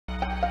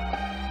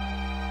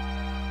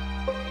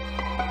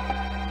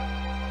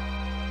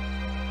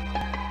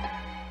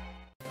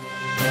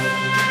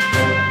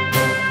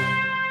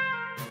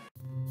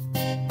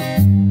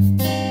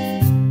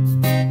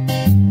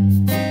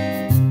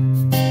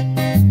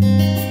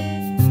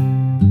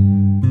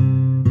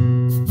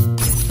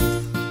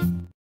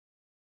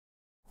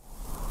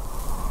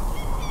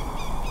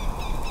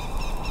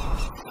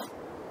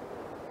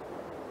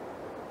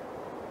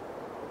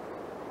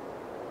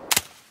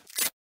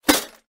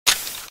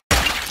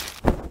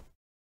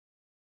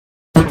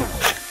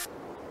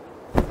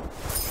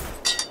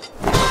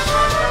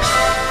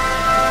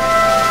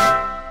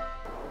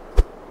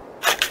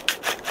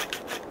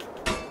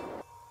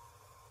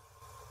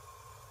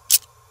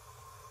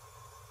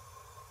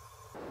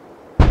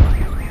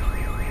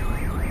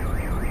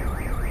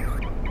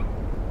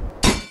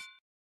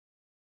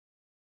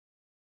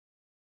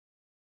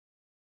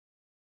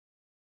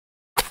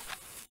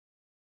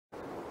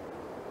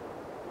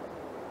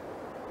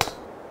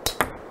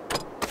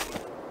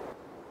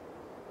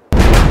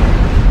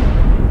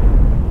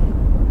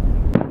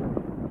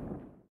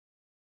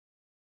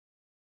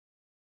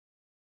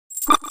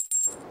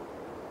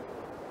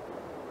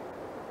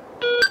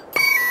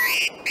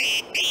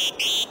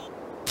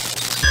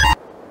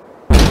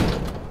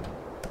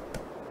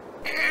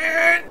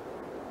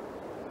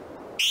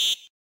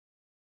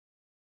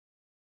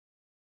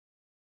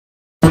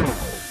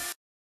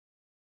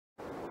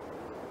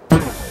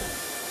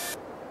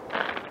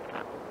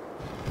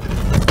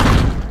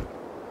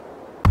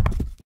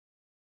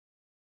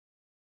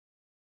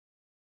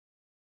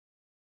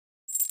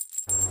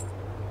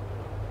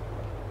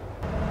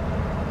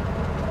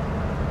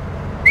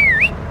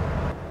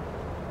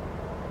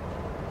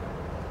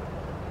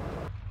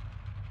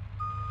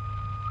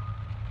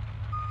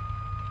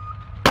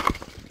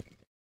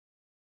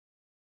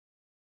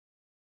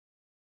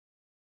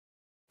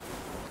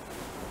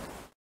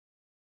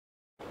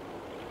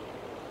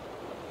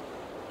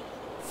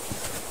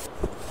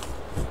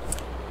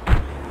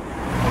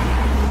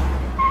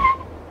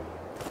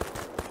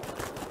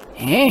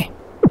Eh?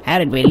 How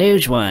did we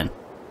lose one?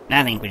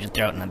 I think we should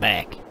throw it in the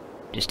back,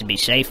 just to be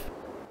safe.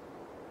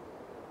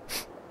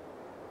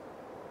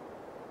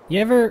 You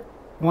ever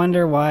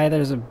wonder why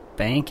there's a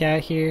bank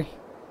out here?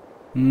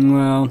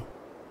 Well,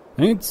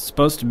 I think it's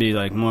supposed to be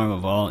like more of a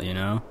vault, you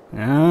know?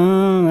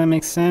 Oh, that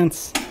makes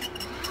sense.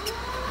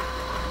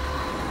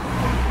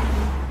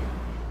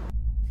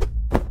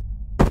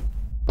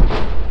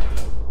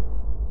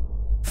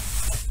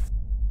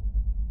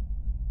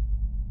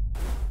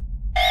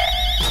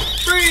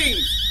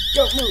 Freeze!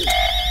 Don't move!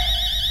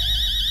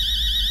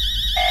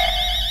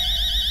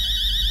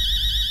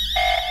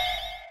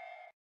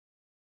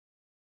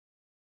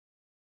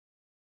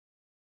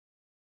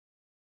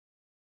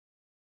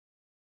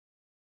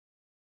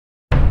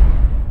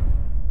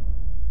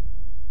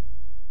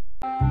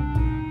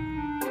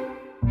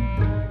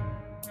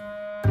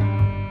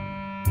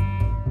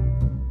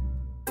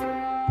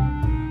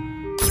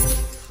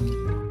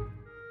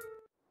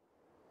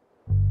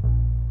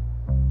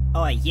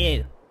 Oi,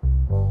 you.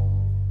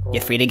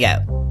 You're free to go.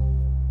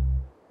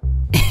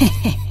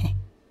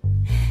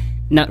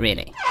 Not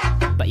really,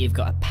 but you've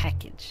got a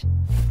package.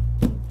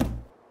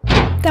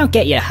 Don't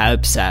get your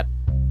hopes up.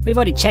 We've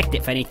already checked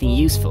it for anything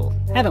useful,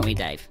 haven't we,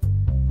 Dave?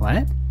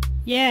 What?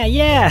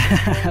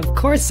 Yeah, of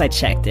course I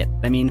checked it.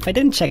 I mean, if I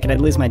didn't check it,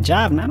 I'd lose my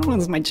job, and I don't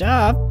want to lose my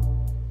job.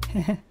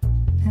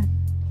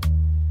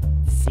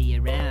 See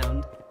you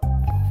around.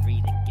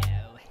 Free to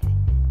go.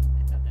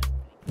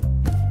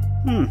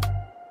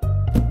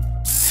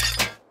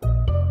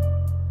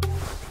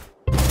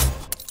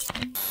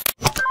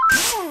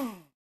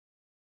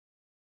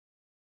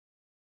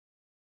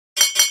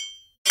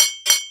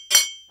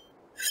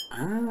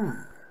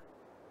 Ah.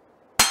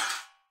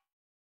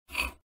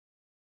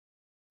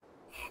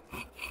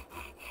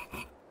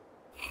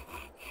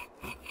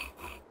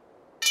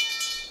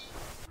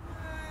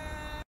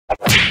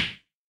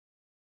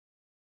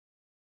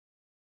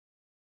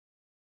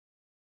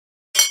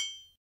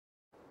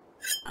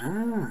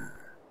 Ah.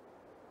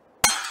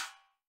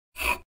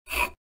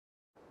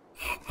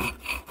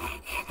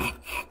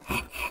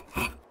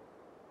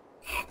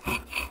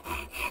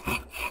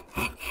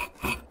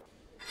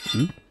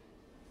 Hmm?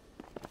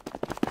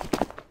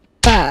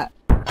 Ah.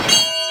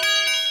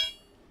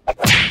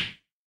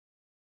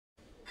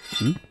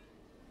 Hmm?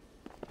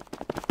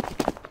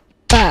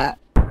 Ah.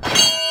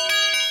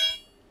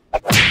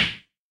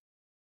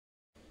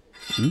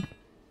 Hmm?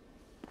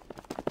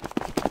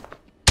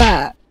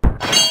 Ah.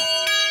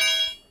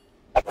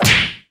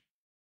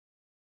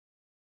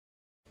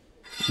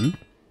 Hmm?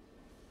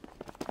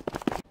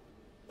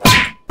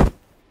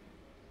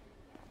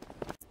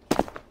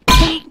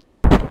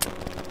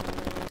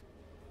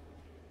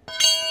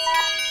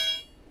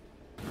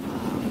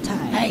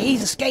 Hey,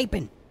 he's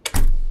escaping.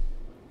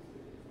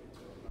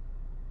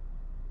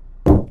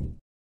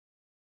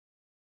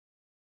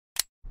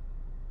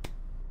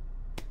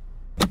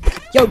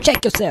 Yo,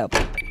 check yourself.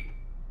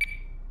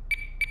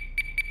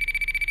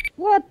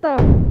 What the?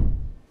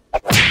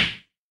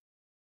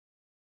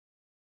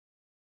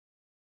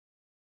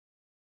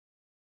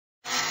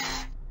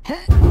 Now,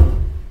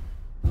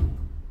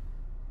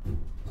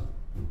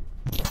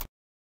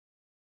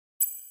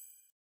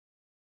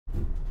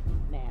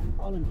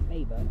 all in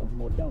favor of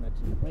more donuts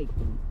in the break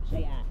room,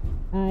 say aye.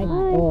 Aye.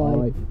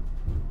 Aye.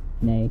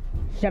 Nay.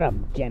 Shut up,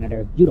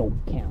 janitor. You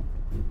don't count.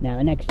 Now,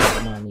 the next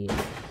item on the...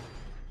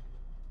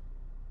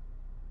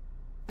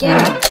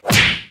 Get him!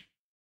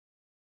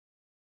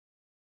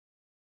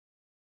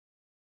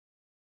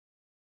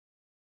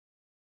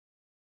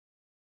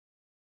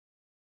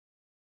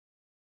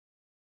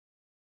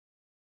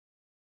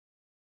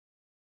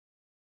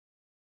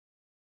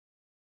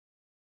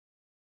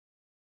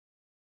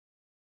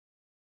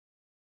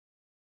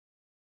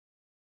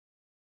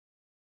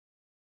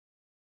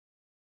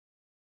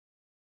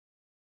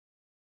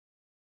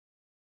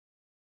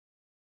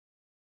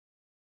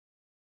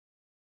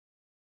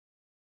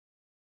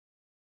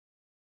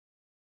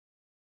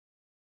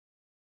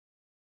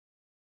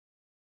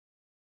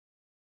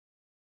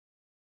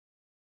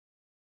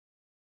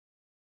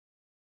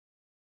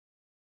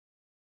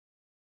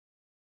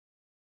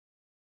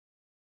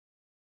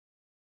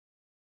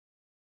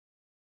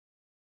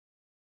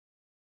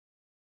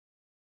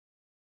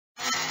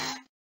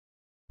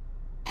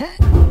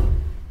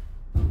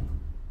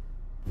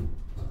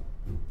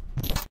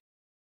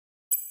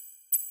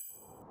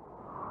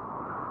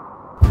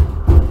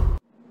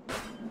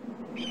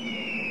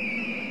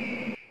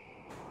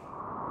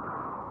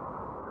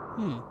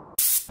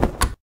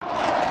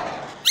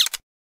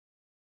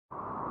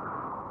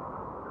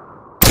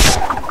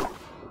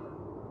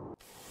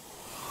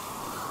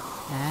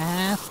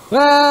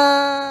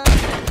 Ah!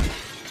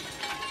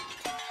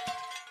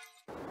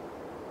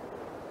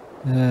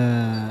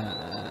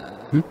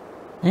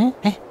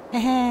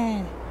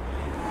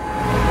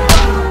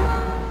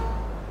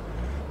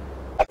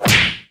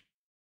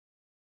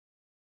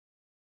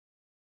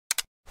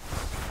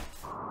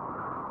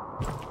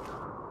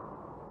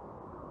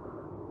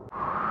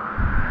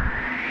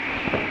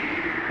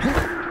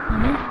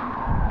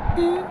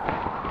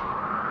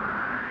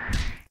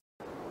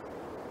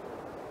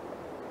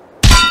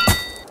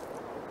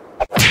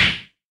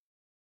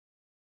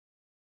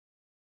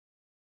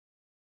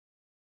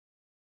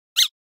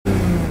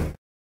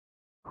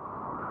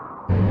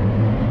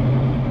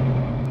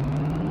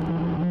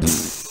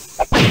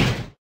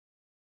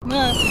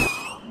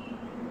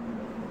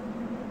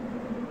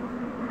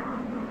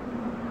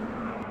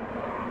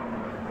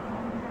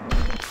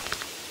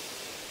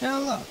 Oh,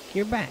 look,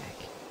 you're back.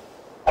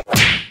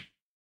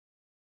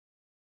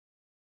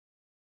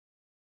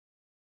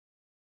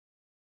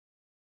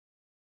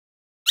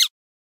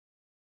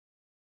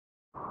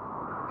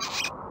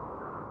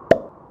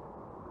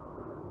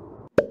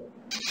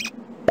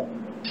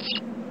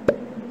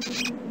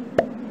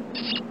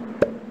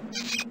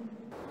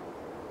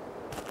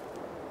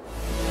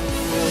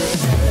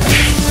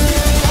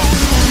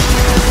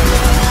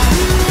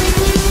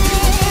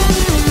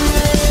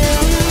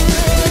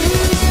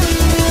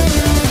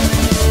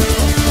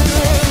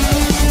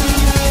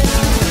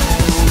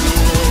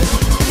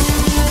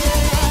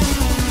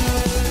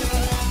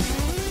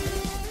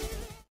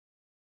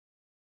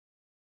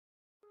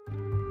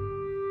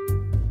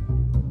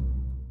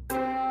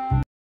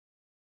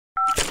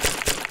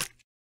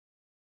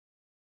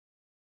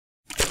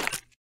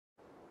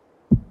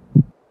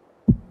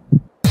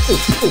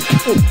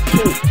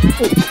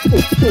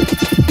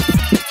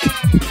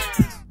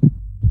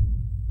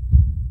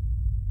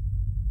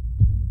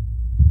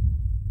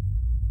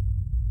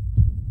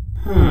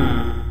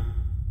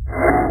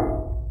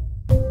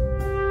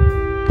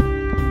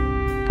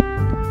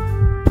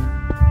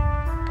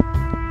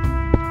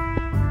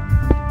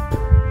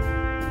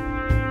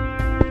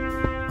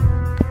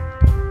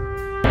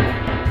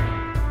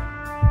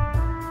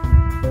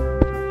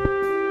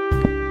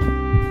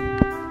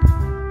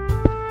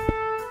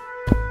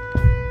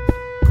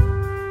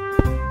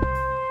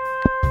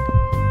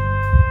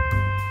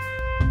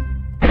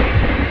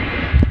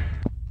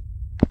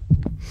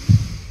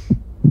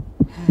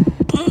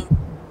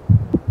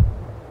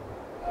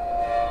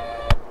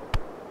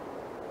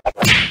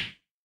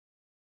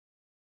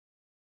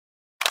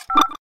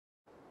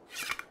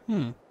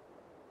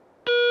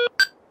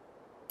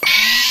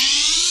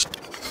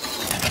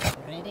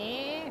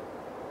 Ready?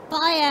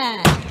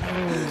 Fire!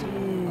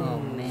 Oh,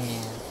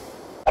 man.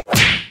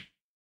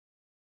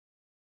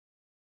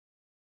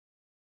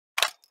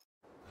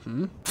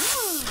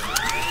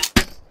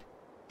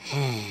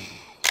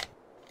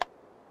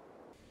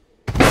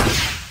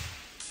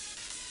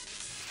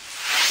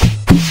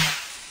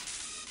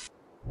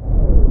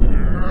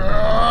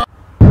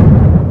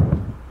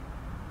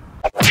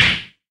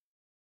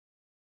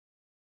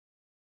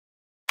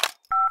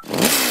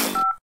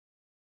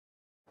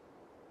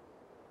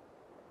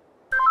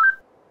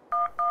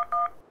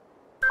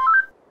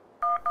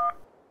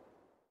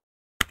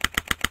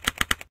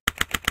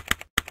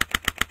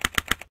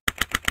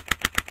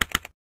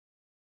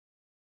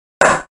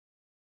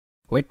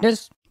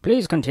 Witness,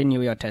 please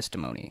continue your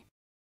testimony.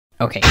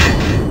 Okay.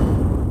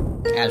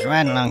 I was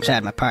riding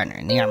alongside my partner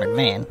in the armored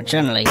van when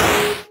suddenly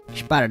we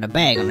spotted a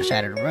bag on the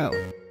side of the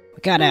road. We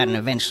We got out and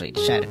eventually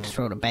decided to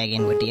throw the bag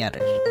in with the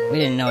others. We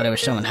didn't know there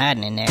was someone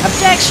hiding in there.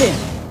 Objection!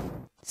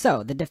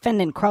 So, the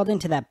defendant crawled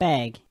into that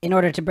bag in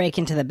order to break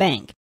into the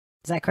bank.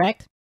 Is that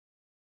correct?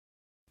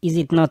 Is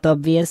it not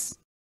obvious?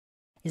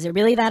 Is it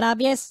really that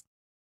obvious?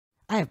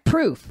 I have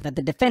proof that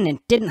the defendant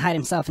didn't hide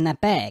himself in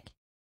that bag.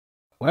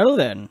 Well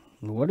then,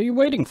 what are you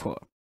waiting for?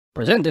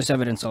 Present this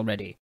evidence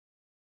already.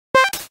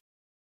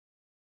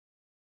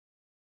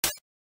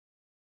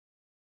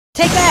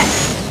 Take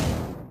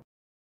that!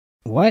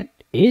 What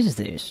is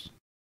this?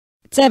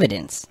 It's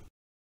evidence.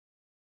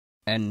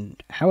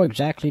 And how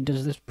exactly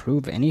does this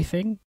prove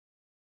anything?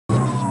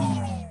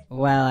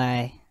 Well,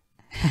 I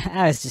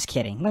was just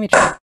kidding. Let me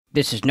try.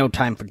 This is no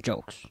time for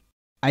jokes.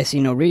 I see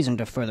no reason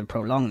to further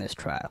prolong this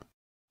trial.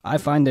 I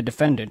find the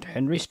defendant,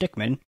 Henry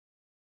Stickmin.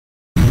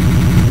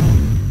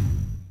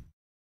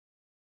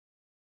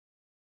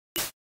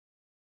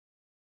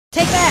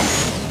 Take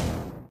that!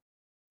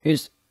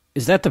 Is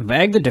that the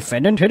bag the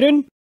defendant hid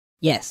in?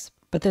 Yes,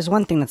 but there's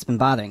one thing that's been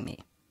bothering me.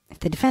 If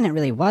the defendant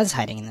really was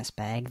hiding in this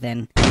bag,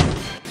 then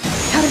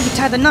how did he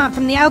tie the knot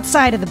from the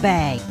outside of the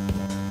bag?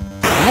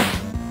 What?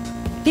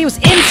 If he was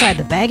inside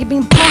the bag, it'd be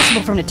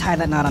impossible for him to tie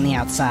that knot on the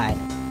outside.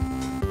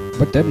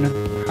 But then,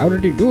 how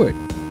did he do it?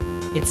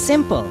 It's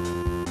simple.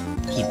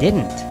 He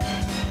didn't.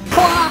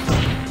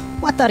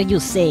 What are you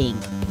saying?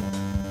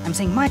 I'm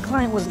saying my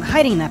client wasn't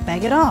hiding in that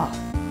bag at all.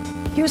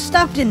 He was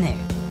stuffed in there.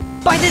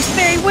 By this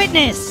very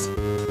witness!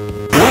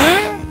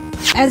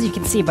 As you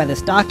can see by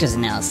this doctor's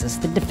analysis,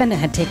 the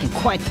defendant had taken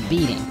quite the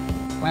beating.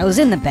 While he was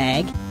in the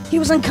bag, he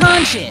was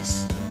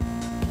unconscious.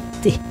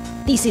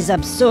 This is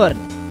absurd.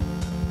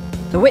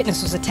 The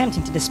witness was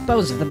attempting to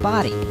dispose of the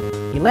body.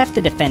 He left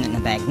the defendant in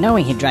the bag,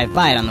 knowing he'd drive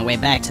by it on the way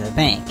back to the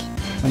bank.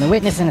 When the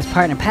witness and his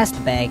partner passed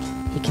the bag,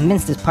 he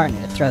convinced his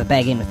partner to throw the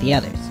bag in with the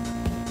others.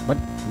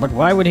 But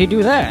why would he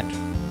do that?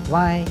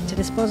 Why, to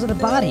dispose of the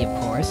body,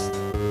 of course.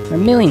 There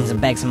were millions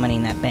of bags of money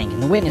in that bank,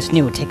 and the witness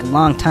knew it would take a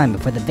long time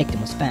before the victim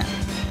was found.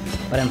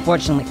 But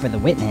unfortunately for the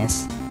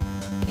witness,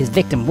 his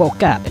victim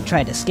woke up and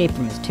tried to escape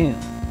from his tomb.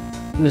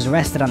 He was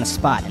arrested on the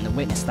spot, and the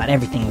witness thought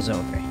everything was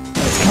over.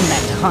 But it's come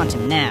back to haunt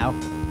him now.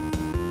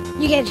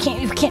 You guys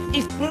you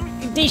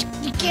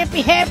can't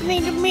be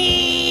happening to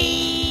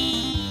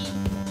me!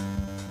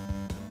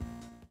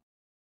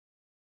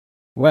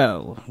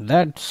 Well,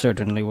 that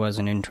certainly was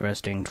an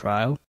interesting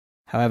trial.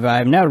 However,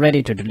 I am now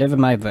ready to deliver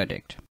my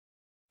verdict.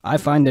 I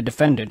find the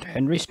defendant,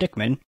 Henry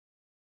Stickmin,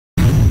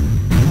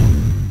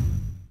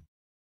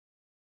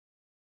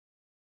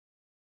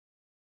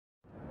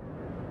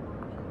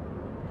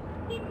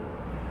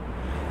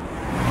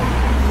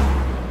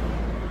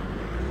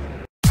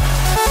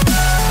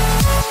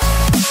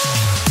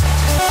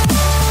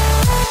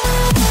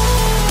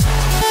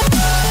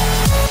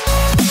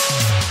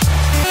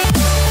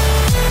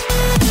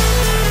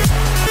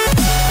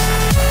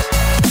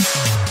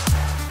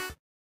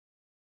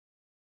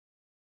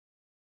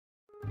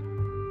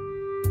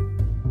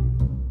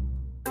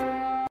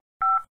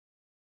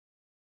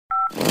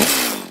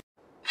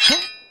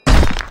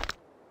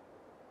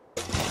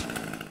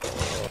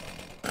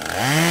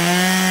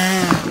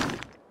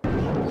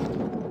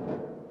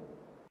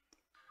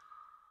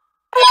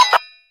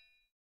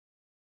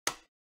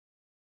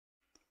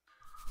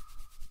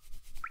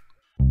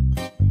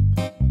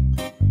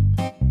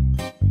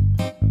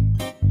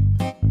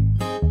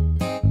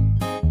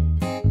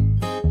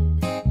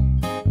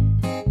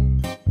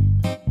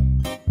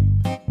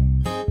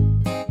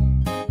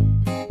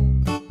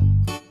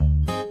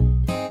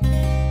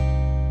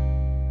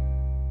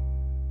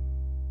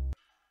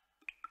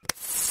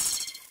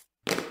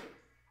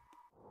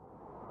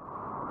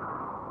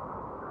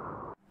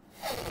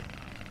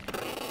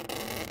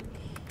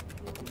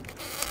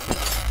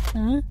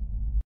 Huh?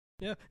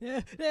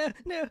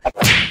 No.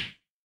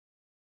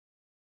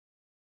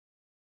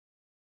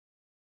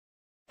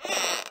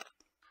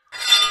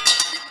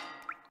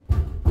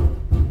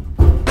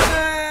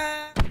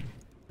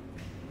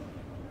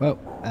 Well,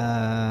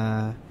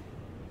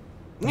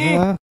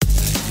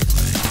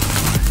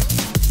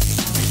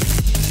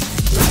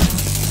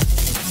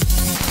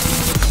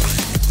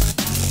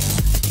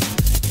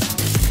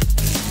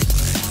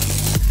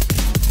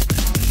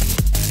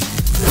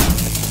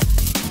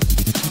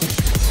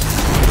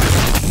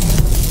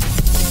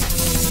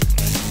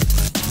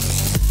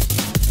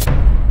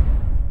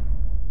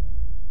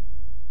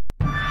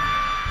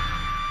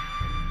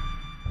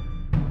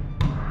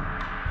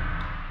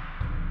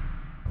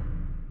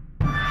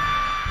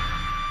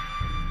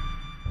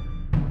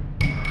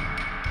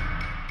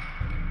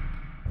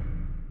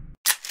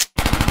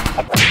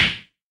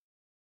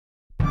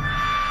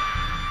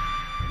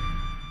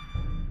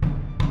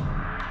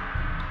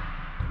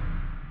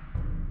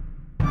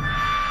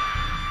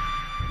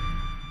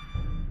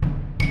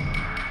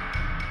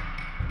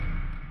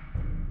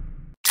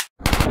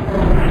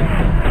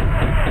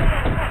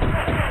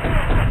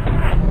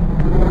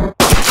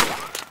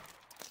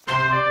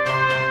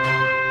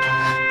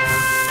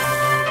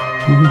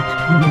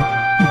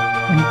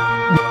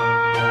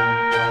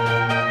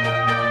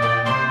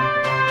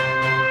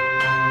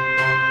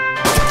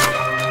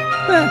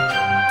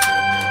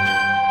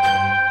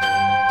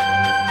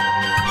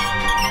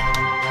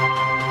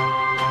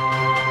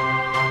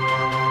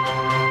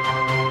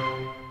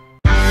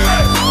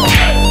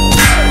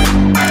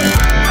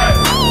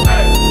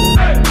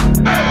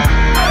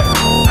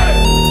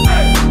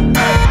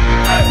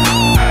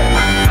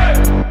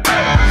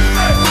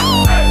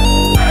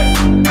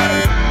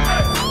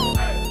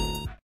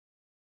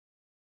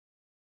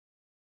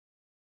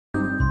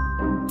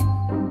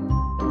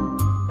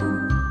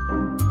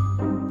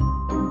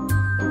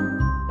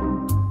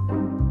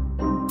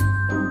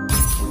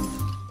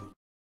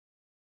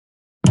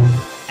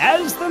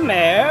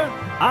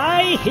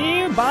 I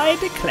hereby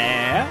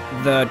declare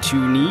the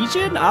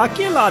Tunisian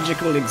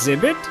archaeological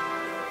exhibit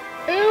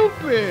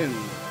open.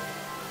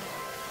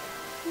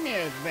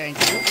 Yes, thank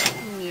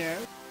you.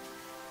 Yes.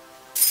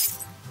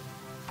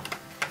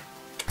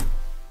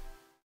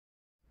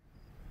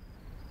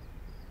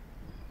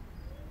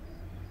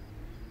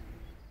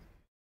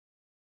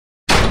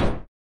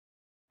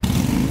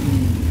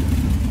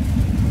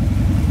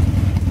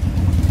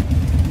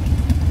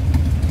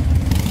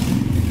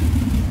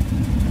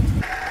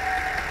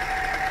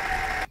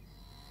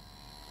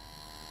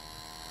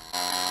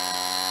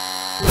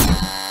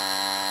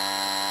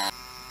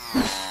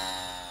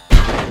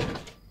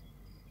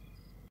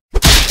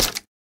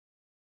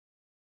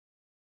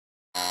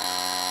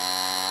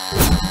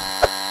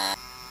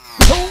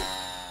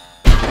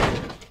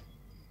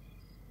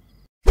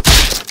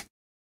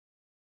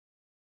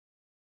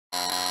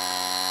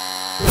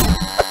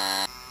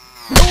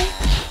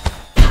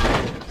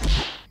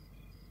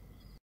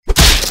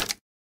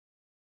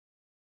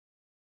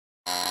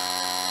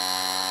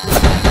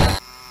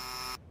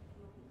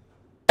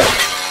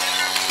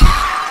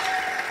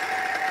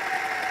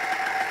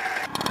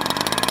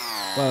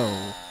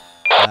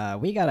 Whoa.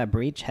 We got a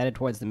breach headed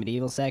towards the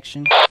medieval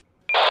section.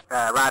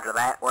 Roger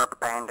that. We're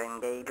preparing to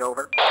engage.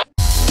 Over.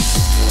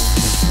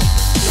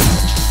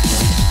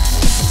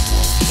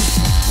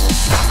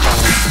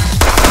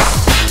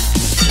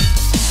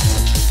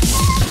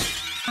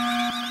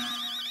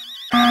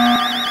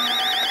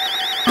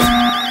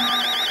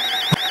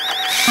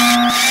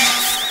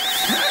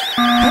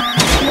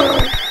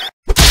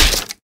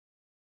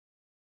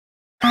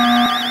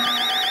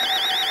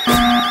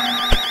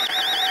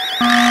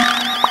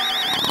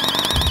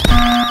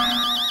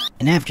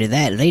 And after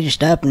that, they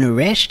just up and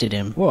arrested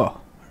him. Whoa,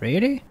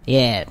 really?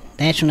 Yeah,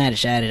 that's when I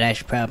decided I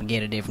should probably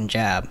get a different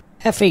job.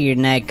 I figured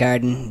night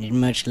guarding is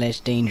much less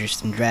dangerous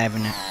than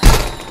driving a...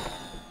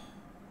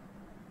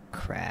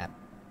 Crap.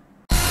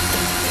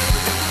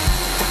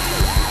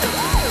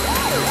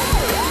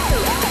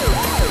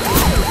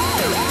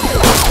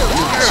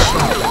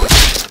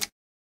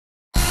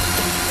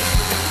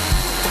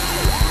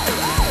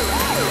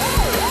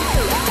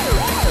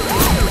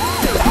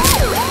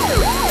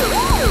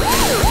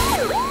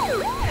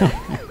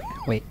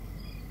 Wait.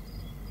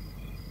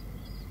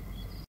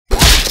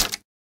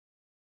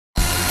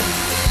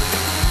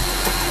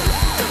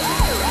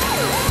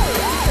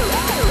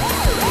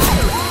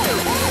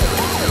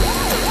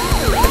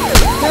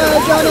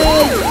 No, Johnny!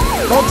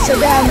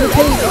 Upside down,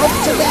 repeat,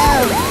 upside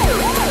down!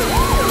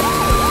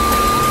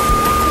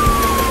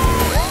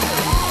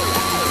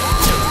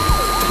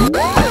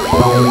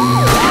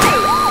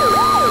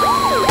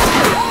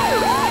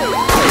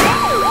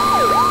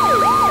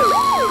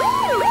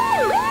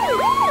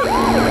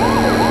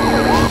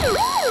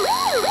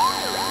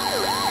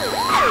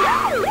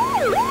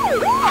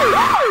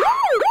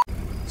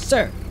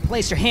 Sir,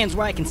 place your hands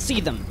where I can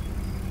see them.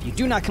 If you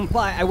do not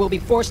comply, I will be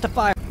forced to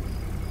fire.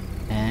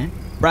 Huh?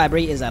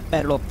 Bribery is a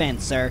federal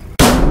offense, sir.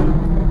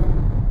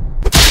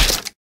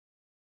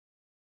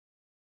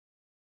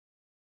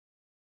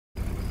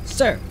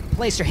 Sir,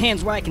 place your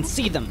hands where I can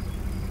see them.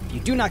 If you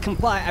do not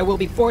comply, I will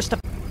be forced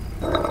to...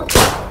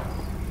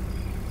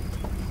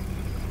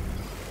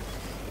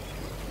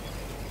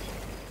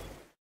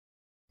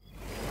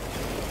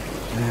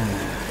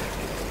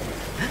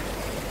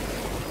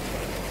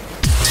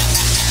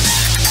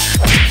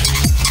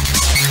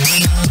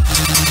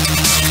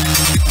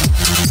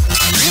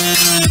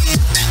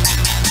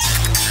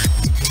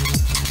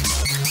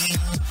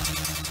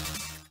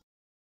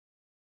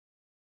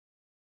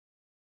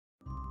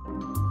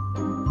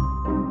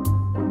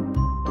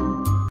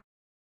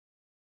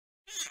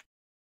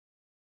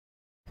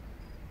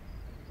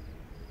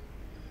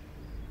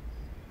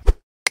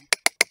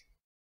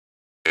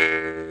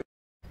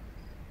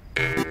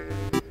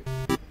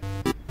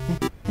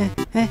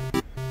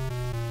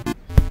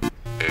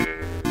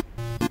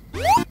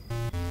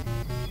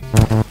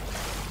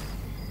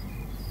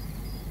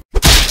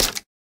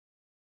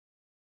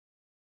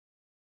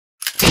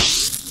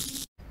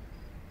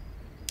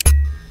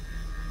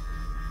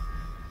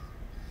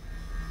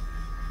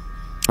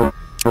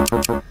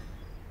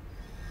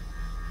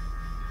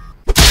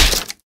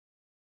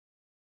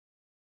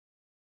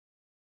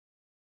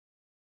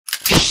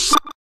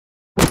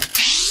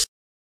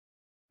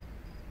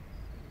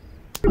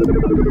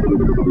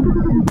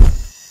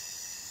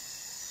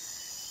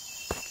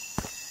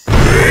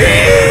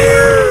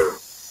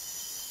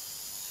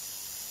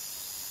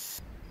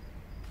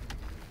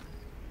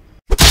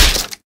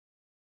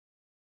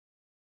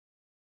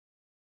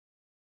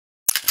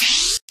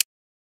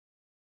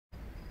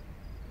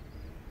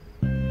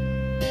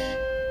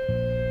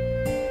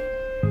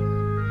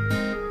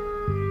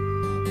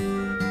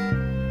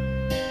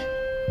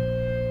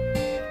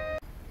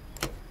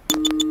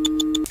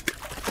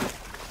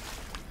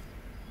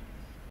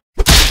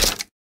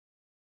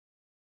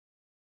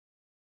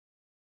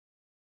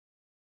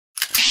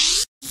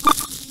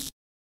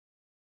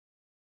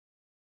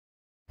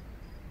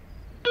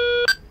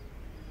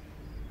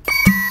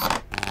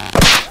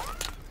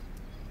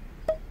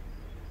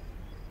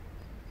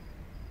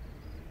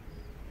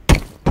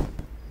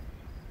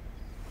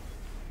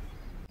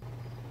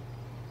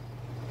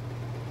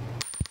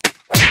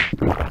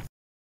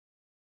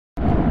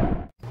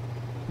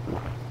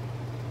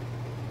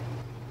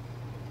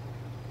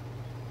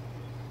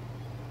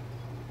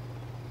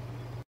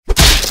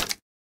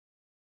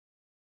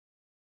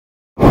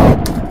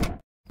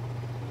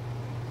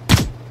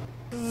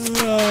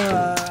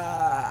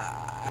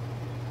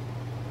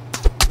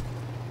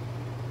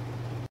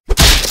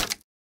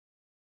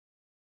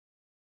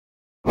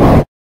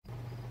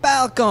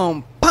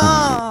 Falcon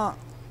punch.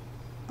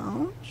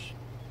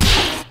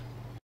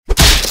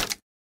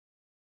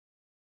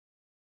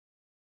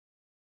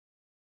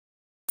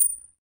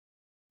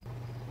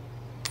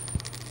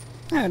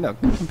 Oh, look,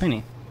 a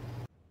penny.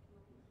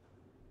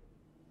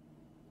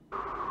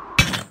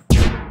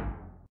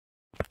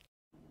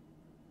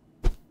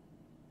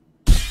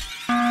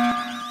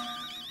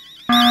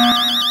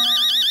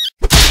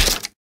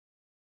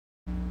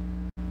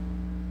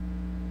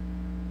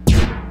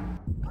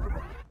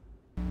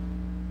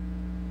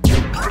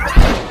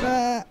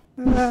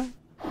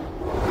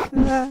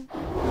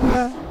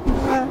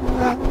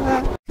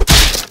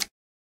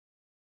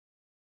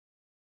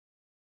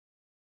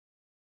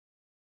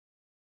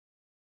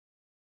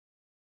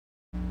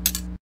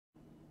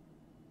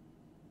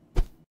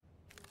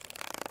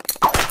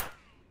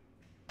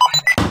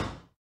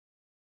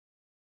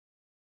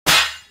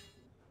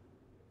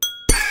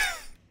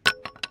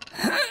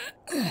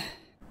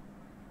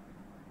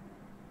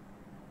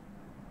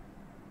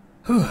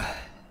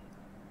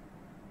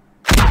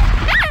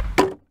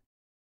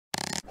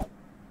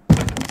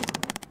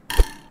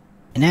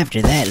 And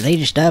after that, they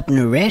just up and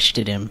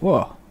arrested him.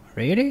 Whoa,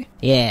 really?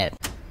 Yeah.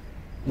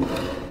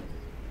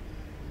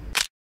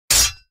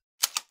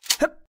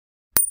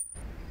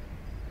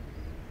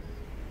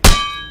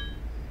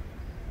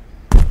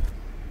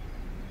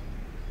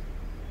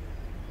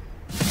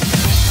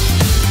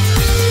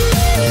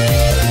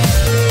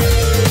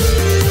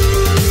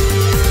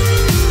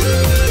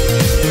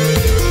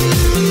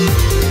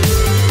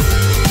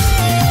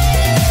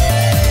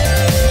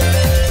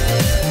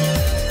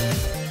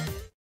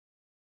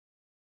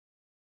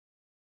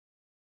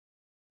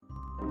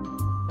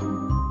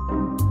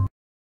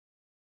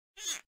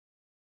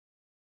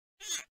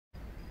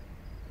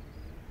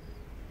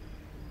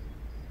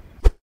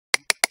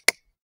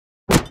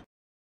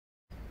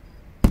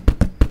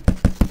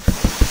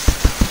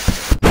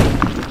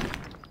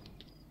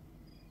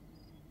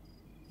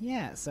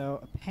 Yeah,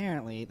 so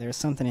apparently there's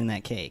something in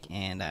that cake,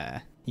 and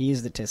he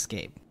used it to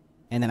escape.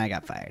 And then I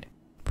got fired.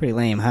 Pretty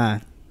lame, huh?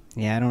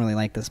 Yeah, I don't really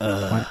like this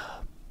point.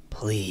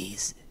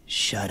 Please,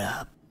 shut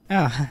up.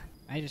 Oh,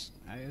 I was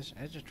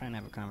just trying to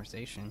have a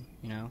conversation,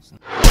 you know? So.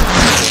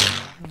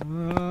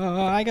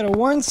 I gotta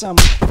warn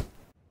someone.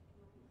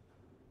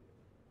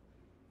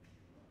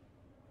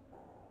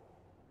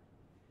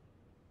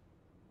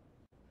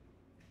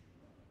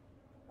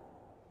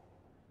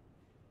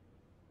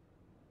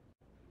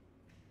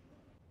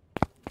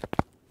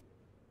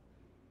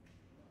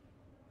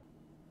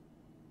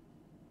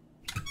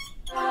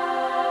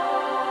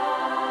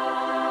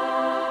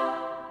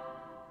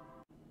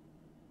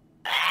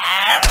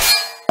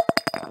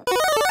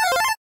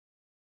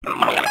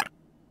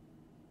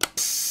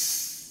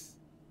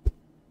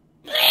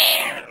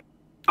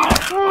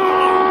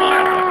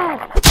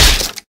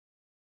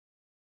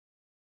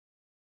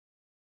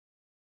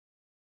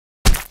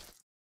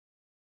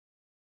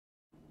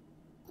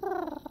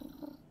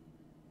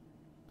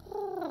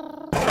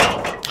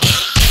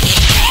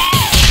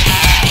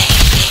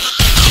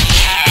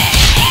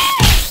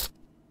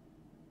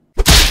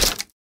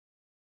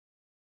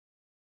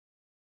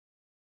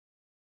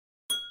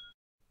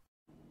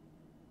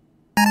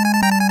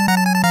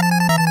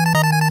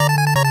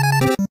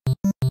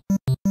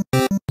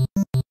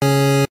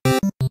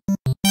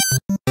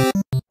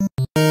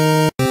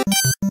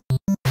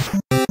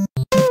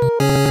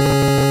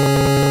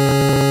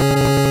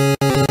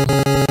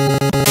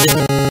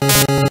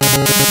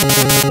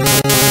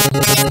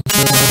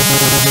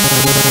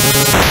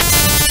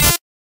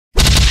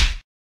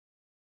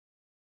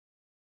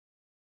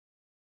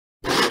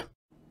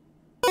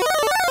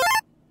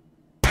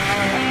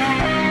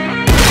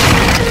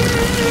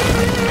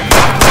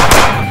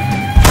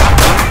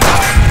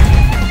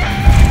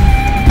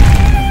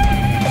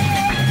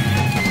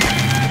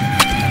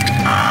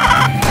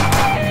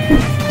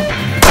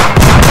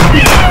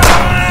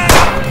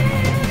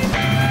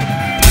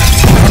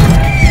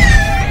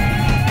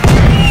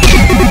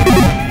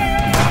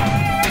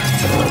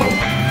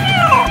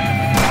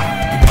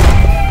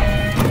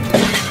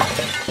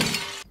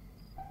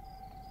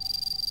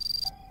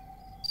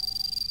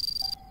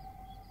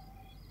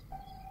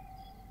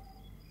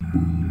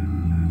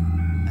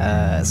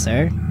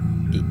 Sir?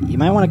 You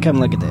might want to come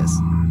look at this.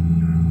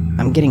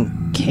 I'm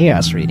getting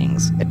chaos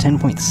readings at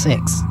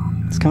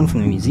 10.6. It's coming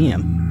from the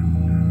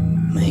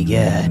museum. My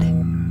god.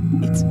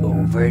 It's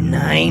over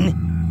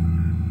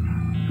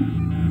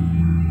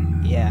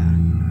 9? Yeah.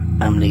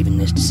 I'm leaving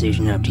this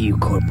decision up to you,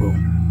 Corporal.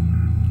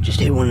 Just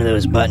hit one of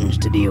those buttons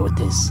to deal with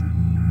this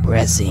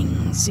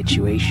pressing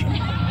situation.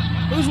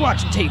 Who's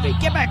watching TV?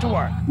 Get back to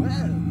work!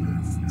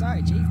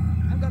 Sorry, Chief.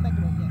 I'm going back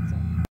to work.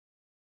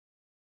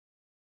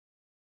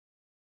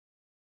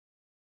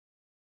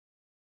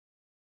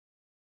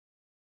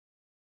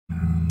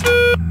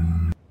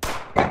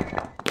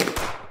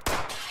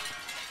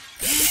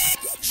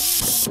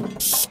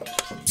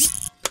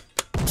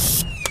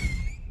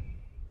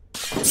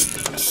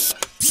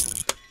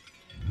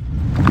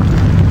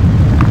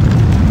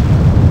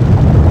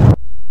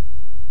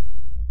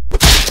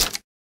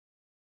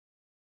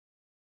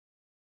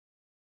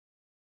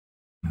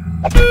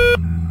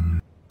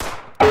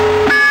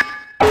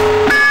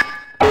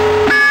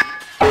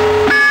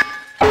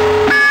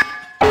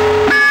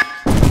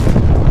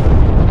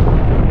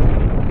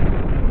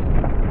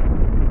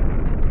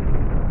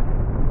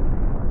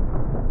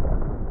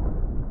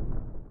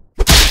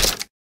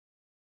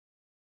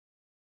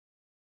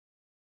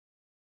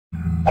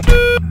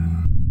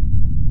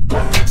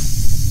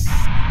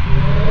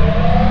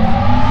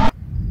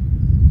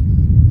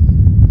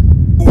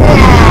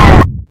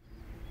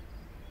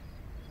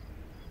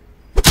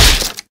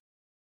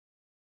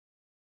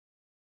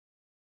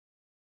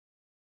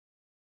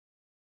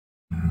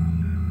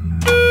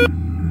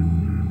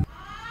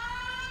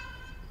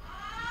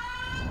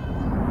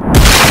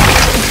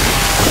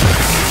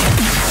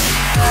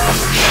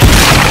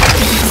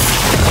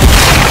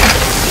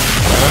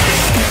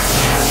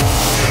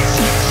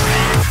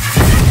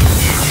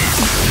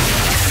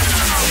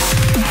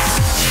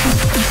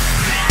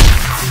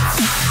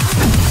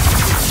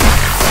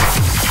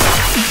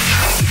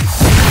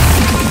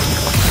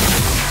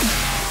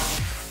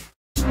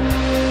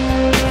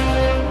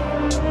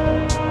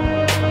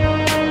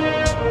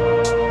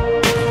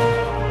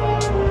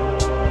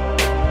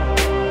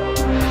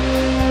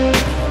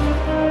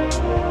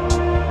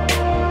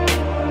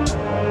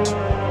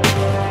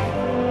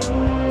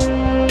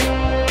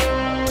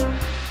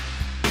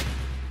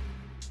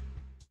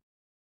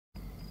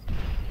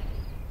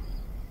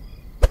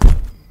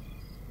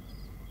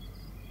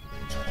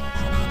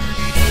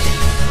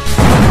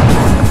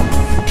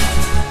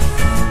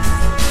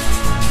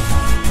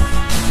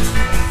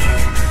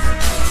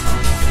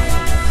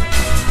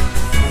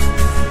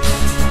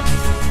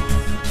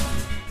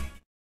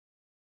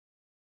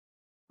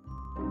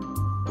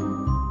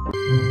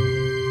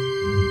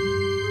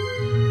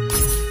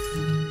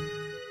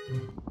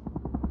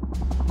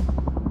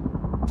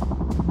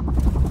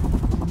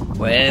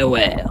 Well,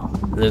 well,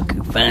 look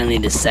who finally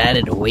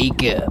decided to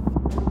wake up.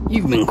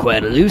 You've been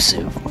quite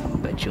elusive,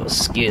 but your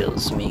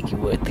skills make you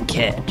worth the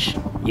catch.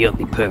 You'll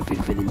be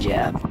perfect for the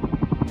job.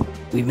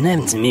 We've been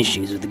having some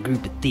issues with a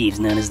group of thieves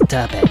known as the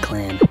Top Hat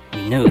Clan.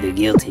 We know they're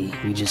guilty,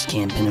 we just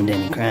can't pin them to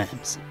any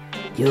crimes.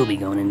 You'll be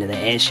going into the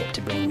airship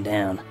to bring them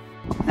down.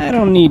 I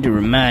don't need to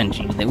remind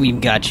you that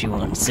we've got you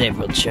on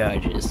several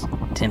charges.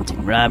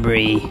 Attempted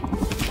robbery,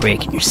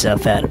 breaking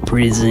yourself out of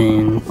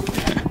prison,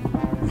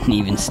 and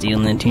even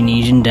stealing a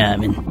Tunisian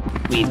diamond.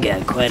 We've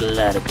got quite a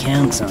lot of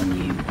counts on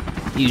you.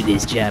 Do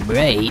this job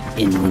right,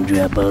 and we'll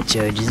drop all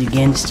charges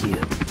against you.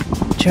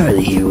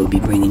 Charlie here will be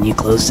bringing you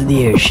close to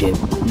the airship.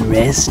 The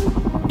rest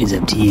is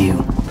up to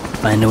you.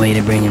 Find a way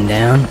to bring him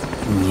down,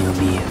 and you'll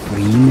be a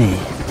free man.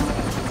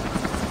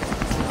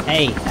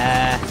 Hey,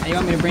 how do you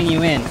want me to bring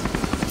you in?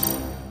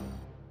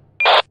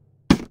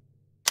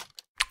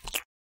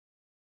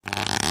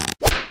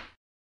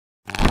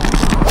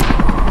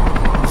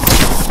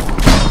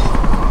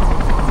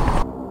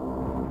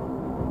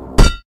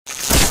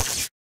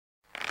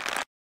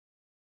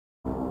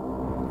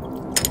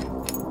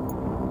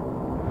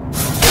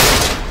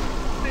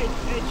 Hey,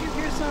 did you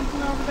hear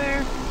something over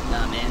there?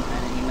 Nah, man, I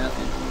didn't hear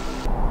nothing.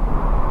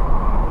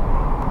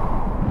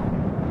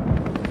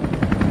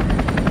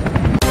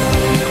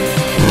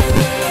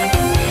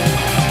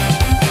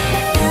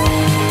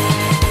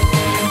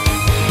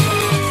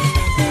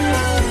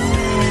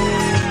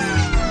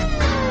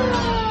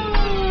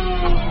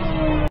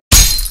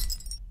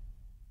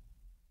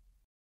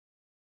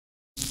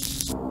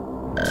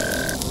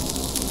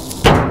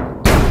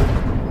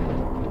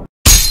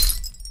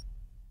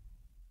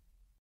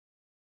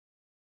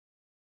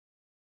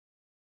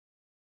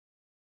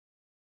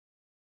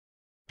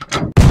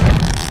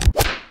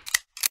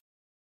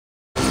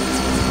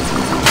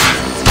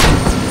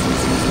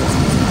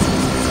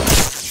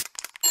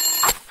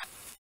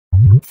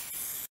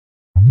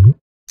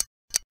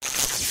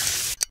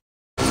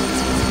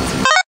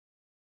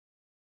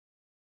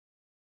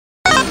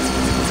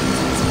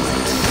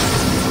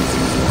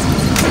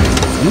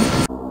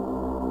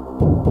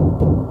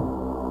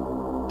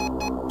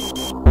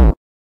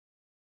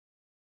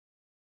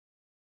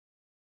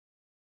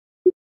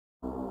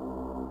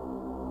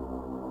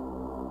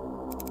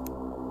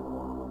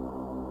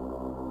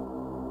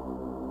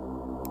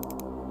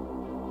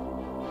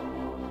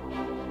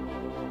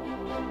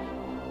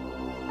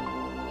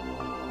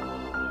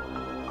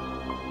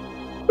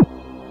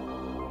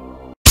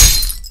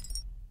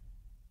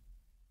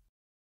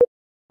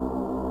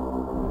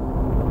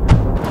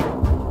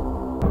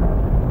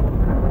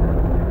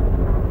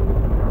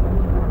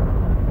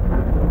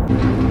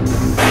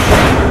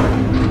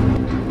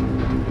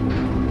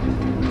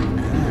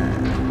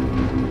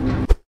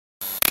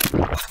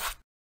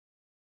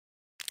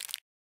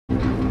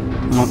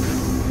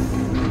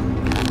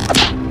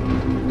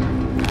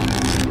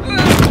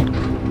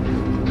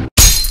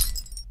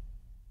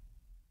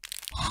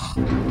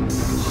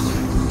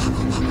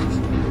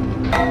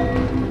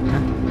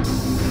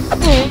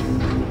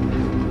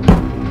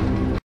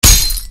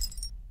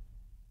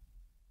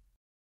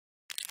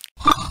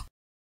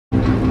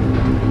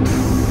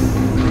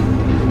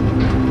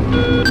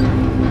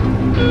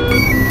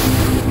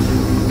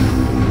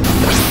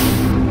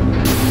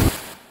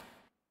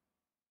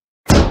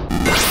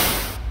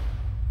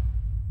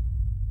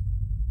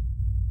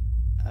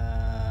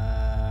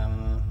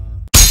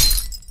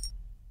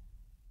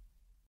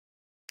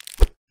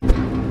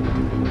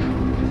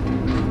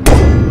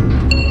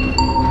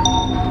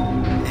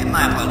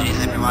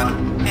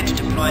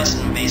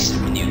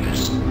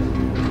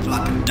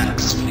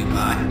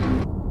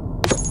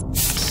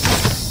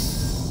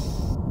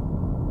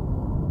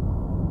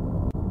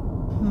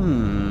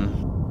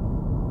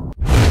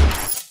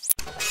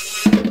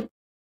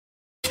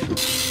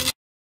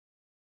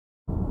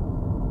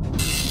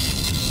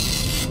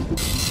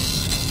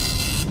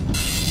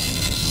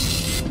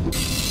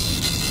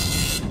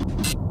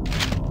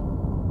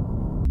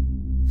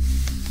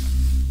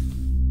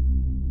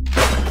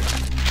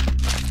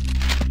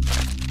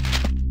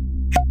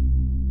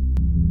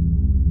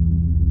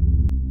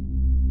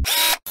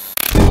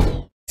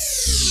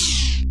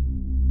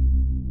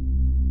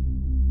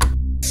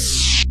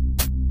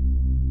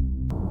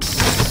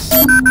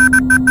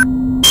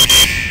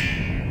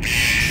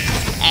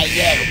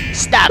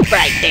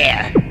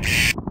 here!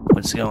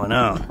 What's going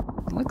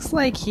on? Looks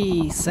like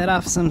he set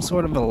off some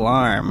sort of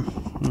alarm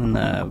in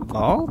the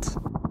vault?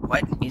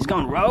 What? He's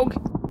gone rogue?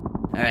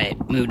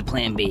 Alright, move to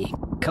plan B.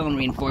 Call in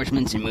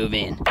reinforcements and move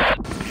in.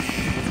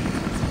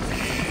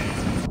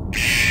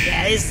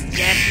 Yeah, this is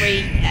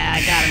Jeffrey.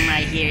 I got him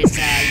right here,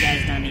 so you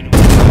guys don't need to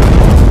worry.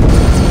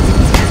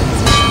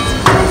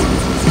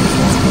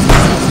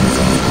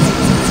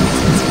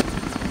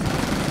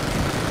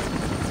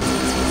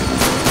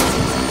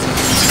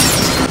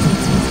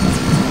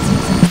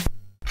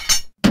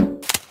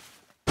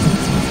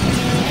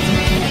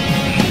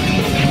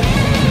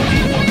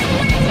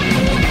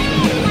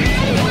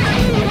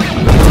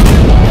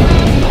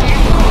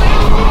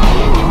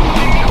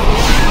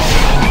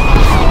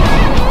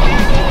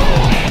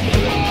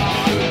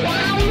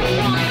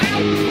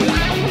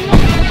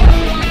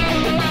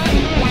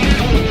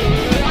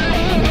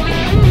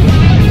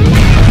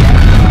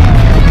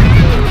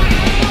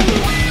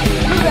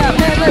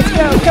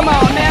 Come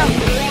on now.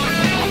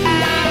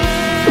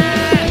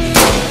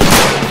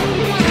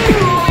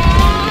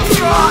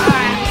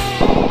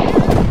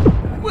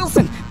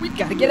 Wilson, we've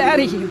got to get out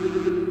of here.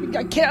 We've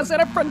got chaos at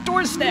our front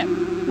doorstep.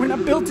 We're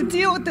not built to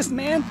deal with this,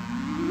 man.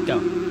 Go,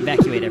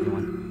 evacuate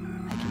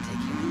everyone. I can take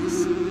care of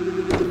this.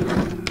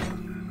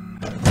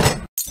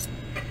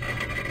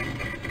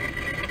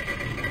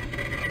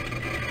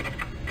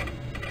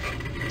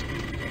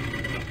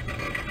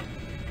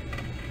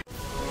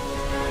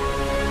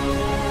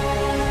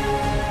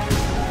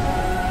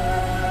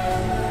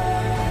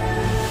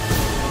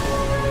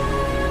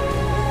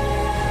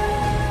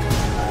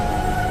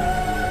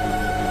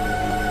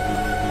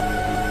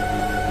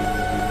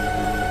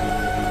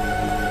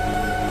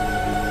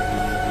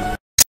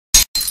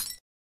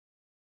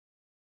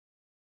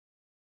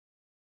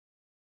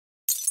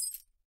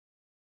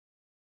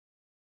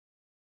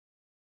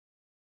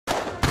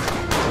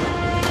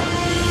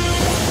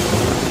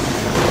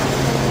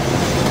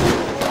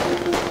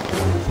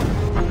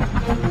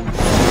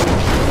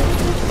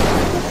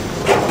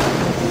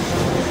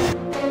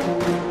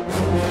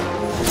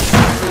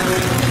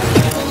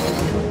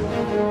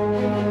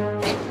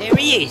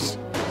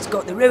 It's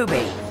got the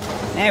ruby.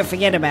 Now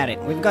forget about it.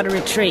 We've got to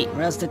retreat,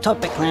 or else the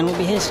Topic clan will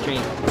be history.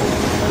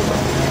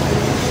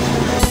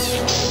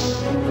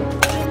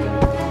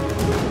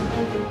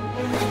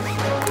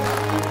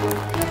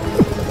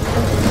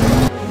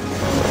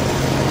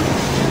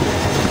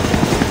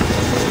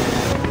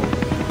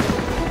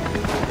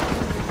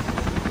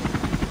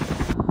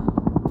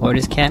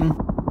 Orders, Captain?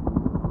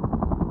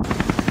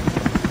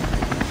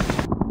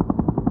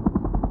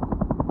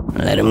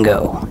 Let him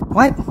go.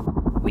 What?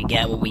 We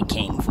got what we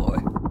came for.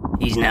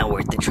 He's not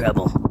worth the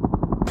trouble.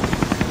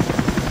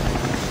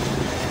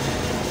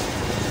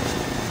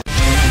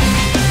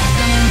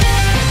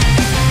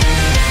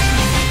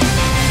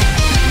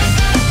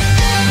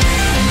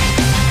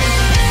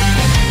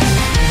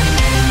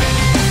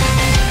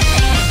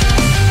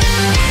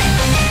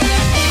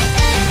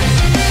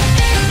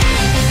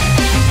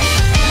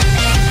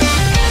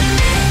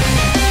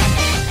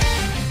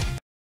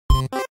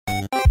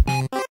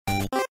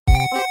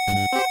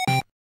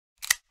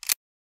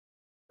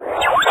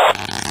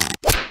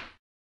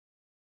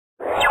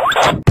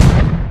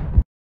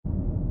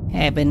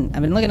 Hey, I've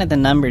been looking at the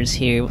numbers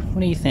here. What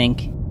do you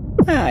think?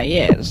 Ah,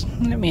 yes.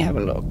 Let me have a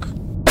look.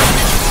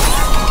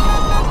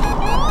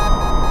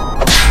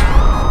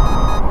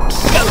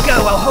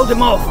 Go, I'll hold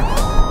him off.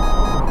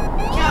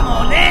 Come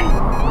on, then.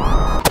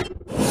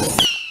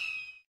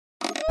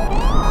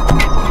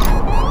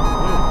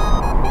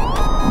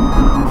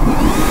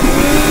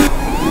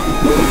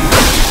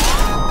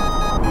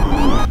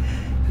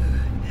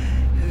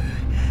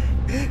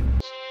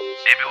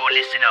 Everyone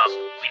listen up.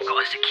 We've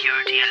got a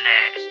security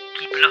alert.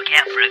 Keep a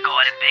lookout for a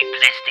guy in a big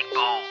plastic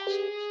ball.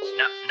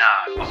 No,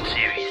 I'm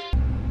serious.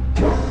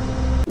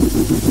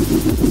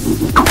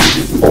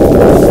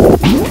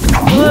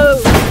 Whoa!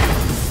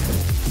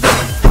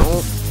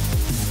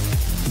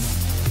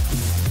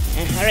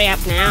 Hurry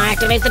up now,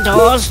 activate the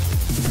doors.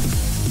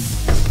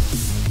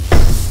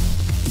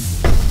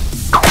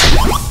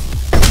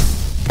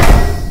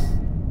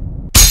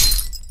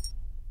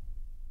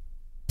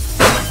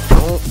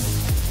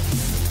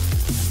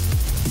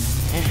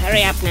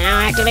 Hurry up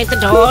now, activate the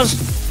doors.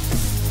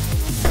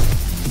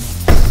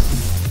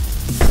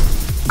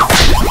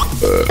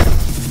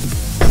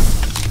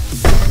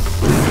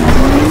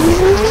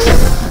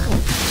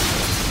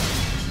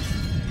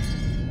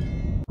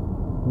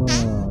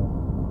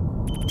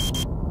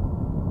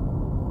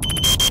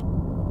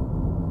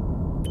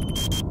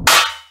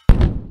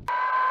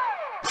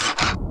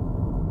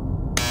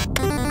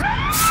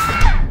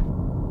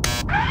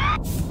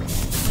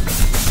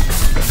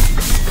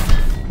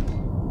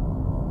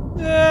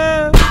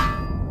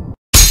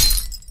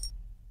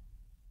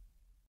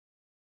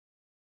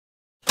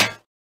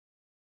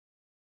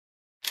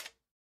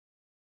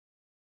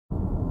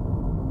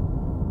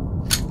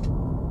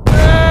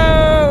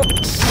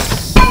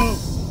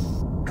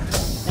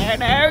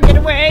 No, get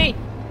away!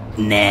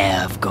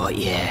 Now I've got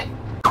you.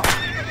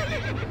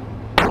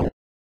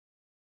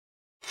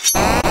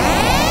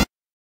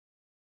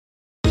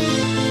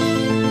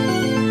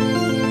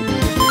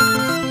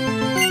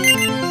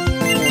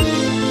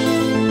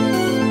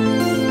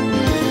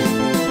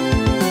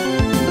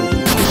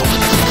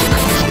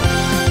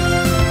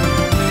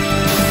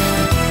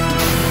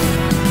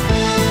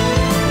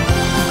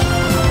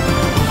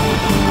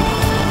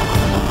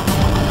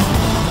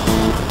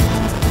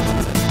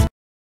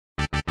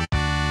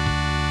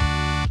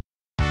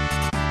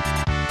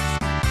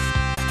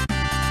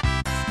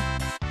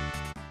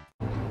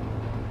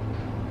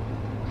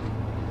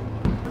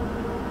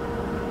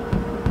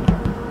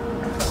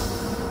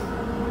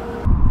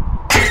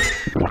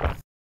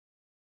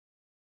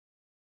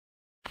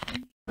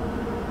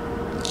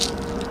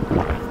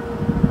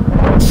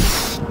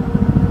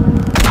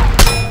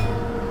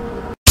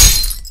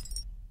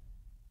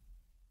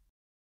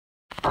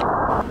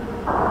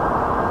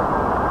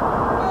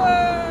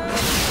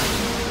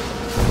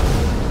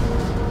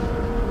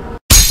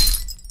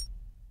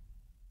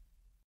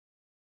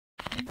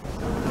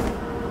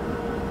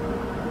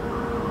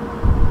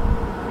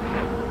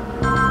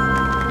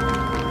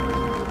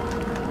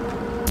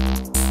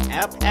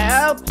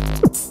 Help!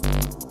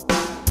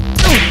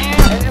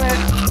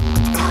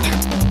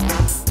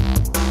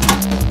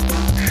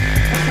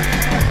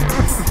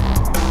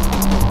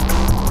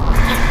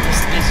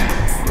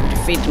 You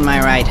defeated my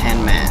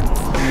right-hand man.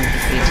 You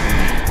defeated me.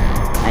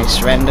 I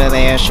surrender the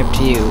airship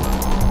to you.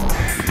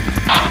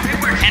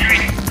 Good work, Henry.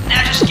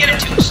 Now just get him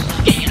to us.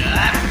 I'll get you to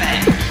have it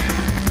back.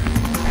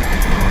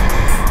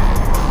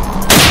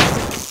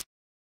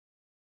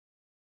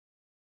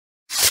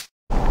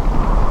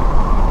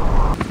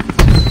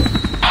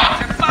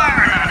 They're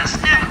firing on us.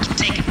 Now we can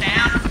take it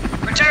down.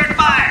 Return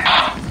fire.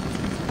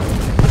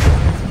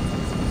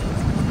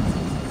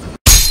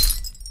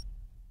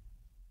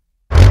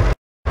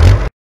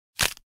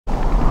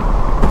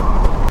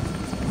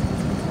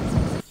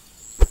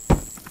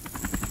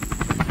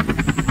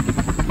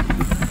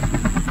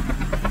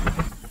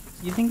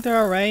 You think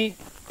they're alright?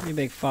 Pretty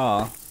big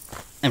fall.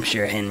 I'm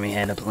sure Henry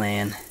had a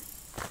plan.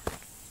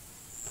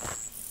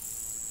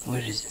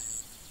 What is it?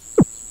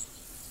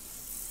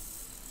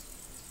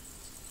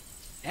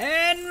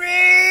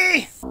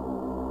 Henry!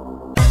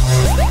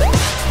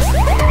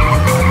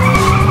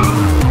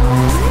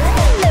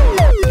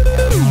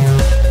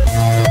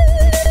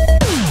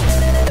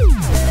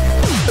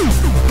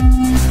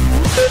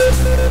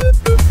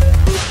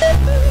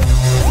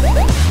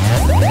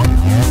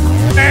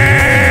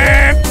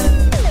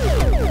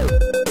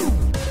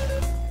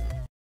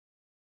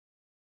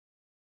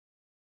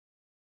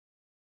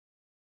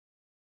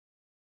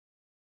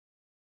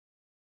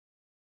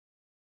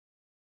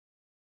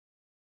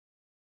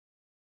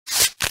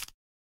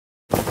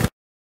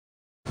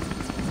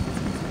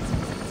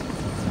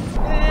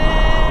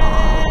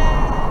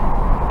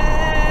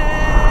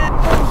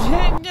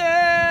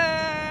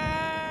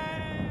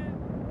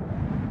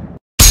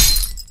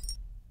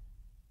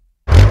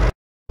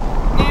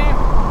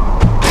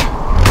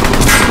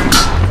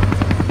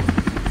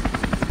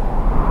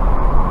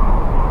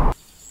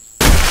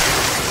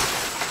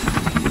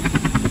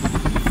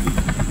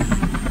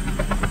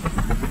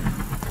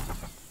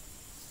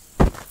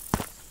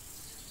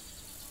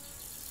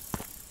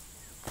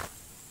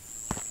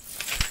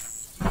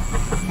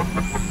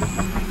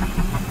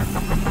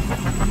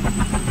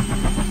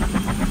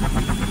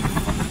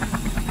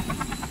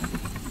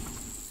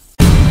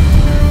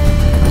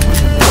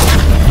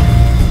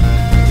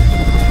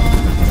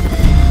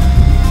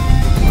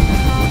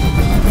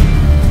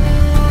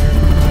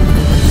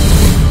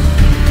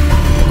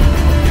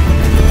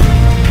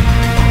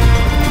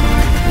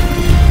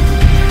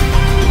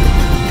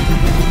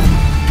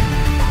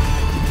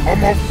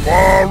 I'm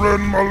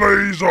firing my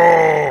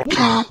laser!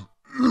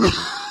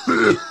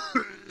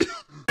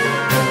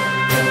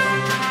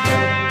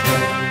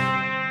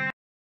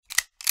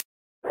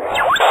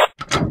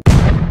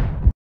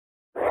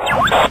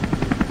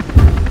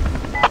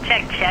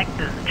 Check,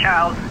 this is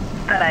Charles.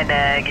 Thought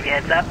I'd give you a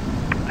heads up.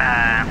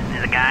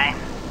 There's a guy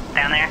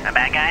down there, a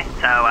bad guy,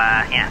 so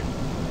yeah.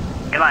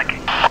 Good luck.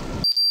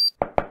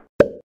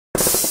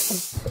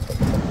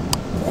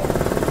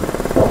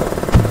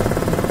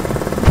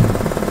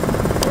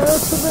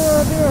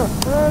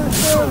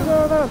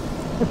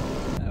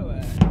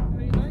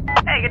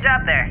 Hey, good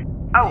job there.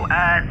 Oh,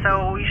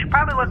 so you should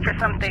probably look for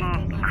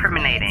something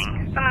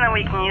incriminating. Something that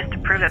we can use to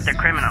prove that they're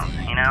criminals,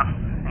 you know?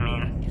 I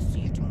mean,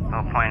 the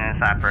whole point of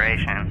this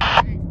operation.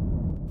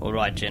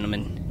 Alright,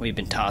 gentlemen. We've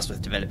been tasked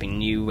with developing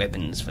new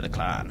weapons for the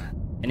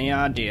clan. Any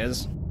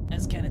ideas? I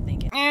was kind of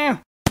thinking.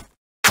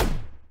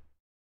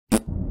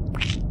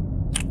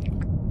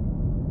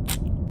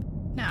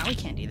 No, we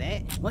can't do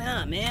that. Why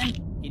not, man?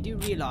 You do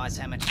realize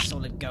how much a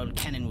solid gold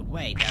cannon would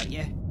weigh, don't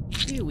you?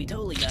 Dude, we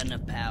totally got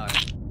enough power.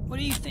 What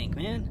do you think,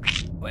 man?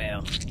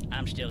 Well,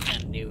 I'm still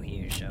kind of new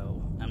here,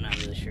 so I'm not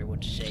really sure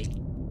what to say.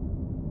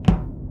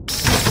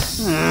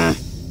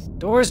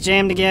 Door's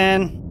jammed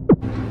again.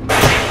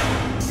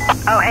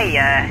 Oh, hey,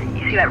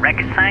 you see that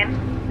record sign?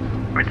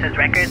 Where it says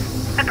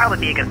records? That'd probably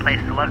be a good place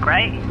to look,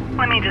 right?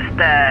 Let me just,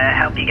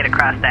 help you get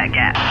across that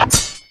gap.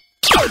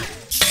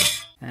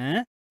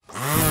 Huh?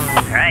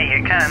 Alright, here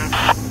it comes.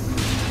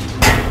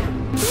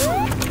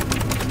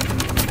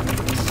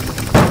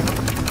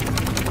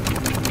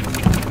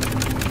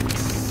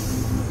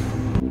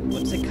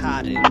 What's a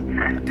card in? I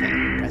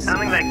don't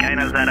think that guy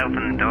knows how to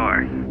open the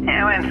door.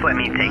 Yeah, why don't let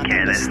me take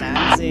care of this?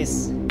 Understands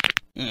this.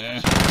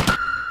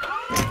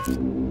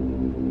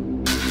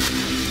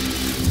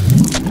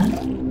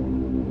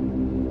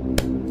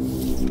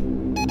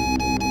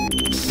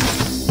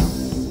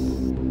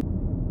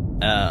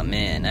 Oh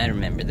man, I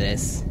remember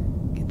this.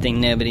 Good thing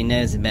nobody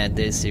knows about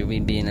this or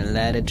we'd be in a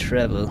lot of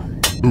trouble.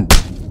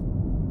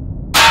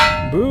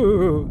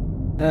 Boo!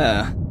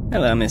 Oh,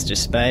 hello, Mr.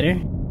 Spider.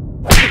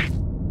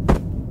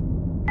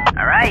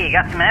 Alright, you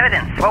got some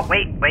evidence. Whoa,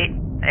 wait.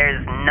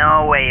 There's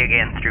no way you're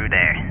getting through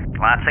there.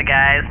 Lots of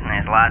guys, and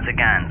there's lots of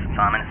guns, that's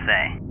all I'm gonna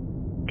say.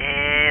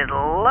 It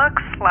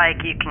looks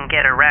like you can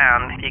get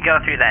around if you go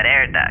through that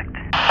air duct.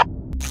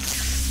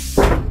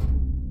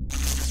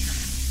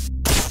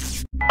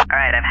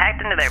 Alright, I've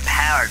hacked into their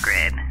power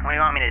grid. What do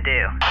you want me to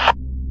do?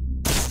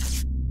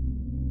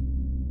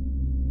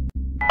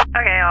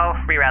 Okay, I'll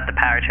reroute the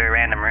power to a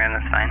random room,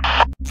 that's fine.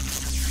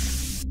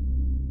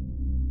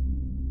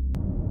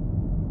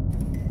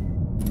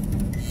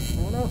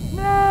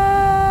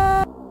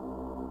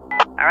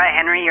 Alright,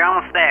 Henry, you're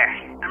almost there.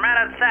 I'm right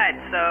outside,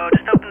 so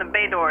just open the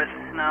bay doors,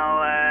 and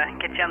I'll,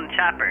 get you on the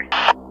chopper.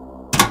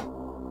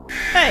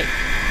 Hey,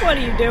 what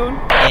are you doing?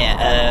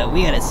 Yeah,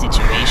 we got a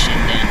situation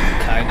down in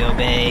the cargo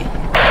bay.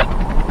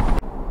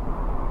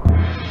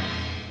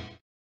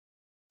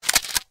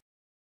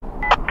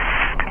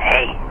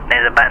 Hey,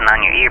 there's a button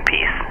on your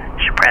earpiece.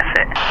 You should press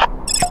it.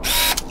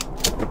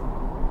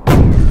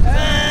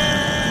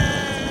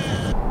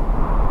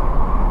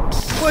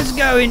 What's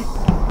going?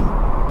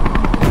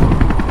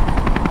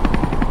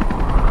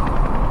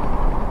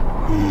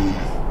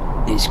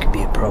 This could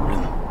be a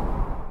problem.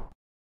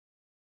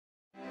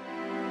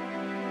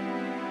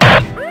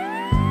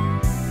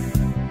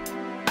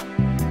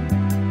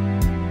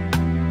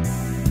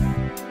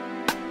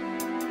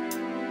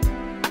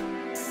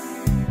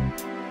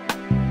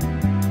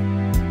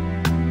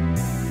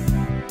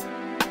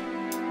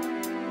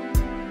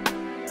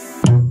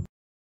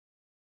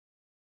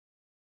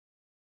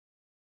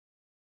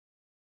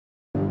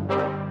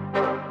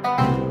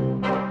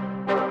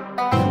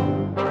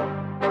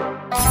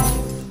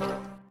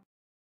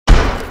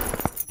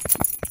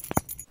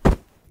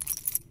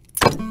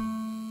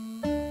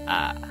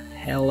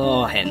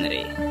 Hello,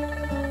 Henry.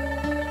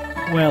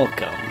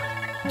 Welcome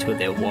to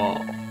the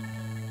wall.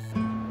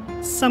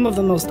 Some of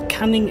the most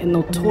cunning and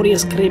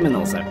notorious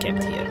criminals are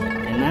kept here,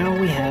 and now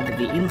we have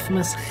the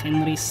infamous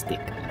Henry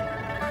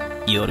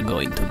Stickmin. You're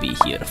going to be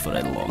here for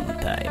a long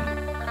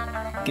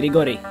time.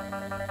 Grigori,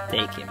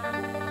 take him.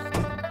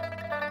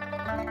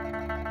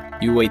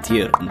 You wait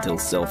here until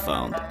cell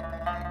found.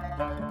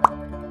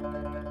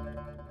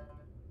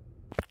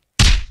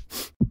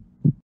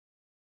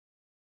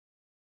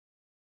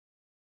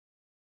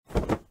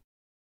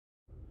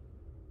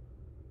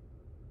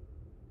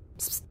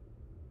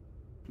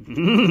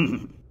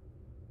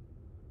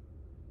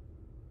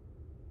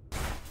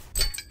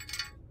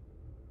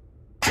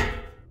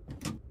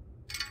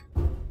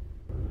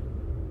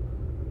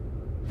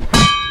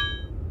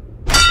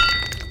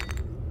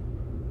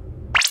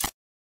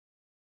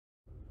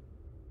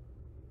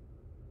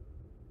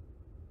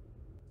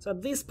 So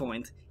at this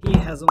point, he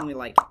has only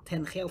like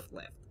 10 health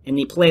left. And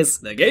he plays,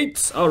 "The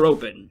gates are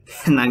open."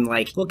 And I'm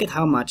like, look at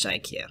how much I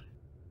care.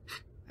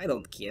 I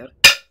don't care.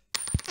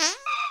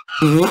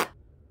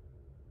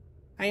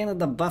 I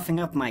ended up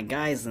buffing up my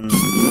guys and...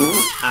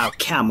 Oh,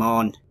 come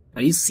on.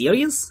 Are you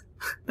serious?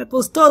 That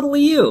was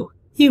totally you.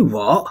 You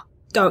what?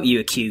 Don't you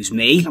accuse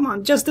me. Come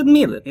on, just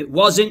admit it. It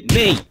wasn't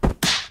me.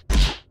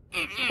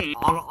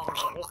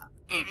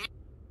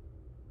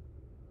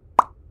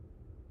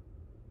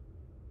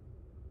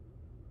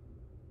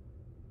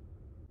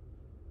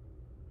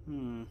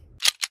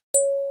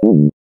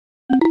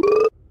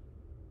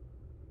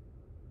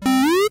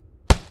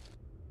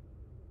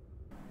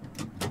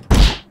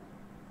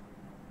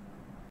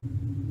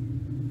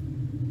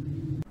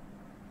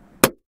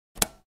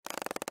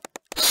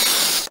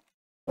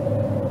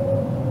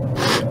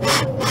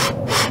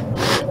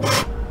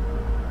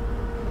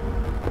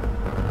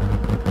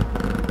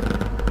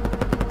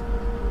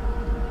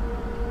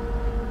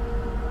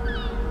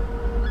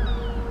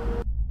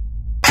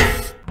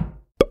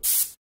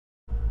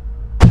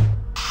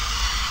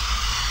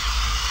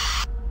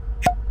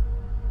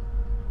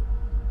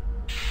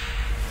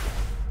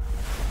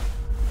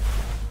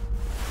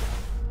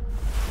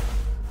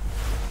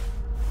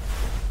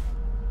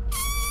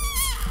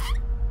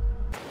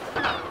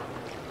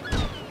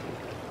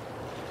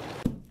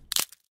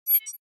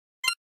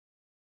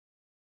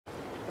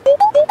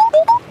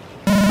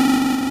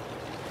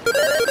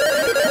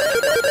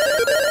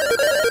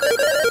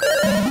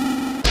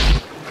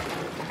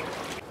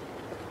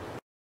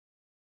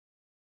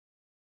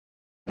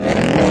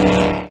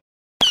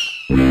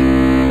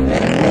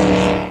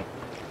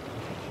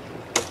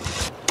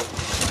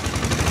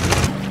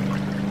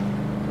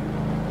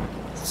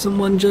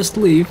 Someone just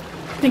leave?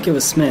 I think it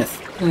was Smith.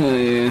 Oh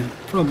yeah,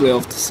 probably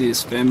off to see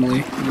his family.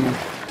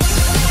 Yeah.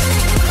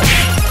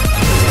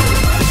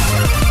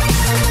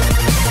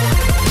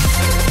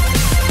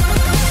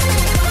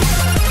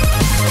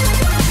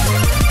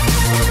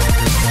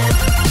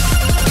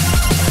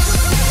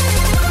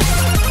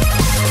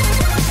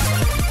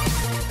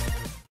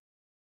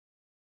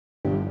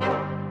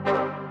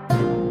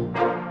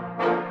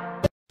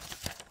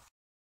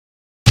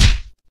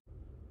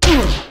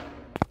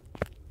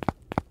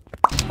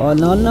 Oh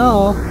no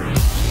no!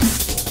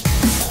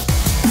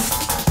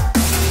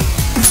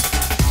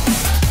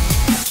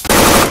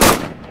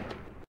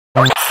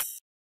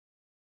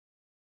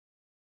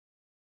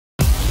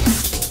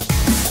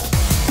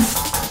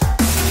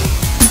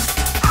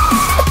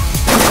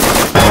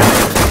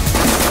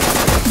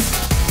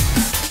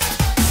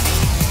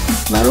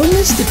 Warum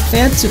ist das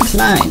Pferd zu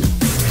klein?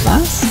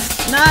 Was?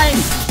 Nein!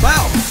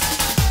 Wow!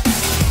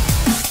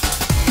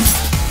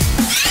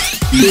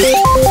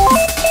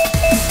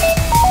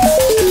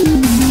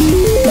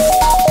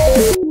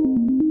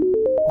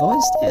 Wo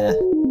ist er?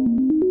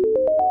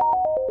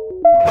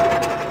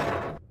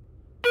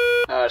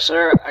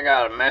 Sir, I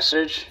got a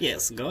message.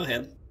 Yes, go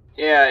ahead.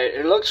 Yeah,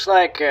 it looks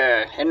like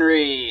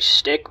Henry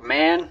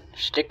Stickmin.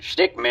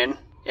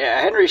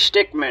 Yeah, Henry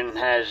Stickmin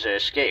has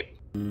escaped.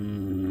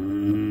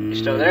 You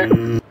still there?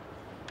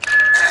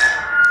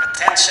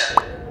 Attention!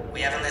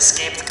 We have an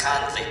escaped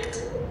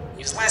convict.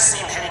 He was last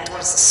seen heading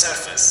towards the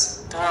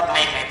surface. Do not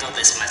make me do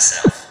this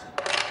myself.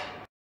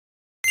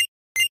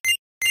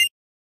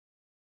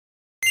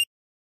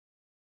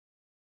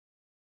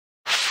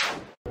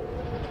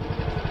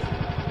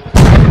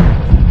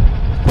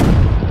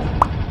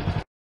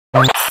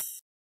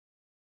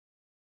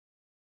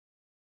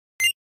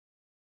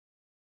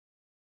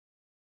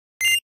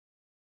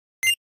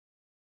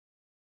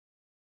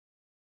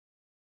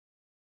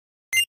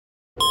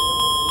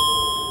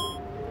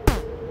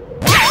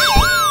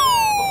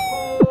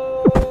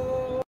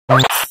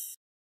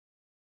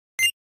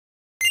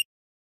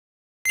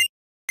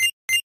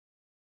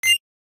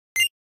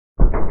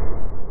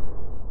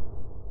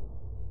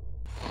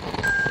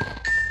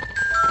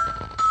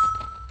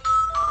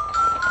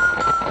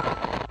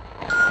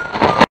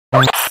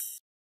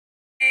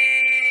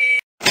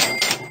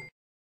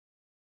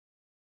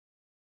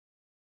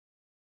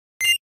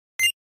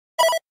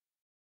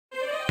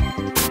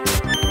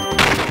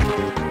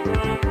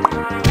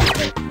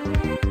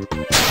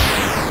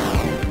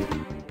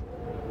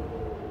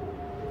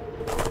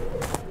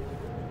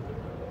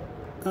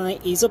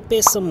 He's up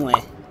there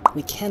somewhere.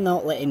 We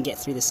cannot let him get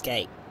through this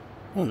gate.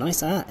 Oh,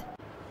 nice art.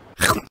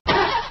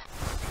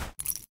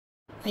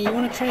 Hey, you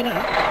wanna trade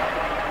up?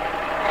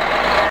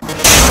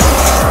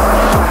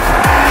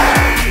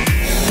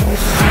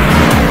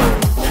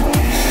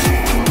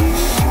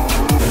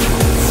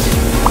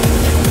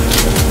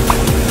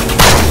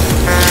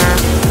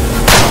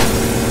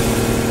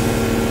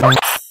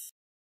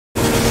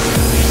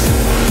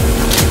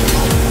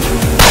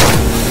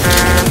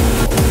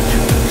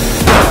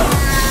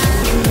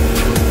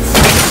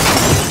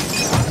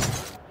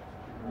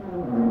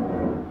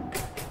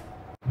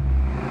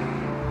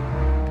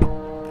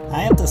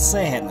 I have to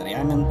say, Henry,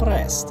 I'm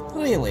impressed.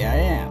 Really, I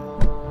am.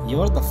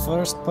 You're the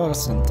first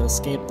person to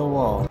escape the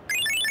wall.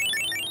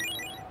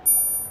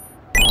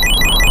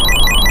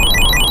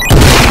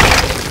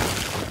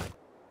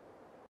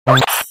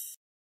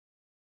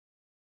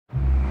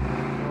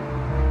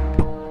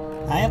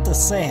 I have to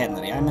say,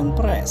 Henry, I'm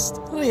impressed.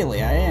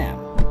 Really, I am.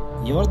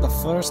 You're the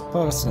first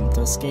person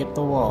to escape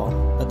the wall,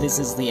 but this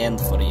is the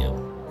end for you.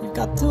 You've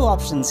got two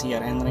options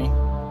here, Henry.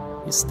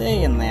 You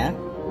stay in there,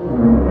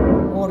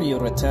 or you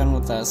return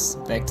with us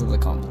back to the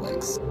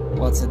complex.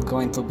 What's it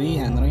going to be,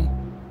 Henry?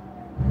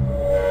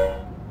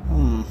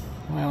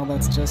 Well,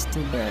 that's just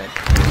too bad.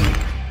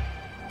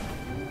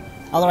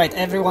 Alright,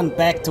 everyone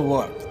back to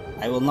work.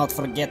 I will not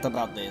forget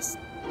about this.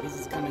 This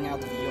is coming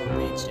out of your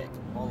paycheck,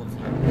 all of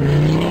you.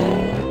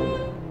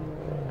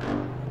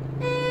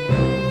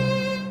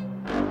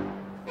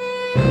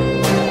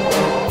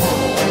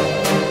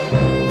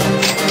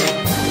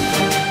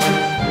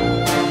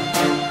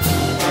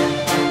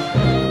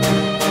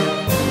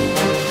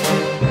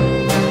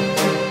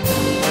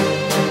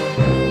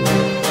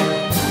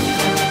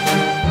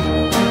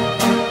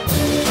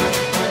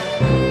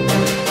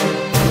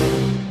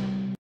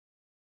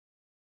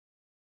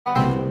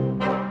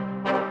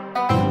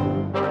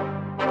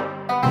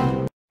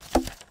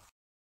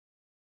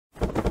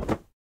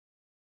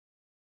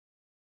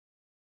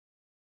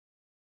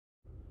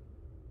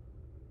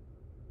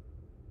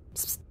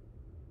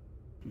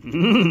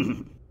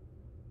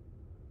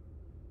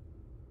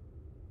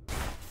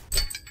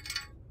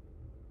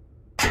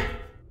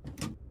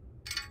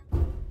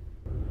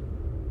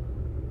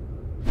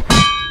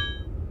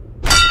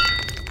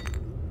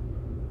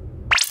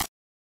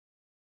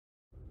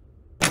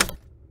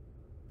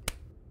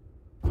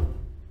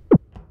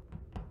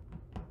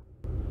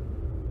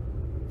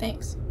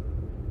 Thanks.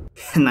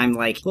 And I'm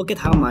like, look at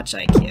how much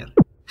I care.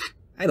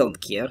 I don't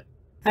care.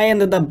 I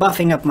ended up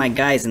buffing up my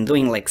guys and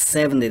doing like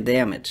 70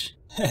 damage.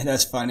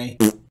 That's funny.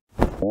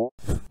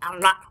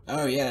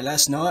 Oh yeah,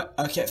 last night?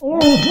 Okay.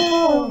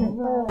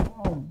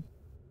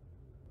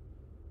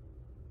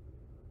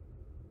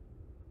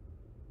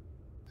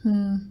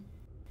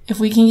 If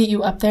we can get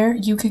you up there,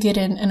 you could get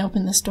in and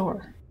open this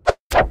door.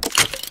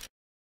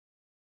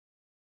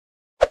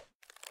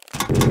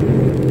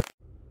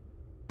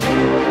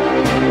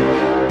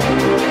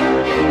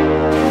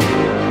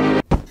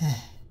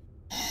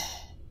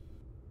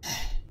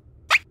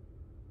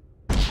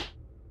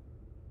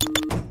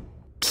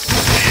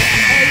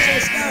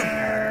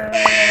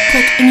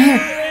 Quick, in here!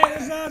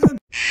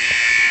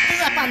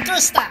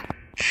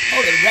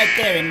 Hold it right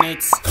there,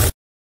 inmates.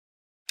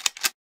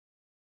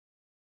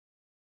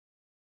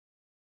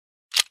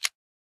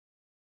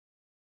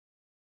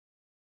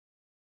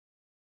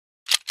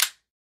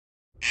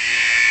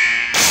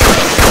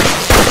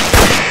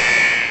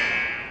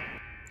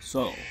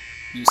 So,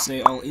 you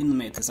say all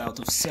inmate is out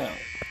of cell?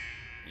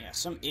 Yeah,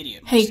 some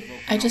idiot. Hey,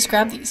 I just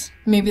grabbed these.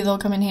 Maybe they'll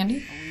come in handy?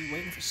 Are we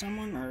waiting for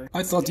someone, or...?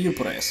 I thought you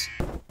press.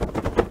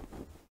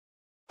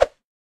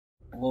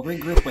 We'll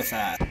regroup with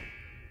that.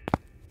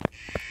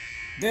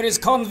 There is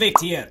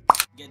convict here!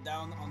 Get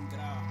down on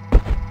ground.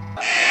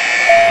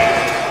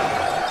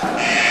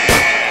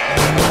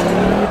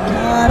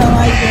 I don't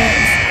like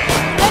this.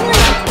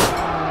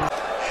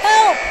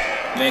 Help!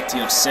 Back to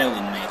your cell,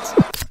 inmate.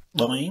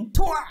 Boing.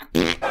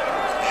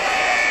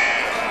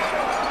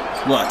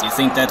 What, you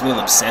think that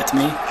will upset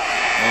me?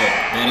 Oh,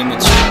 very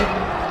mature.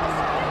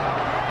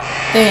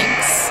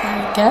 Thanks,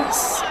 I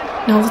guess.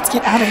 Now let's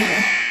get out of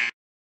here.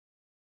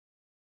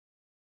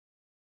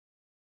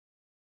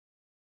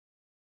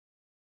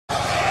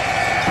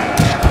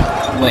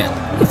 Well,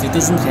 if it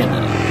isn't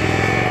Henry.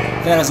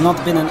 There has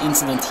not been an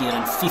incident here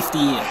in 50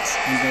 years,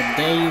 and the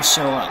day you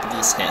show up,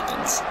 this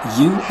happens.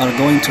 You are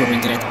going to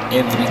regret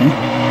everything.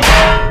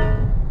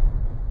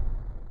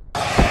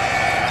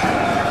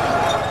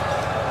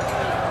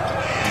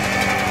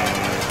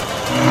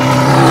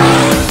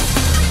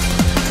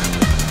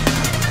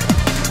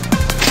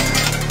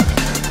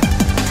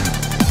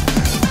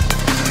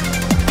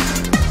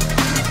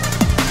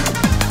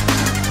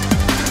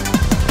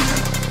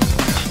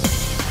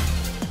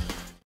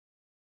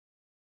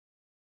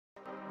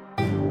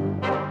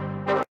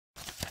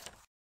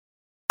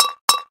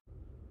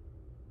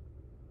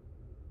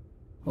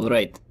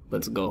 Alright,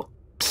 let's go.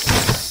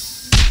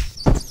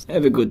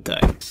 Have a good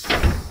time.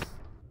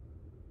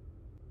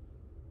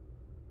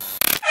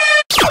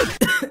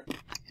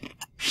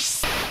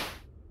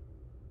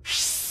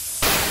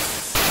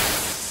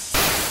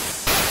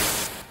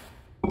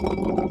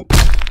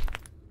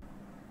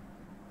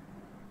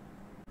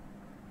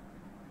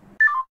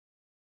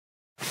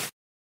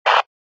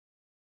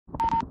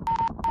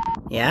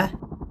 Yeah?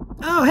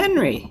 Oh,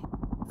 Henry!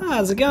 Oh,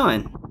 how's it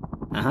going?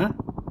 Uh-huh.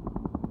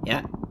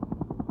 Yeah.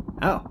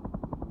 Oh.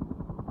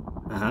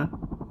 Uh-huh.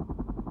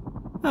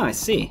 Oh, I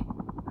see.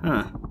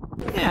 Huh.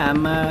 Yeah,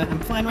 I'm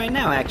flying right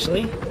now,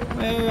 actually.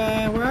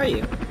 Where are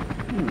you?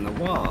 The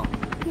wall.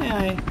 Yeah,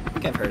 I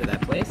think I've heard of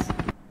that place.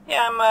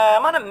 Yeah,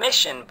 I'm on a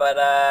mission, but,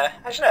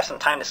 I should have some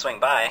time to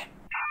swing by.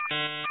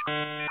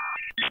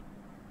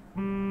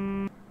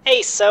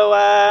 Hey, so,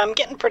 I'm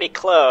getting pretty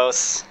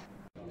close.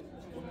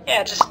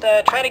 Yeah, just,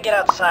 try to get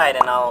outside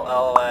and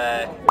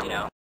I'll, you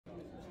know.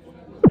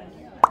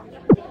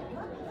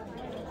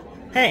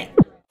 Hey!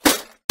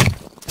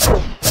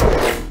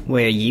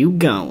 Where you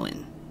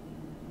going?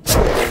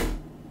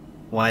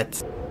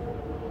 What?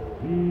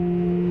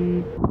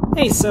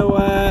 Hey, so,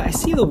 I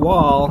see the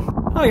wall.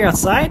 Oh, you're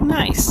outside?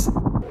 Nice.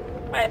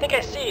 I think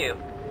I see you.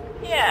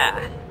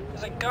 Yeah,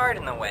 there's a guard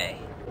in the way.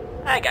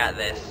 I got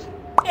this.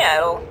 Yeah,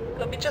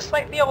 it'll be just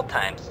like the old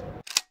times.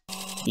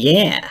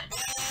 Yeah.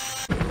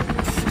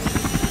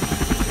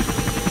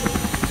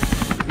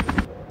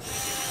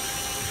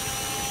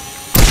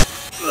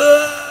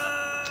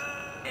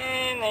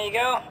 And there you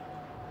go.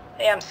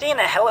 Hey, I'm seeing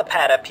a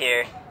helipad up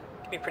here.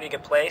 Could be a pretty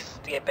good place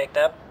to get picked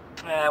up.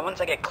 Once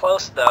I get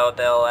close, though,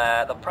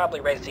 they'll probably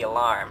raise the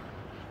alarm.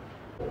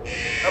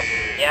 Oh,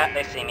 yeah,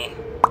 they see me.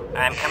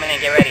 I'm coming in.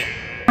 Get ready.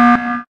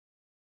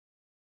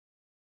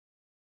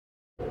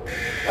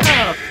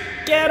 Oh,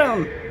 get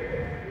him!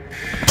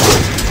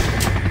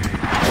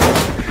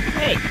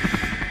 Hey.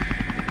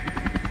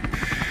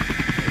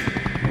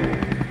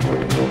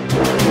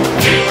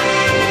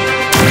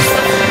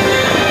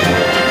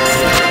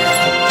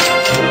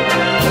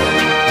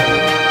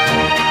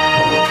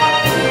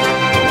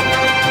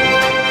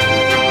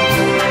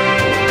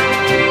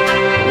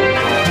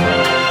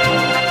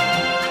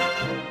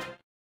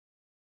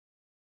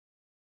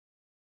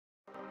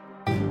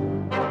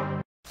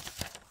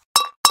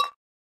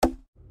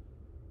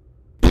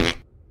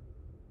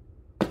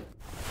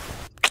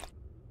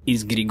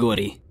 Is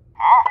Grigori.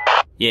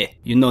 Yeah,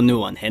 you know new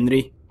one,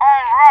 Henry?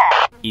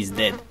 He's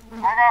dead.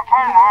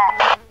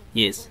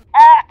 Yes.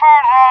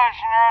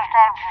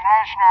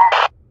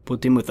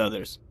 Put him with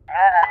others.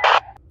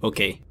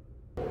 Okay.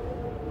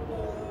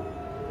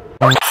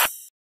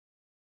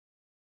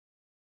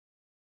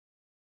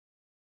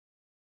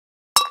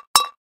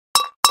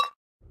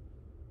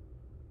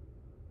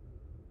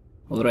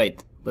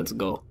 Alright, let's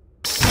go.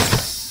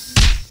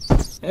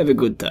 Have a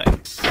good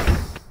time.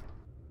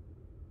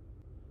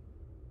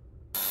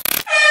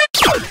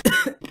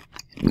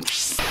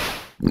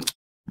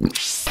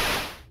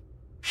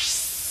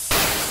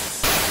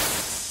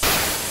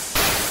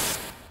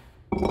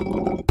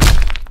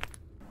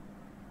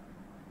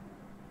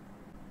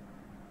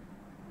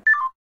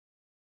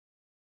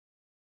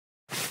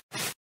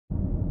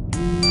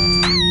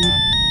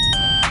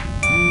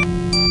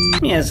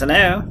 Yes,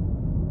 hello?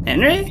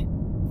 Henry?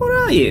 Where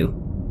are you?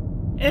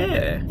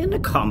 In the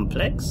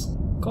complex?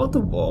 Called the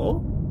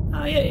Wall?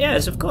 Oh, yeah,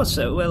 yes, of course,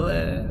 sir.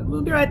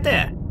 We'll be right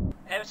there.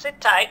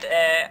 Sit tight.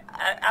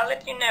 I'll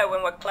let you know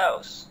when we're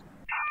close.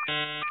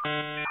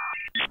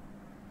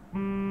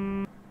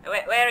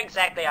 Where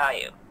exactly are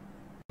you?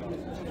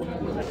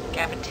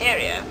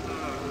 Cafeteria?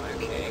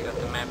 Okay, got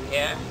the map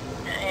here.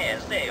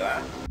 Yes, there you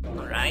are.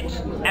 Alright.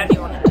 How do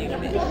you want to do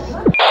this?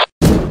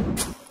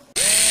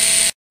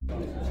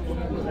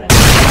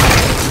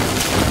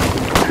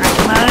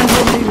 Come on,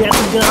 Henry, we have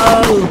to go!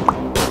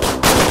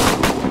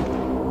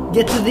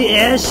 Get to the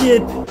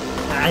airship!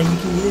 You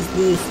can use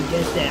this to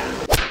get there.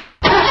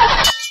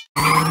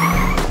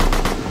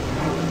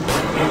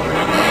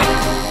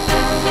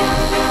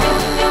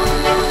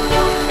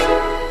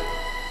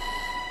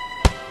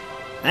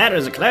 That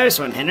was a close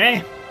one,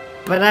 Henry.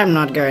 But I'm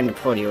not going to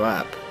pull you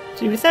up.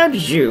 See, without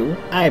you,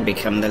 I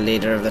become the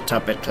leader of the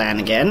Tuppet clan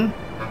again.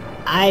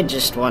 I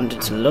just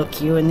wanted to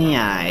look you in the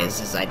eyes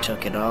as I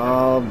took it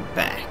all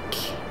back.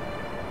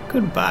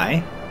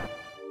 Goodbye.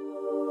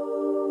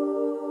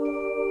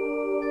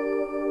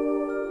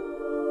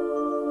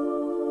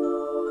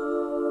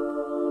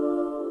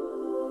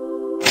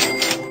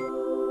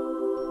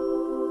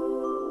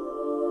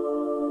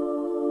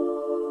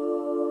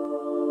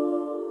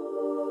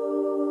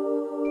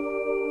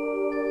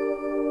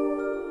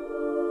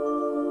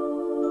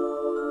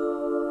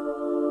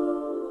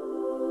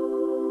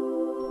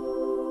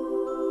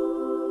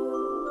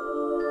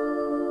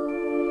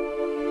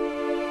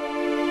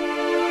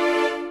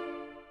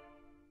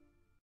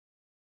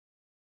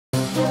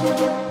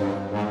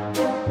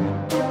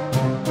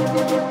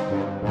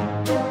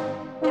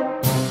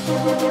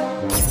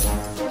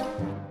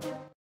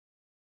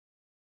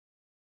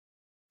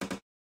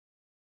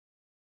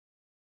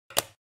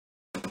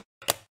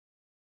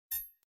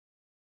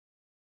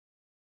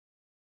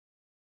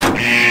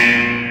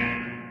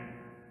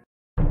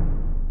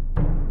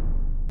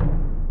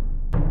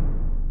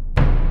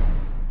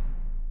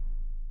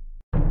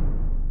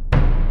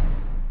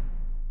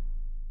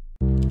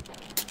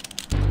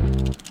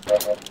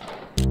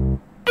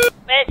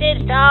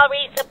 Message to all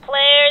recent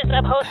players.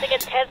 I'm hosting a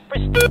test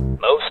for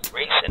most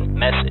recent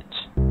message.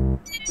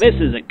 This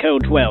is a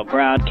Code 12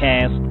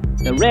 broadcast.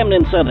 The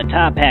remnants of the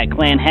Top Hat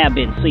clan have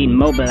been seen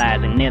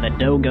mobilizing near the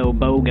Dogo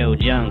Bogo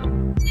jungle.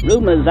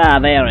 Rumors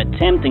are they are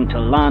attempting to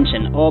launch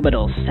an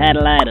orbital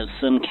satellite of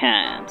some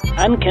kind.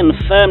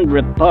 Unconfirmed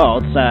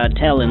reports are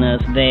telling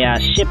us they are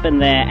shipping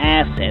their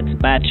assets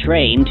by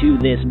train to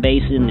this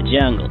base in the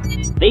jungle.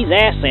 These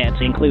assets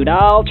include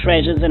all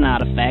treasures and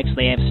artifacts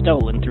they have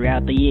stolen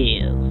throughout the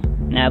years.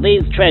 Now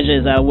these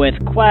treasures are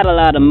worth quite a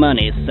lot of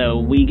money, so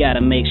we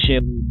gotta make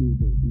sure.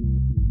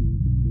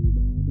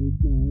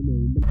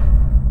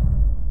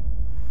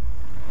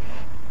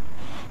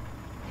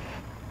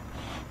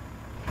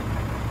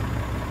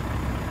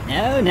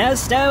 No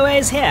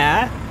stowaways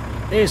here.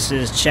 This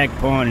is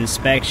Checkpoint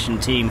Inspection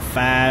Team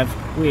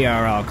 5. We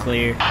are all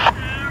clear. Roger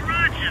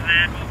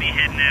that. We'll be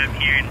heading out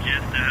here in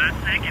just a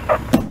second.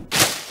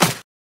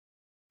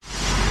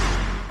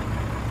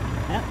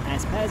 Well, I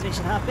suppose we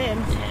should hop in.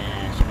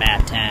 Yeah, it's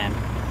about time.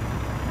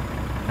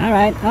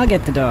 Alright, I'll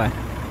get the door.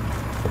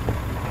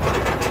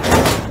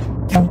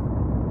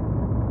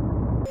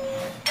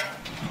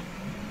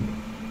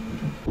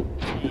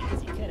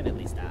 You could have at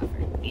least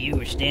offered. You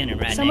were standing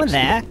right Someone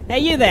next there? Hey,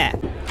 you there!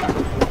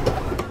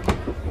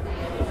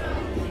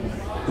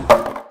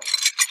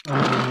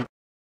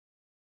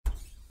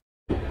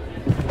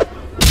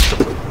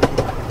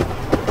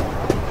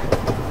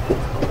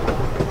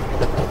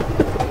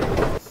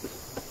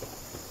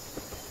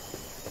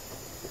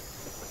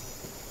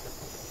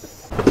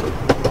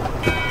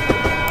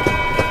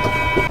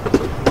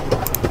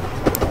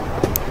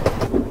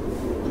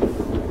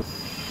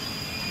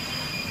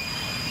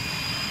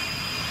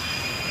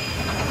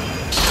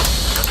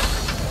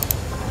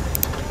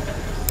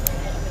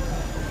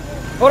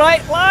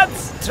 Alright,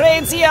 lads,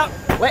 train's here.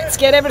 Let's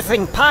get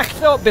everything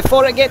packed up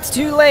before it gets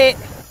too late.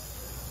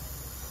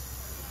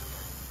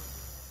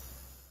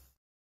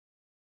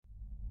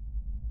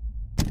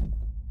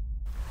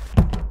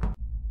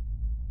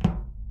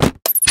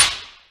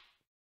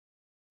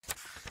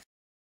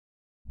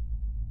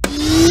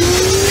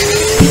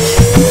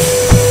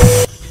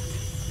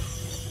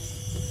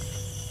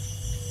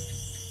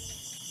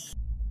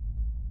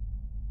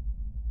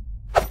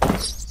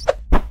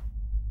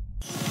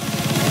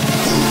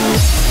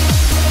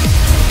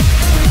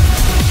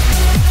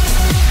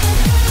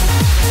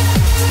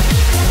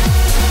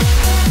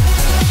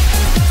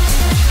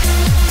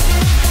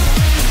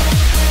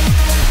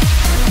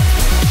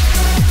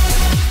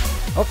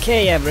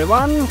 Okay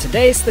everyone,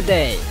 today's the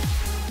day.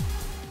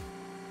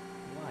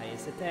 Why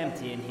is it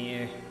empty in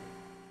here?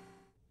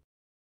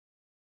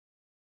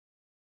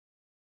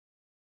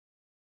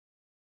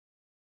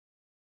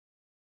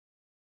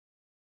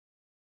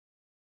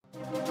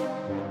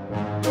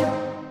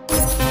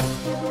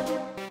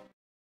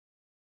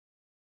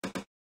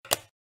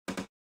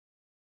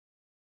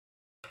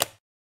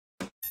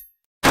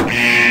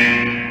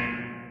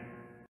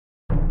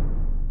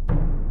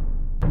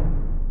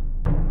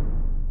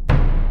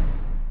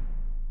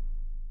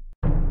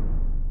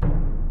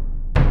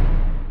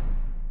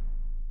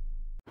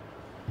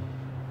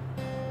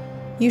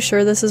 You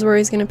sure this is where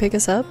he's gonna pick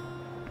us up?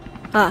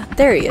 Ah,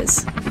 there he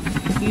is.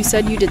 You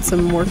said you did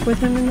some work with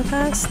him in the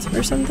past,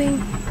 or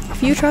something?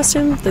 If you trust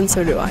him, then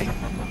so do I.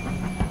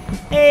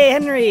 Hey,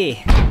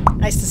 Henry!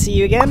 Nice to see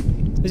you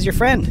again. Who's your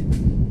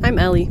friend? I'm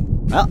Ellie.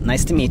 Well,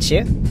 nice to meet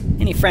you.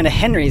 Any friend of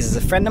Henry's is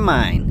a friend of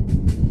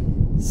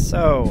mine.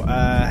 So,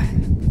 I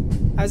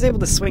was able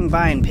to swing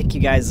by and pick you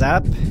guys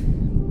up,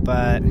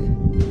 but,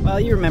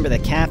 well, you remember the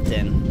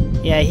captain.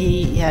 Yeah,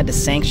 he had to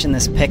sanction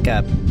this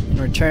pickup.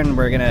 In return,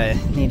 we're gonna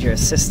need your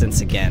assistance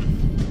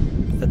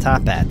again. The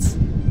Top Hats.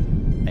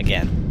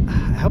 Again.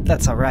 I hope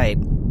that's alright.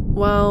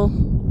 Well,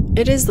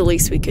 It is the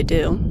least we could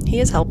do. He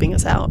is helping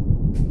us out.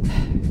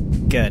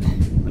 Good.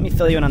 Let me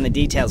fill you in on the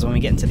details when we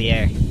get into the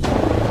air.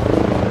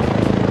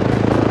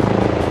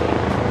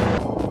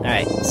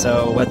 Alright,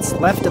 so what's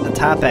left of the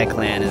Toppat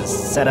clan is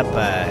set up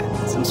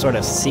some sort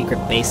of secret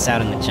base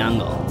out in the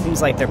jungle.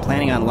 Seems like they're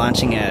planning on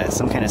launching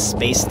some kind of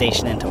space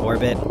station into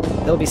orbit.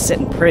 They'll be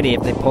sitting pretty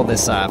if they pull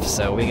this off,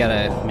 so we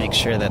gotta make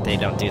sure that they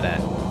don't do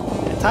that.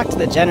 I talked to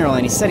the general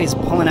and he said he's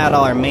pulling out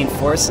all our main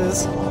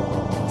forces.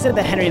 He said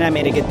that Henry and I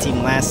made a good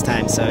team last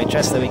time, so he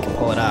trusts that we can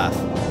pull it off.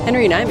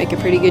 Henry and I make a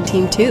pretty good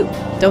team too.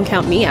 Don't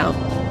count me out.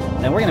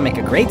 Then we're gonna make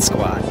a great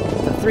squad.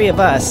 The three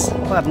of us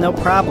will have no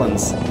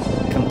problems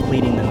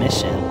completing the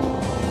mission.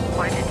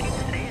 Why did you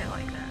say it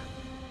like that?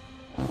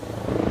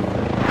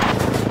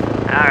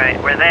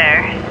 Alright, we're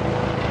there.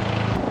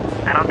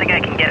 I don't think I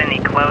can get any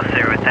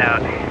closer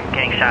without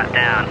getting shot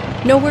down.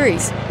 No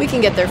worries. We can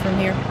get there from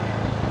here.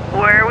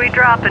 Where are we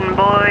dropping,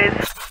 boys?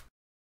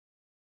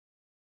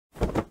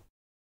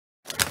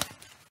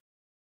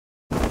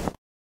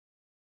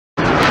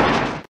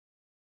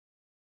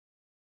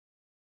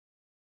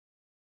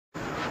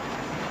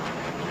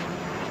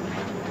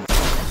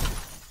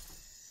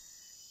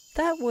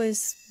 That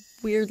was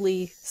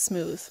weirdly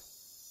smooth.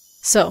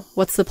 So,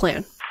 what's the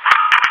plan?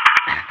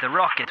 The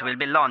rocket will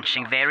be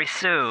launching very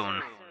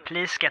soon.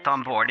 Please get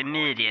on board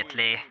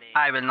immediately.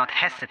 I will not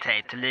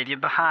hesitate to leave you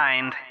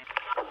behind.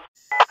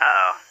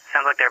 Uh-oh.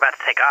 Sounds like they're about to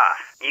take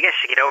off. You guys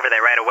should get over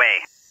there right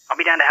away. I'll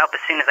be down to help as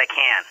soon as I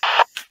can.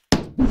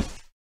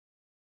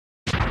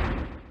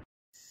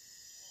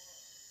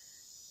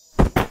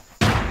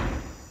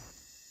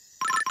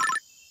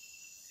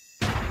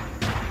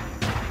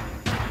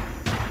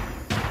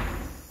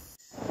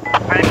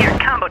 Right here,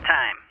 combo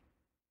time.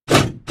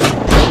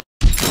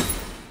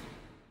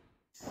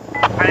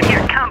 Right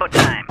here, combo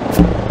time.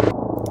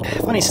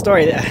 Funny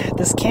story,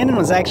 this cannon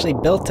was actually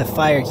built to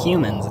fire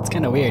humans. It's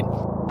kind of weird.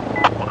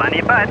 Hold on to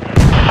your butts.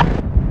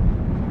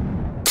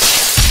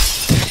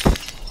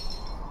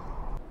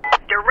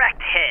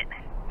 Direct hit.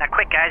 Now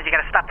quick guys, you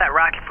gotta stop that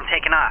rocket from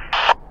taking off.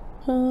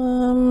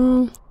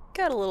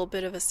 Got a little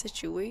bit of a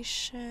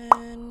situation.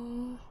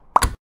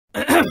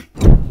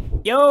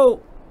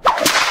 Yo!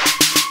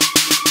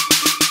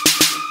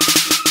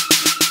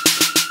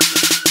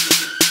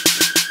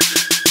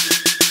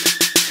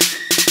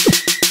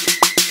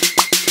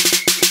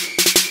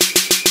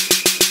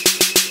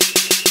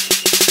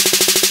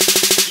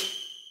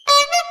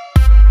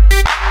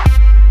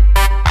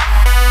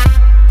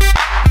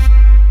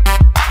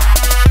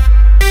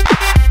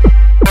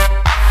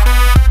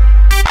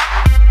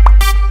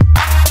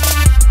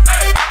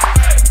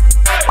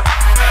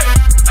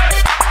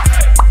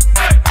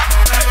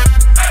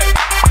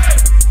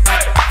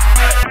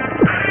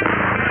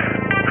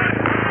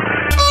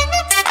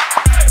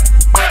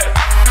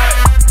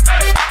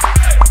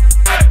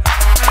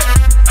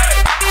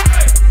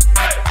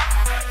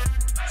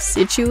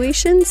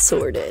 Situation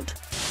sorted.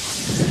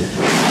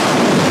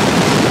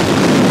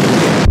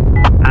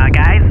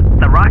 Guys,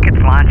 the rocket's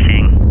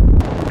launching.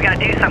 We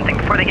gotta do something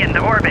before they get into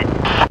orbit.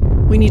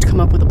 We need to come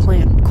up with a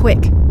plan.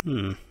 Quick.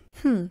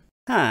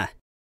 Huh.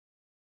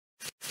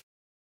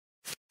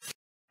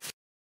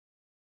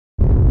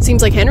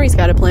 Seems like Henry's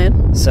got a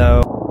plan.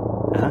 So...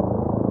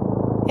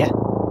 Yeah.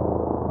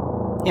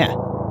 Yeah.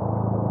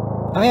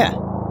 Oh yeah.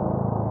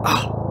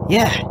 Oh,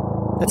 yeah.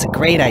 That's a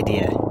great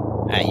idea.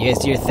 Alright, you guys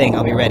do your thing,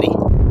 I'll be ready.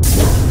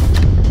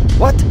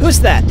 What? Who's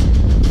that?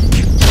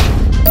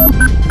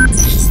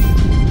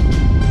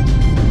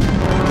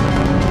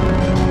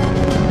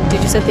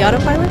 Did you set the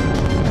autopilot?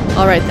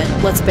 Alright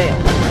then, let's bail.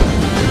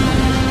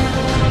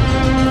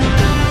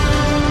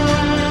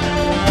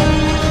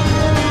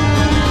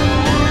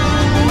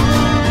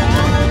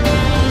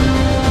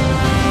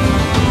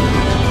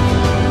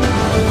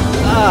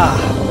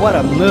 Ah, what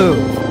a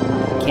move.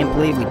 Can't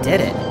believe we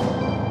did it.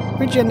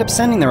 Where'd you end up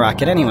sending the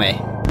rocket anyway?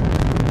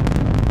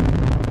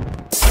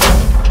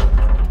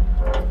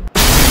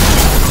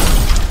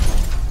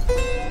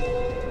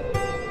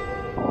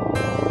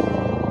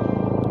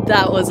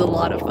 That was a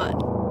lot of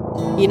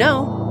fun. You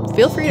know,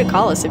 feel free to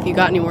call us if you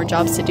got any more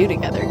jobs to do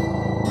together.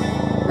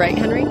 Right,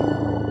 Henry?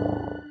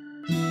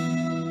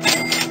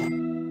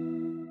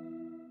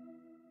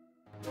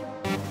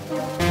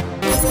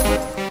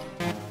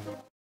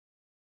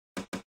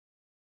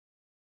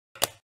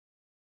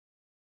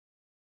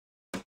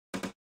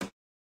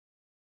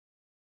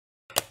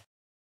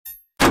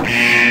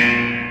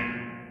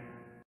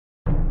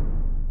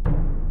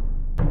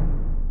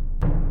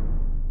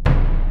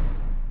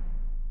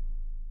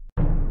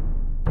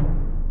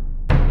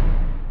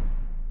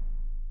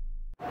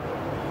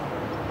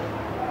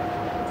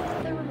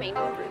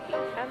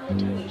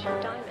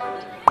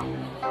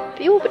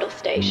 The orbital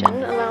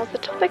station allows the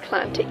Toppat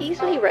clan to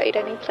easily raid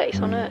any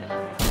place on Earth.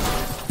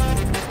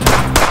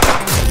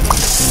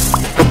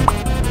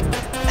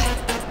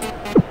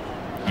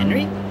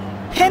 Henry?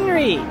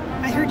 Henry!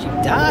 I heard you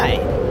died!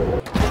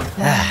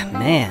 Ah,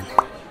 man.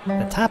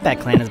 The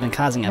Toppat clan has been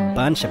causing a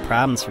bunch of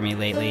problems for me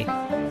lately.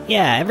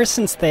 Yeah, ever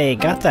since they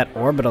got that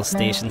orbital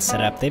station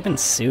set up, they've been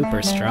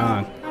super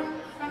strong.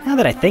 Now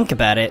that I think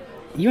about it,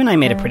 you and I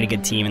made a pretty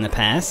good team in the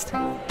past.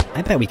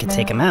 I bet we could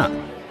take him out.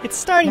 It's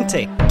starting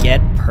to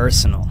get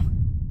personal.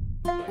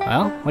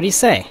 Well, what do you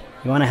say?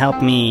 You want to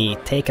help me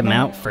take him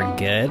out for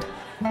good?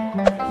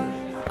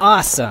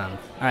 Awesome!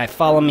 Alright,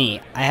 follow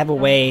me. I have a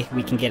way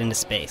we can get into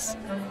space.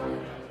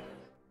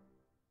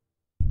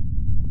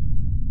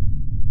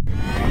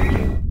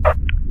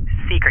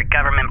 Secret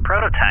government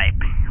prototype.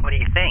 What do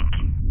you think?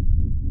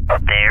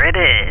 There it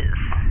is.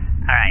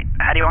 Alright,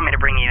 how do you want me to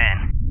bring you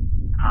in?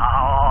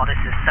 Oh, this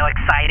is so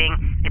exciting.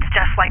 It's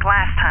just like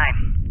last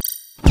time.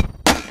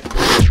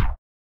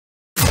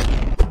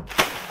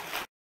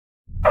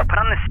 Put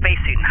on this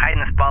spacesuit and hide in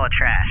this ball of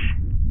trash.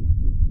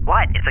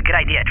 What? It's a good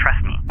idea,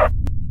 trust me.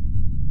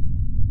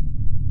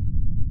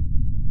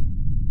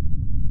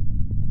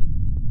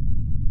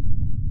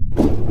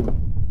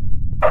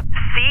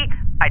 See?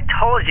 I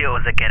told you it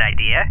was a good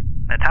idea.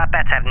 The top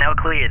bats have no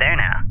clue you're there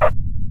now.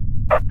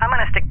 I'm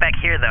gonna stick back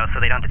here, though, so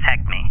they don't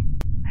detect me.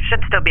 I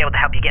should still be able to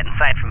help you get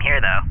inside from here,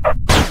 though.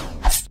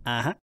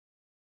 Uh-huh.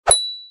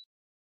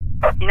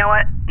 You know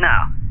what?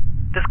 No.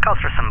 This calls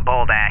for some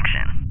bold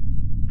action.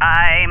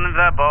 I'm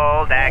the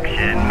bold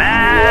action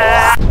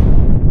man!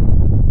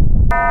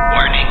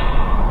 Warning.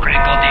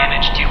 Critical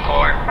damage to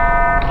core.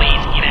 Please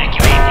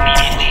evacuate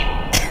immediately.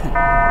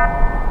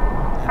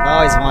 I've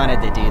always wanted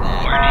to do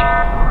that. Warning.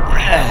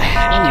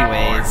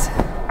 Anyways,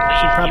 I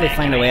should probably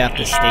find a way off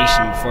the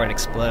station before it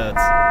explodes.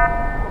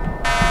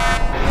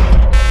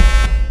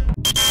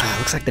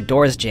 Looks like the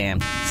door's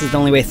jammed. This is the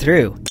only way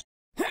through.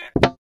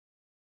 I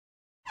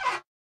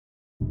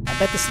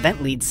bet this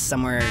vent leads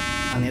somewhere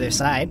on the other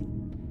side.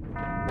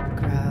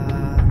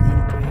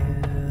 Crawling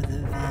through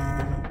the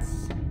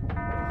vents.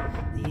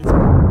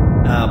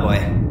 Oh boy,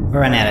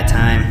 we're running out of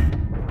time.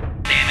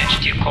 Damage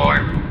to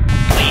core.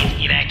 Please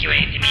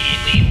evacuate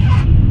immediately.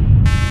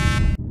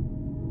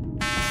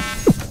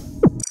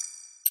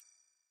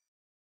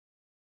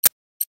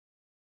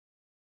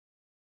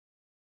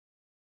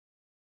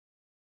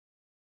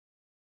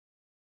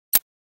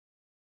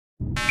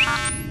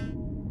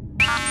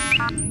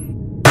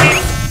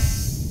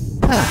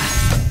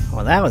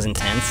 Well, that was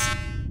intense.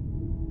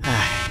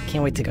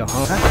 Can't wait to go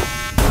home.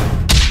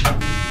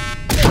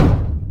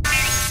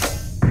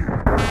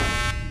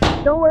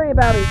 Don't worry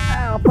about it.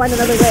 I'll find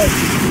another way.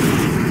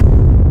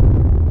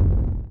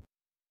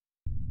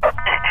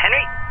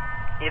 Henry?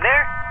 You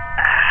there?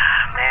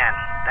 Man,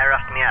 that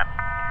roughed me up.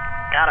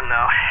 Got him,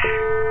 though.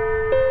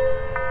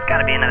 There's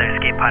gotta be another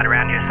escape pod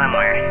around here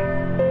somewhere.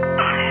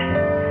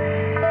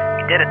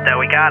 We did it, though.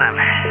 We got him.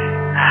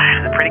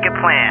 It was a pretty good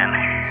plan.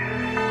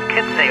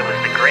 Could say it was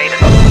the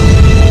greatest.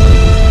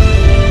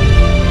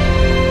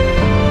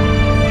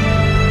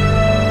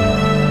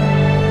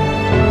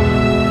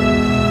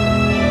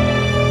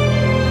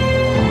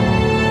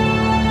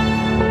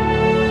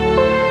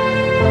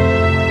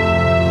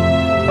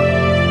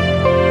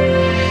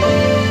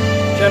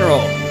 General,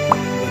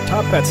 the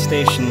Top Hat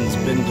station's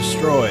been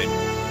destroyed.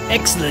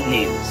 Excellent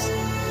news.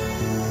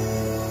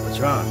 What's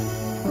wrong?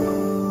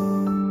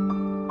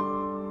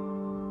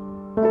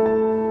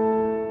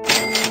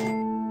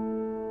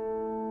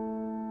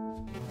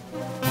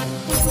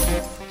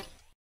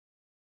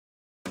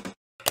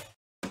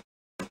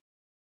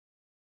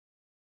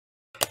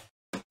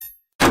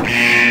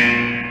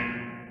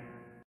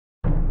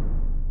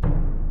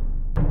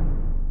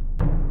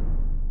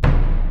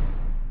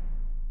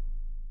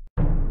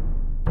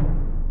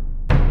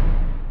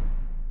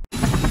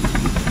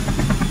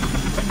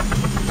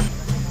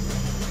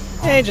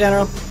 Hey,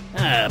 General.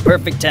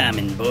 Perfect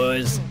timing,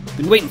 boys.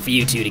 Been waiting for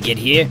you two to get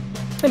here.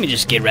 Let me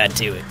just get right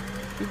to it.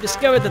 We've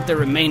discovered that the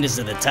remainders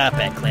of the Top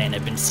Hat clan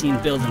have been seen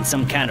building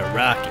some kind of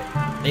rocket.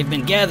 They've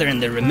been gathering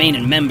the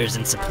remaining members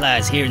and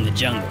supplies here in the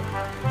jungle.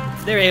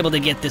 If they're able to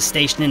get this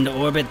station into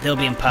orbit, they'll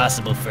be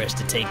impossible for us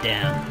to take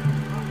down.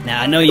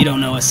 Now, I know you don't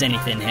know us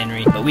anything,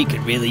 Henry, but we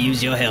could really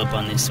use your help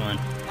on this one.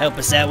 Help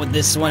us out with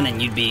this one, and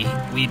we'd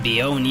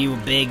be owing you a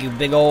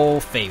big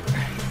old favor.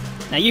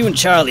 Now, you and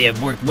Charlie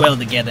have worked well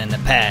together in the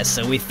past,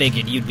 so we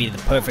figured you'd be the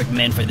perfect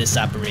men for this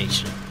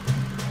operation.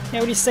 Yeah,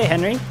 what do you say,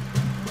 Henry?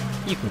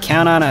 You can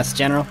count on us,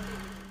 General.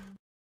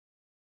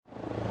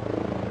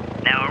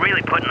 Now, we're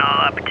really putting all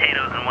our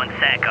potatoes in one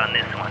sack on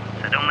this one,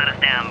 so don't let us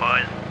down,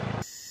 boys.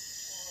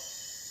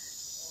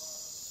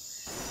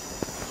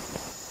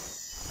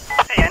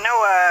 Hey, I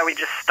know we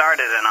just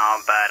started and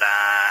all, but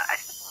I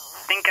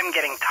think I'm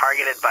getting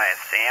targeted by a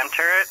SAM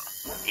turret.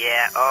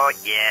 Yeah, oh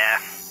yeah.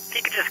 If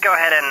you could just go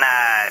ahead and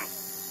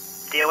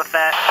deal with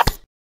that.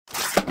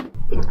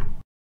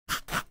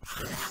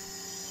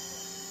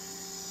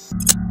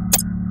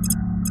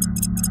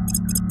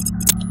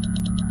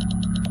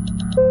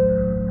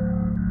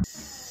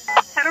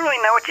 I don't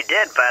really know what you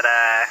did, but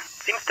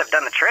seems to have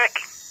done the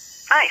trick.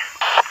 Nice.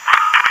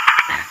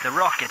 The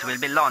rocket will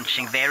be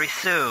launching very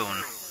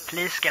soon.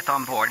 Please get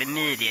on board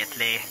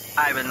immediately.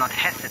 I will not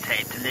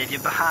hesitate to leave you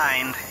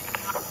behind.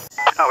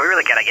 Oh, we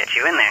really gotta get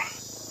you in there.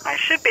 I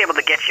should be able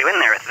to get you in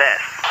there with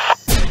this.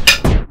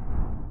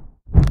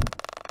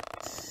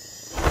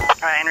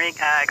 Alright, Henry,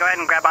 go ahead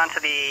and grab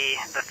onto the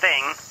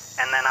thing.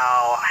 and then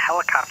I'll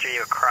helicopter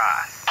you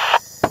across.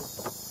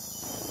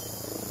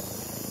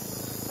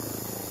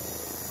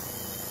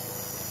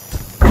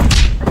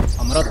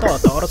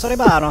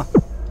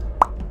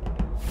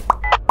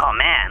 Oh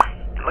man,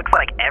 it looks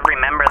like every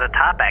member of the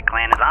Topak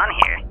clan is on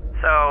here.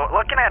 So,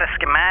 looking at a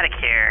schematic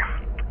here,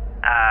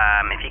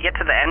 if you get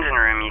to the engine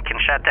room, you can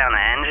shut down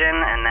the engine,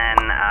 and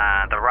then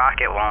the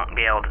rocket won't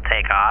be able to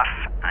take off,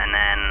 and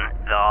then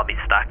they'll all be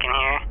stuck in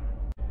here.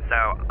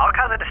 So, I'll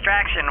cause a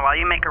distraction while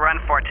you make a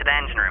run for it to the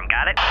engine room,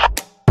 got it?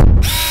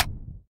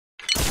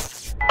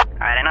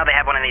 Alright, I know they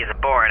have one of these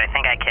aboard. I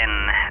think I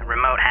can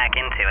remote hack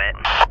into it.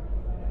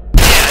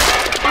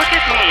 Look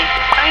at me.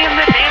 I am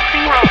the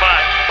dancing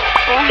robot.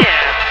 Oh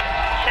yeah.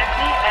 Check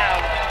me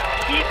out.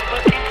 Keep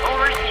looking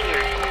over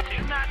here. Do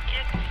not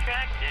get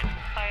distracted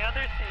by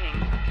other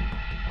things.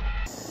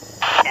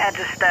 Yeah,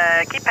 just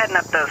keep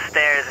heading up those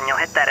stairs and you'll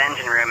hit that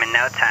engine room in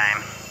no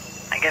time.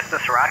 I guess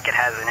this rocket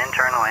has an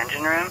internal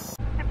engine room.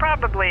 It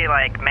probably,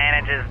 like,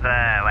 manages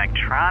the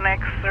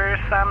electronics or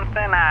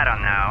something. I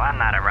don't know. I'm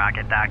not a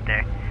rocket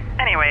doctor.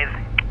 Anyways,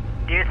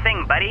 do your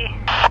thing, buddy.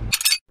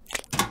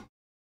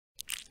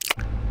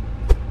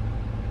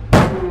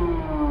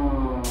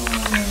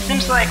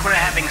 Seems like we're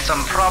having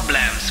some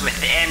problems with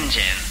the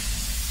engine.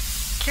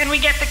 Can we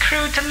get the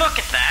crew to look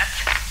at that?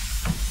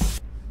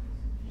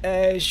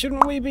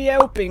 Shouldn't we be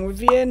helping with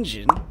the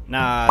engine?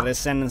 Nah, they're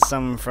sending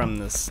some from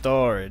the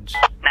storage.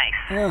 Nice.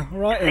 Yeah,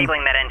 right.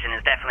 Disabling that engine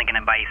is definitely going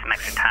to buy you some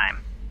extra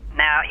time.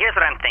 Now, here's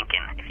what I'm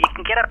thinking. If you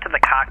can get up to the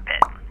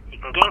cockpit, you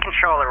can gain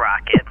control of the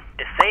rocket,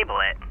 disable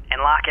it,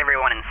 and lock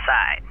everyone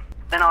inside.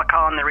 Then I'll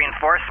call in the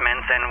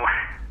reinforcements and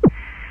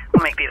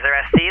we'll make these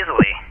arrests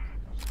easily.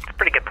 It's a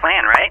pretty good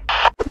plan, right?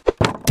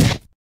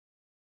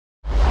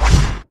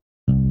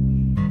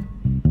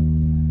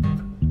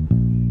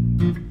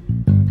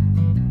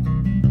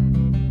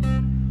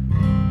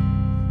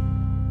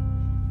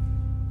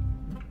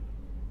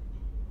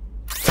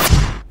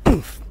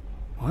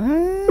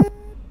 What?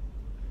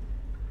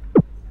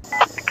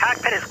 The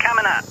cockpit is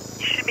coming up.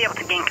 You should be able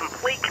to gain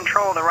complete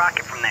control of the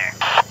rocket from there.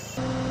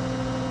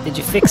 Did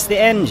you fix the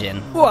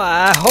engine?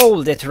 Why,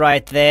 hold it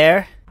right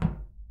there.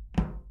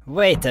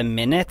 Wait a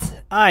minute.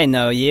 I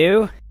know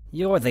you.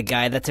 You're the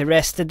guy that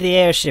arrested the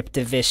airship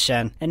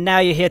division, and now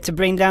you're here to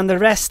bring down the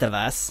rest of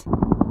us.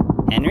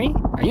 Henry,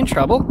 are you in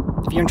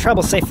trouble? If you're in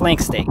trouble, say flank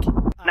steak.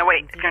 No,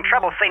 wait. If you're in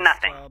trouble, say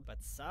nothing.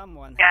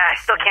 Yeah, I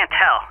still can't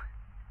tell.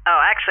 Oh,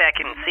 actually, I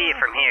can see it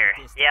from here.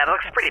 Yeah, it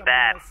looks pretty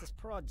bad.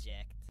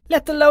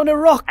 Let alone a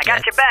rocket. I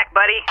got your back,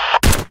 buddy.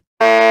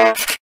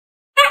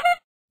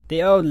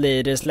 The old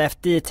leaders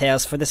left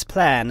details for this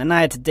plan, and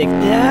I had to dig...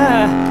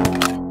 Yeah.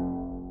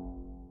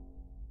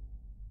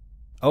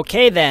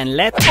 Okay then,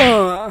 let's...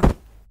 You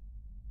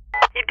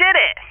did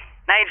it!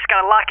 Now you just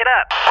gotta lock it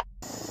up.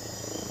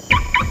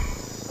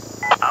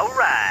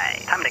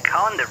 Alright, time to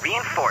call in the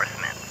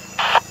reinforcements.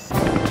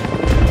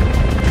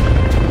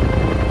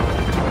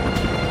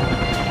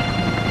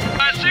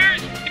 Sir,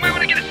 you might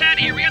want to get us out of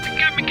here. We got the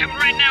government coming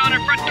right now on our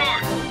front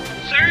door.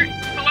 Sir?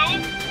 Hello?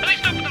 At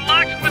least open the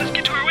locks and let us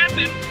get to our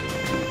weapons.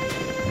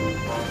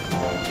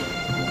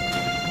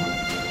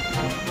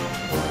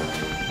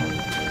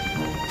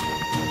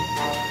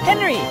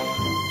 Henry!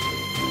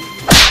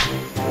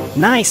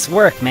 Nice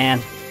work,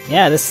 man.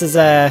 Yeah, this is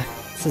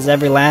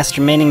every last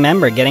remaining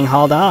member getting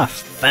hauled off.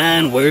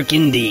 Fine work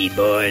indeed,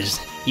 boys.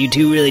 You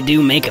two really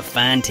do make a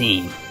fine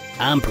team.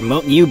 I'm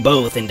promoting you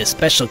both into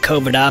Special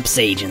Covert Ops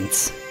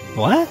agents.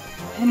 What?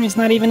 Henry's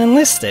not even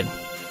enlisted.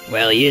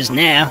 Well, he is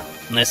now,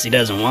 unless he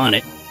doesn't want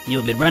it.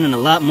 You'll be running a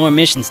lot more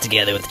missions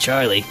together with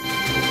Charlie.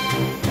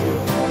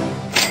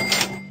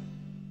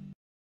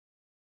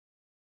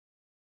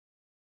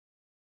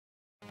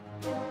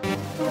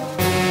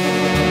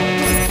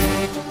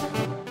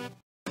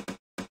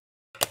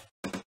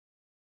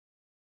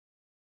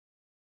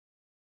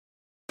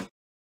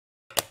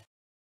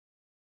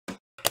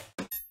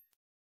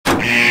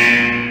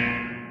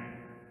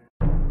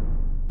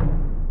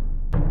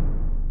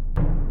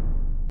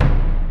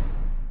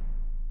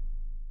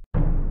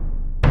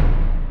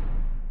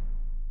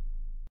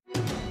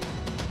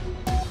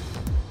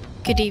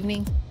 Good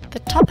evening. The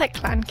Topak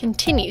clan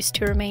continues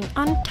to remain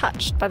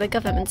untouched by the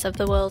governments of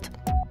the world.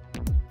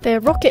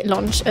 Their rocket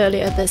launch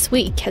earlier this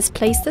week has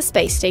placed the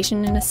space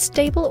station in a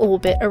stable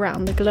orbit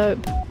around the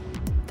globe.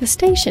 The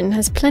station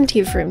has plenty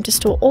of room to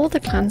store all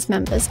the clan's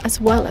members as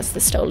well as the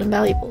stolen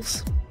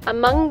valuables.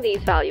 Among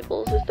these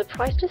valuables is the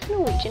priceless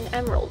Norwegian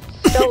emerald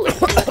stolen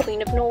from the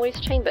Queen of Norway's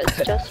chambers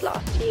just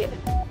last year.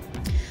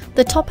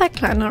 The Topak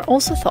clan are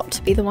also thought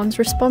to be the ones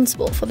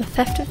responsible for the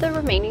theft of the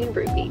Romanian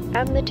ruby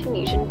and the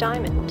Tunisian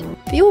diamond.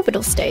 The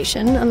orbital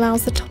station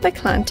allows the Topak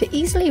clan to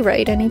easily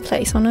raid any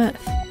place on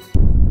Earth.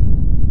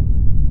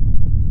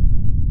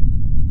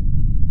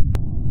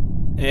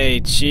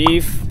 Hey,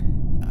 Chief.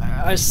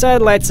 Our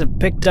satellites have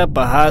picked up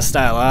a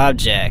hostile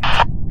object.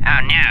 Oh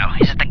no,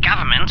 is it the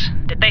government?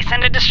 Did they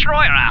send a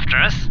destroyer after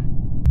us?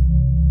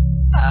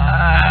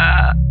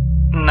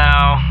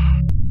 No.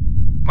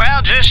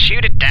 Well, just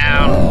shoot it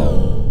down.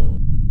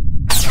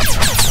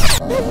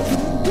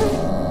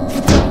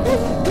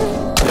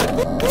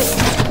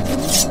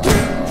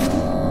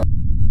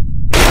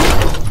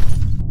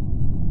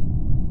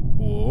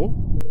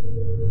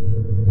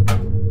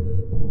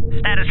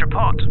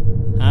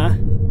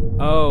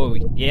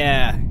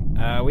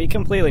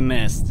 completely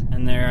missed,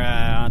 and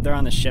they're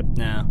on the ship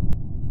now.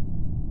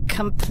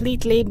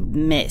 Completely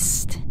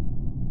missed.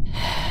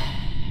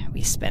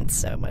 We spent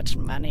so much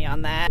money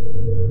on that.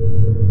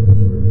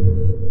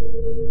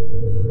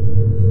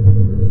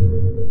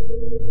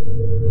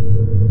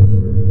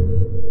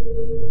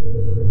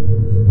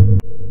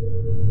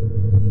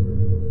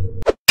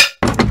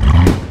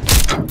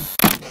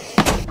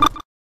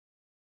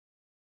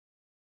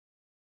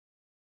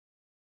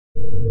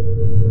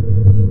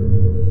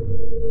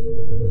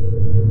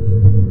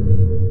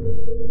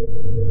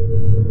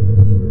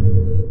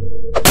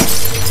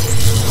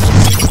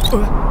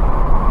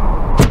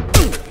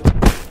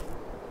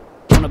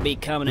 Wanna be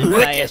coming in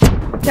fast.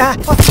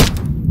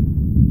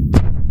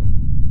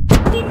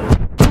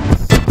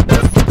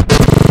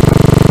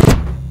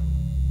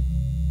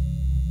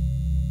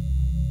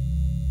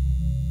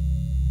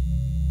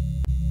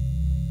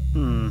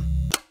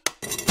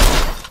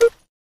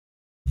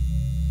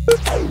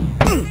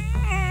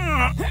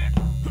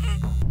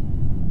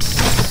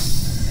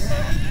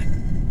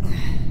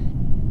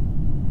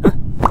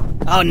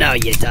 Oh no,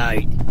 you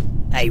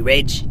don't. Hey,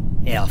 Reg.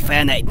 Yeah, I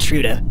found that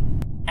intruder.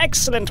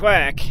 Excellent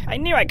work. I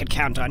knew I could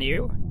count on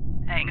you.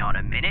 Hang on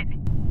a minute.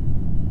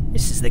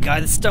 This is the guy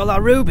that stole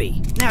our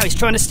ruby. Now he's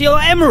trying to steal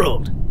our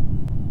emerald.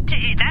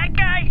 That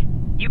guy?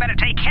 You better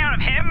take care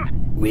of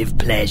him. With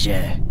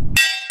pleasure.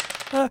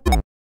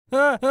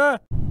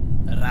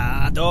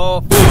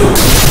 Rado.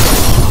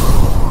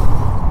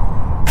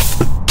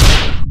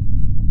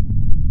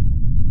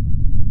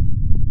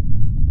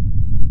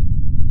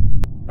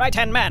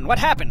 Right-hand man, what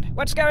happened?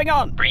 What's going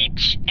on?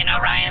 Breach in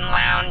Orion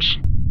Lounge.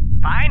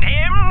 Find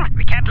him!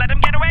 We can't let him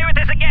get away with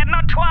this again,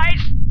 not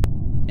twice!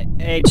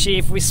 Hey,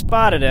 Chief, we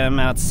spotted him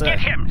outside. Get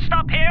him!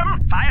 Stop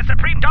him! Fire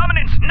Supreme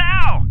Dominance,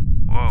 now!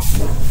 Whoa.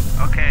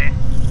 Okay.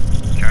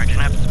 Charging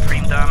up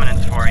Supreme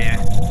Dominance for you.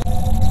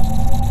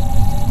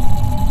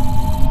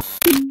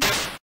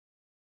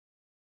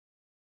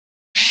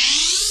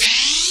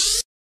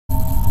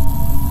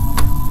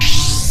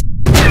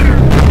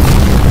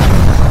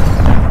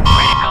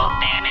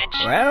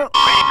 Well,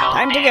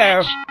 time to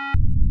go.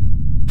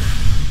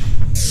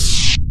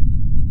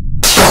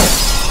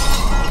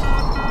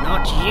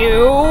 Not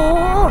you!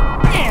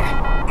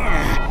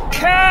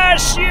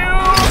 Curse you!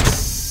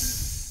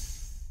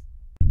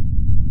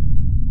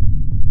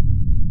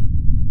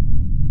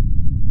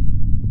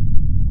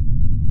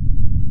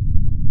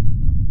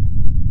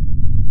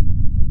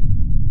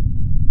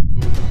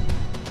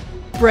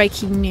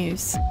 Breaking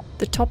news.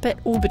 The Topet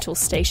orbital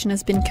station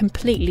has been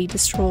completely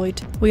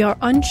destroyed. We are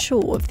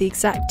unsure of the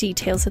exact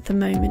details at the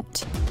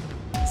moment.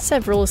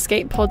 Several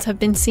escape pods have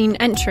been seen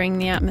entering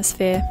the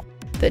atmosphere.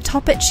 The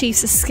Topet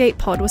Chief's escape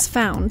pod was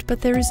found, but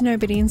there is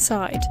nobody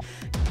inside.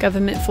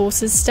 Government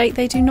forces state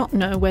they do not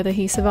know whether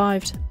he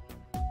survived.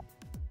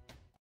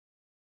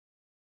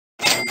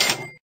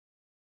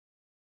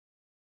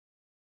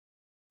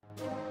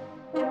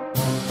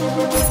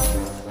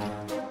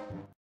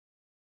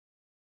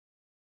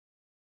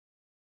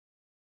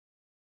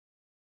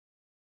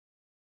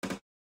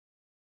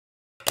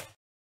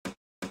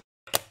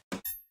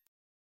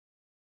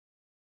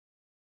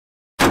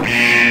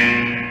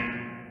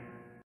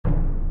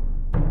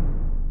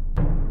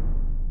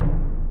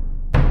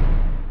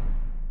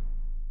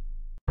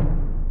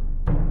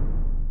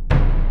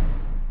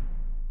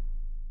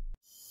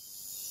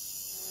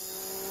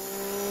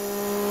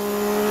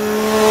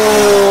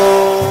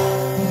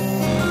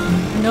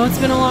 It's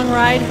been a long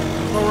ride,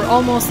 but we're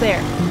almost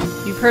there.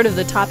 You've heard of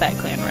the Topet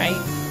clan, right?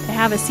 They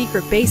have a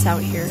secret base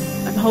out here.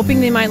 I'm hoping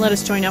they might let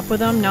us join up with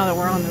them now that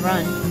we're on the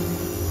run.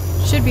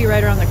 Should be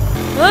right around the...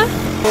 Huh?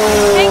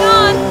 Hang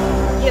on!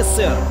 Yes,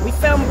 sir. We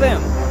found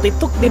them. They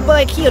took me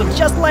back here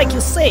just like you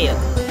said.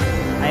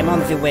 I'm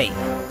on the way.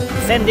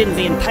 Send in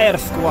the entire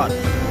squad.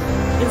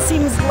 It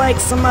seems like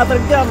some other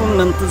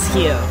government is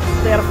here.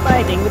 They are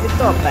fighting with the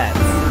Topets.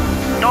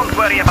 Don't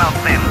worry about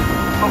them.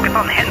 Focus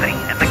on Henry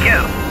and the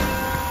girl.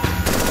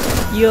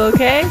 You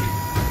okay?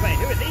 Wait,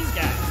 who are these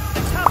guys?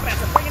 The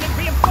Topets are bringing in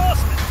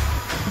reinforcements!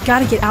 We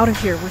gotta get out of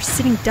here, we're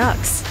sitting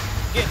ducks.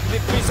 Get the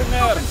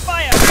prisoners! Open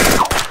fire!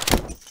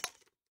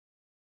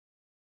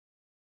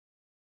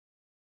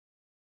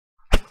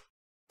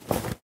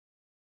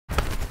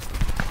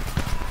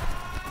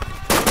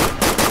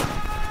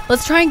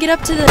 Let's try and get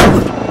up to the...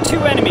 2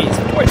 enemies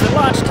towards the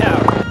launch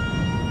tower!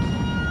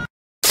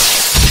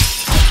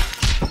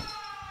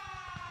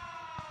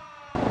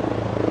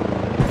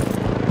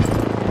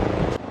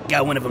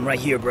 Got one of them right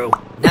here, bro.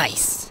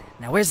 Nice.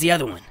 Now where's the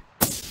other one?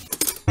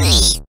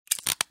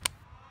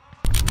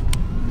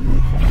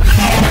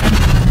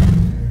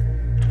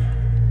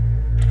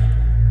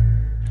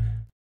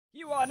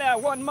 You are now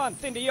 1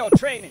 month into your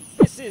training.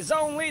 This is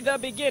only the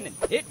beginning.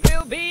 It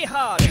will be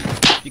hard.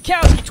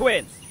 Bukowski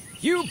twins,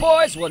 you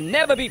boys will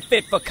never be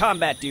fit for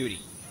combat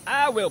duty.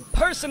 I will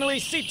personally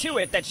see to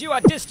it that you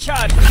are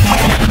discharged.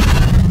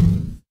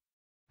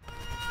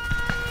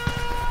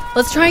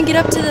 Let's try and get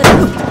up to the...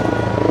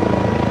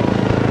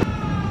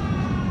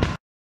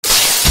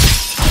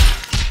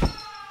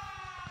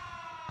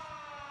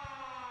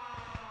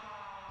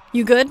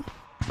 You good?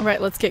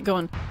 Alright, let's get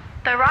going.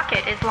 The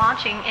rocket is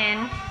launching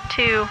in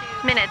 2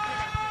 minutes.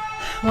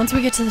 Once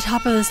we get to the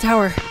top of this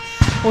tower,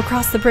 we'll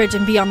cross the bridge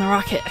and be on the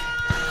rocket.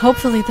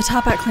 Hopefully the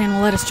Top Hat clan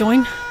will let us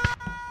join.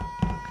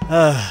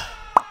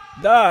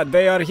 Dad,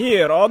 they are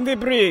here on the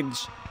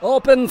bridge.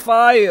 Open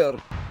fire.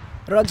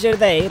 Roger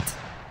that.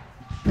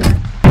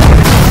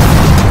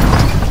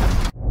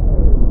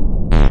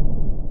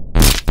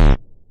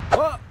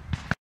 Oh.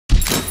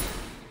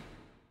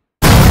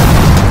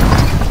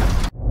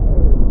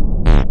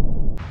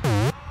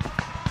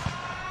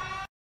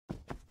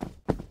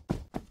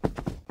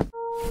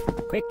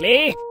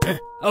 Quickly!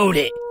 Hold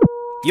it!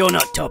 You're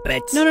not Top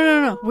Hats.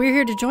 No. We're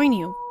here to join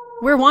you.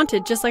 We're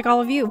wanted, just like all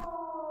of you.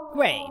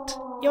 Wait,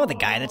 you're the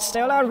guy that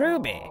stole our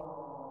ruby.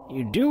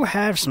 You do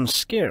have some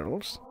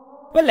skills.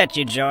 We'll let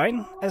you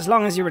join, as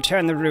long as you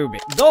return the ruby.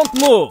 Don't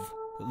move!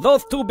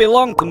 Those two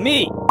belong to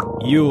me.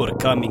 You're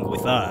coming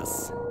with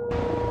us.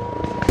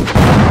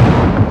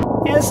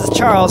 Yeah, this is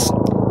Charles.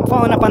 I'm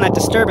following up on that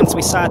disturbance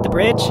we saw at the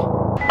bridge.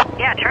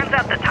 Yeah, turns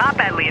out the Top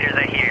Hat leaders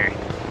are here.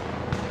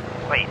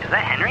 Wait, is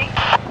that Henry?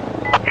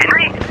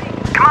 Henry?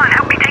 Come on,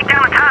 help me take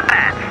down the Top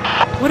Hats!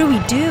 What do we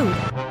do?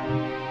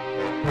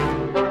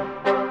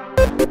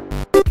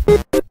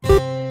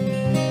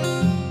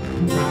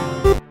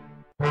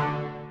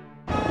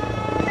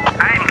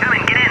 I'm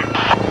coming, get in!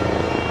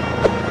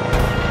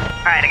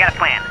 Alright, I got a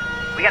plan.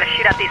 We gotta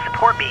shoot out these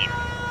support beams.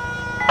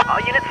 All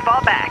units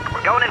fall back.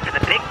 We're going in for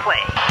the big play.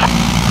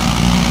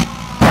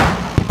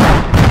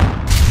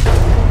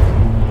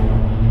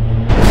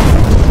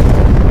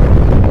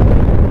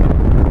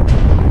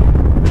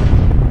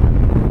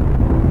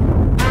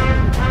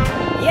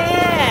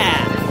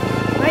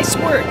 Nice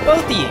work,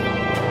 both of you.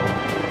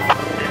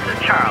 This is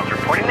Charles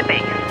reporting the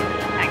base.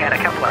 I got a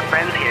couple of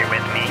friends here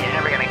with me. You're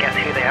never gonna guess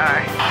who they are.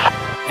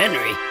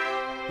 Henry?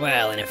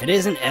 Well, and if it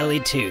isn't Ellie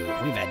too,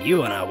 we've had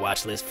you on our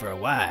watch list for a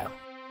while.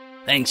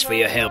 Thanks for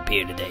your help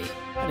here today.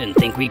 I didn't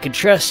think we could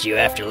trust you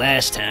after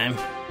last time.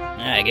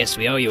 I guess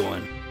we owe you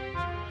one.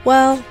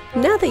 Well,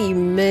 now that you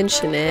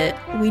mention it,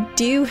 we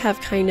do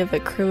have kind of a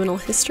criminal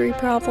history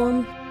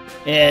problem.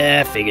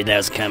 Yeah, I figured that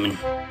was coming.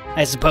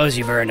 I suppose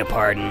you've earned a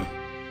pardon.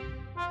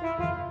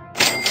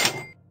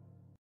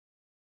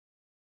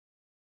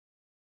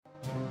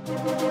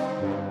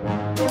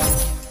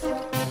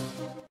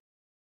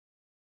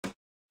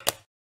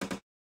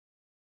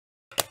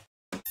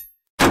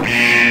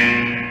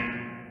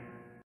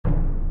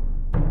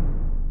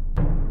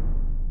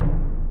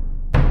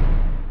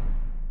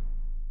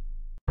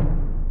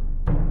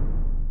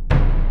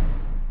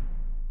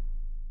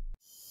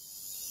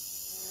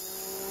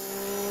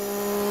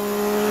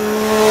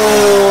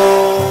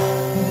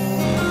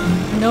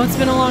 It's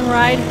been a long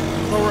ride,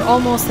 but we're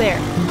almost there.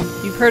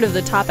 You've heard of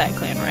the Top Hat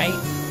clan, right?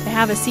 They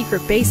have a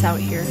secret base out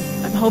here.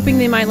 I'm hoping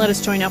they might let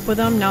us join up with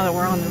them now that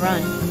we're on the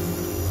run.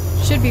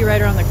 Should be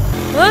right around the...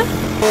 Huh?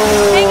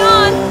 Hang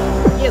on!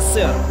 Yes,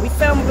 sir. We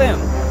found them.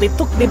 They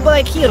took the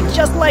bike here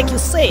just like you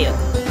said.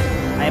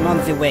 I'm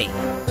on the way.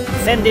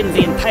 Send in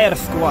the entire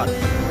squad.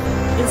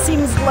 It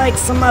seems like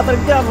some other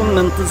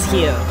government is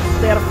here.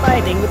 They're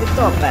fighting with the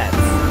Top Hats.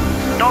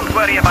 Don't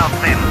worry about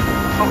them.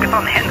 Focus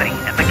on Henry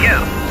and the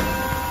girl.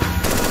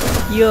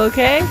 You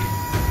okay?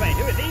 Wait,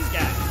 who are these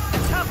guys? The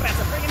Top Hats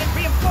are bringing in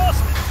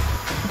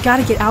reinforcements! We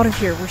gotta get out of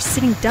here. We're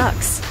sitting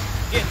ducks.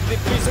 Get the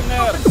prisoners!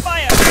 Open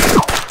fire!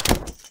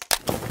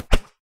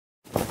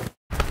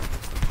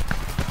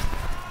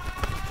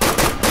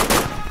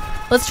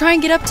 Let's try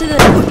and get up to the...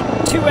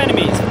 2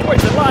 enemies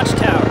towards the launch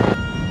tower.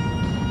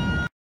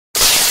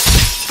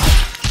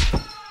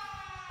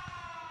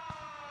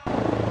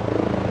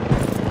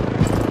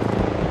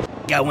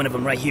 Got one of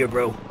them right here,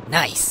 bro.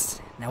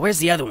 Nice. Now where's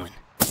the other one?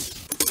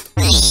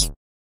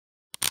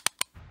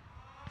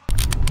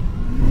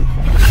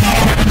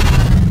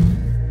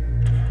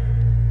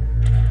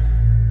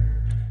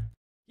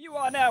 You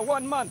are now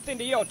 1 month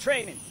into your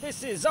training.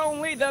 This is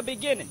only the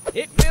beginning.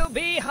 It will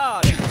be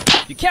hard.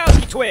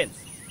 Bukowski twins,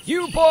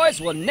 you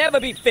boys will never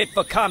be fit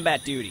for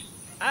combat duty.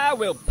 I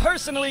will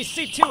personally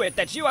see to it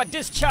that you are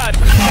discharged.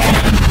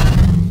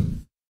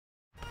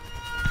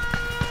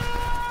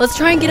 Let's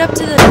try and get up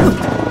to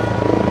the...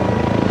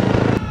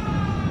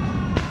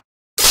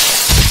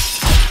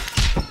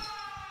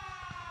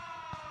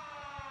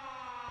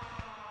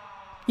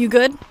 You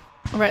good?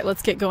 Alright,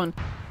 let's get going.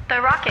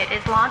 The rocket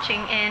is launching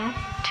in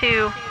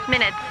 2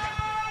 minutes.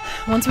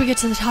 Once we get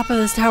to the top of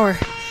this tower,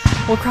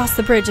 we'll cross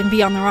the bridge and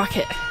be on the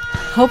rocket.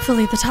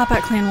 Hopefully the Top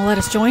Hat clan will let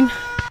us join.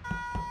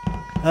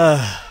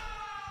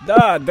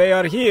 Dad, they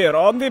are here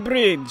on the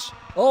bridge.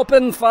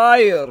 Open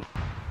fire.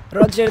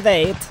 Roger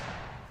that.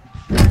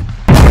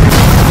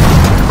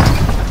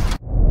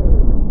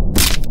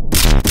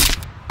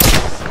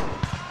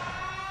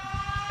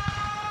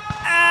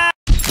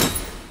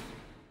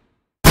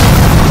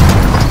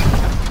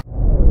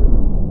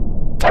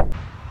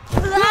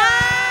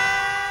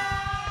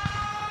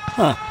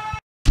 Huh.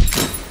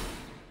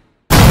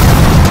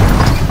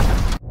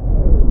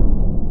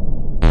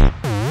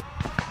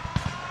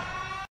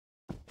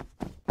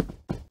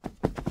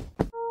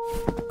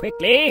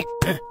 Quickly!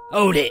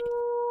 Hold it!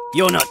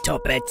 You're not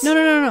Toppets.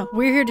 No.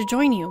 We're here to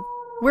join you.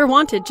 We're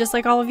wanted, just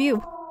like all of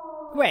you.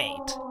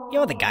 Wait,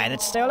 you're the guy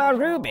that stole our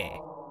ruby.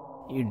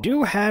 You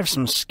do have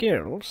some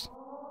skills.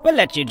 We'll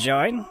let you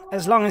join,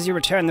 as long as you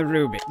return the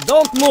ruby.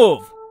 Don't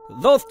move!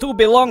 Those two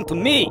belong to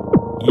me.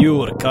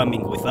 You're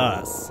coming with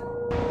us.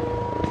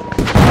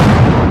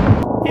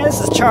 Yeah,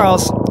 this is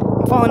Charles.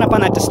 I'm following up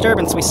on that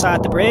disturbance we saw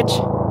at the bridge.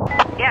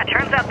 Yeah,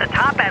 turns out the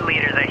top hat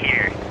leaders are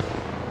here.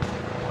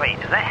 Wait,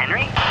 is that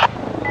Henry?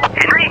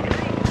 Henry?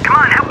 Come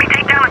on, help me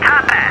take down the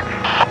top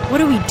hats! What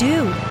do we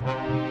do?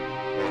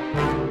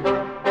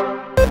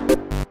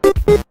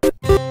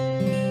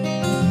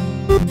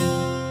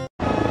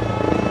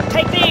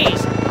 Take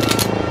these!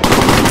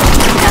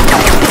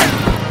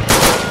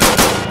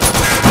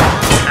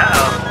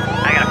 Uh-oh,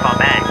 I gotta fall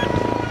back.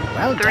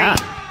 Well done.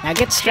 Now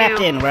get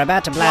strapped in, we're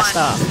about to blast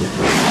off.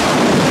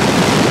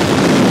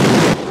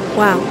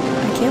 Wow,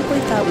 I can't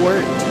believe that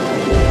worked.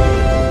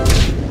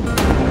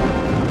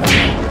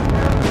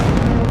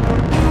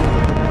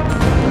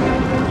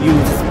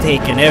 You've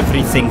taken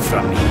everything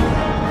from me.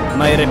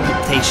 My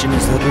reputation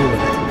is ruined.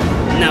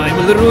 Now I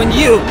will ruin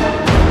you!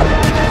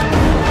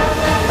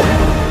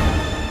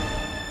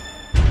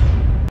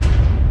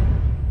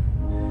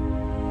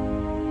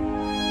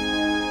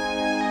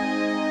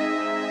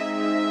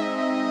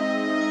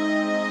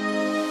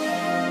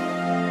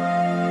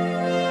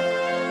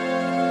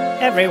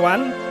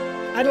 Everyone,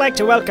 I'd like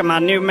to welcome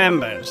our new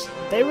members.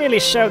 They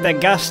really showed their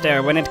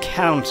gusto when it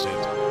counted.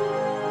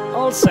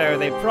 Also,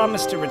 they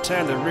promised to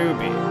return the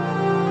ruby.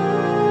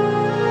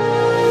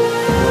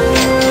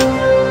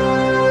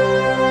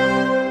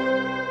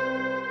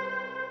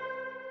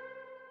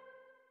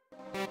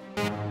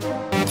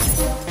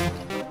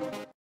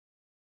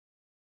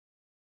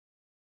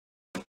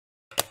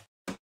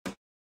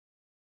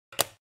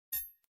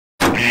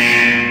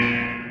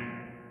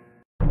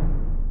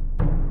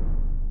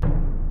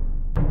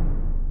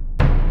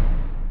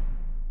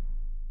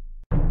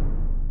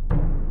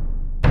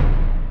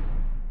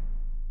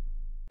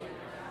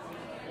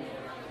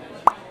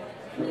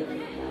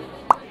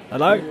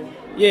 Hello?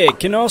 Yeah,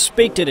 can I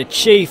speak to the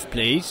chief,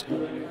 please?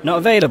 Not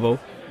available?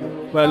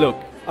 Well, look,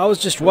 I was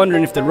just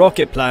wondering if the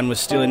rocket plan was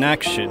still in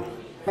action.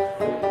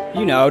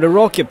 You know, the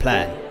rocket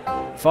plan.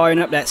 Firing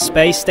up that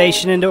space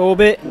station into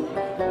orbit?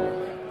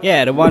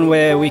 Yeah, the one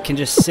where we can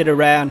just sit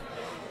around...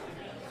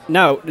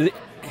 No,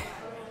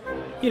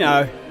 you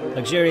know,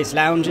 luxurious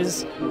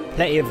lounges,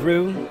 plenty of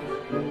room,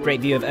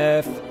 great view of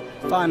Earth,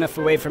 far enough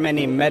away from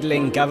any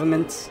meddling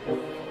governments.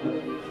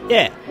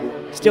 Yeah,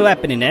 still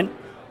happening then?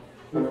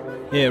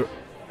 Yeah,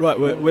 right,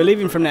 we're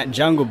leaving from that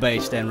jungle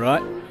base then, right?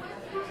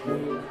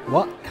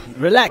 What?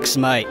 Relax,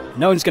 mate.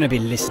 No one's going to be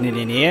listening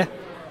in here.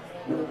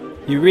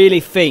 You really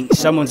think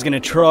someone's going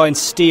to try and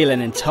steal an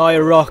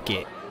entire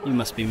rocket? You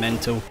must be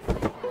mental.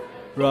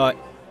 Right.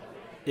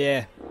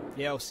 Yeah,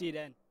 I'll see you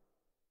then.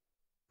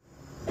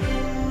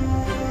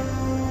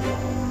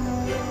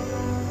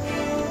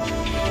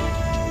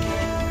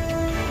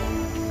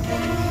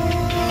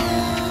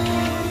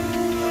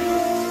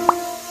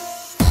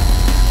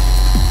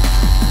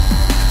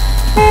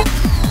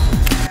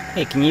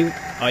 Hey, can you...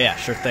 Oh yeah,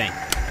 sure thing.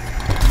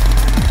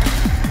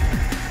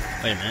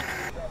 Wait a minute.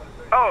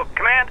 Oh,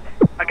 Command,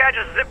 a guy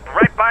just zipped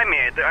right by me.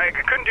 I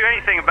couldn't do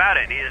anything about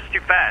it. He was too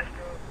fast.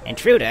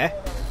 Intruder?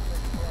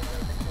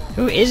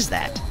 Who is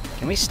that?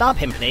 Can we stop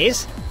him,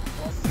 please?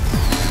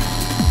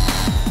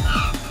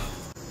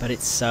 But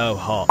it's so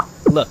hot.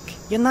 Look,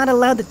 you're not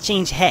allowed to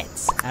change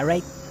heads,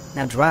 alright?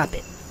 Now drop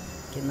it.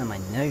 Getting on my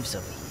nerves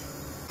over here.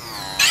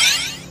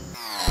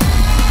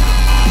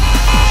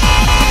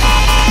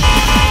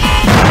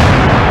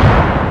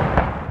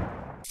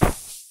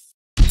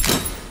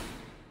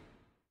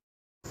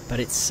 But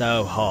it's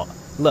so hot.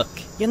 Look,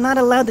 you're not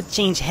allowed to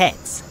change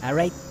heads,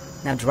 alright?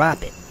 Now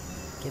drop it.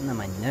 Getting on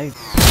my nerves.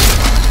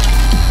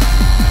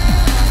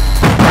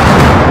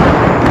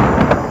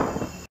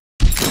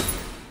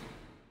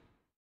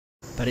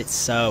 But it's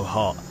so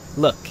hot.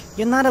 Look,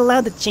 you're not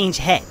allowed to change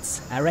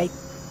heads, alright?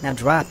 Now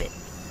drop it.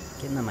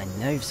 Getting on my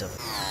nerves over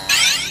here.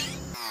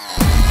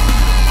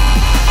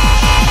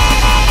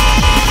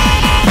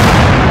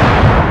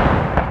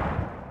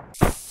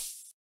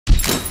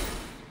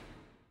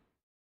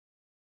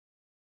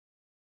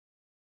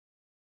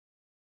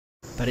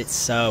 But it's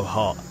so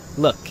hot.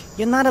 Look,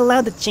 you're not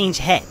allowed to change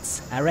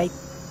heads, alright?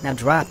 Now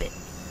drop it.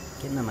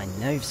 Getting on my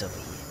nerves over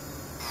here.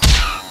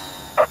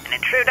 An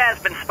intruder has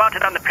been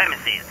spotted on the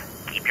premises.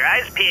 Keep your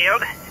eyes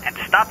peeled, and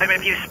stop him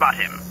if you spot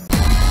him.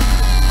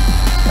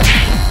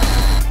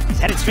 He's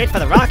headed straight for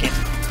the rocket.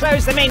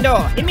 Close the main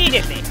door,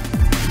 immediately!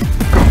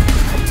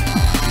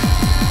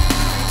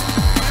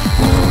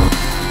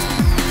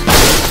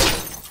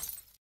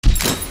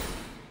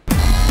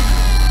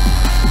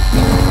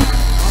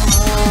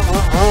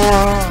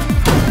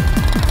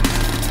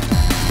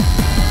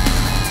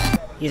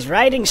 He's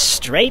riding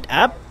straight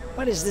up?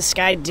 What is this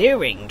guy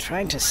doing?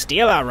 Trying to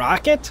steal our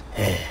rocket?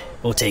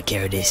 We'll take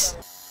care of this.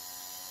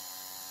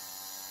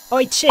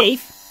 Oi,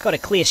 Chief. Got a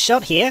clear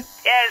shot here.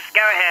 Yes,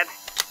 go ahead.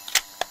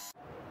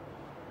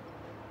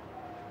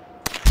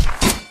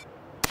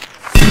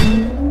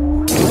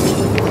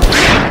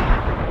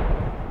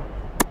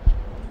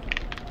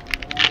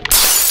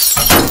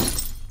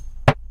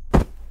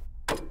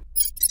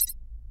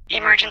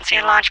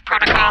 Emergency launch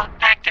protocol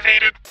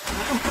activated.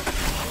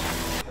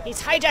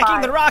 He's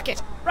hijacking the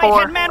rocket!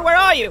 Right-hand man, where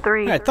are you?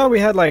 3, I thought we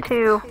had like...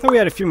 2, I thought we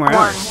had a few more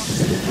hours.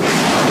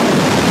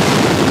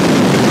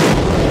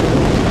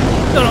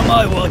 Not on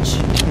my watch.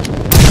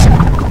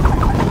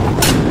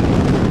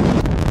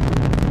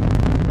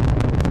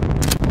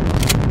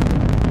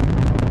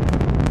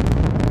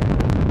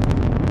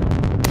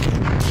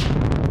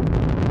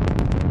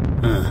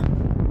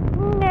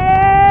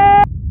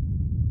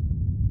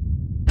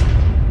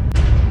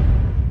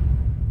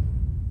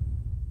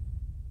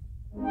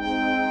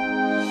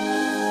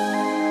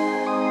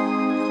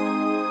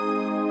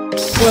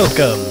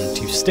 Welcome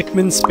to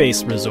Stickmin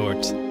Space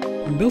Resort.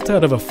 Built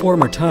out of a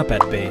former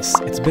Top-Hat base,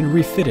 it's been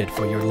refitted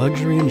for your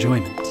luxury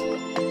enjoyment.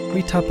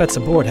 We Top-Hats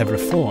aboard have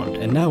reformed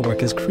and now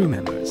work as crew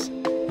members.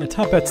 The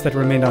Top-Hats that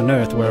remained on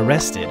Earth were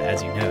arrested,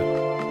 as you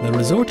know. The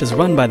resort is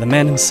run by the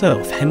man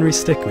himself, Henry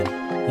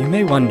Stickmin. You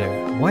may wonder,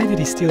 why did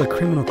he steal a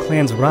criminal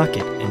clan's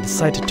rocket and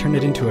decide to turn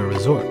it into a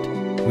resort?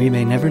 We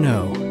may never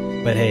know,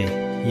 but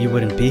hey, you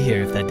wouldn't be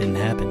here if that didn't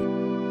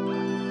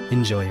happen.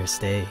 Enjoy your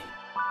stay.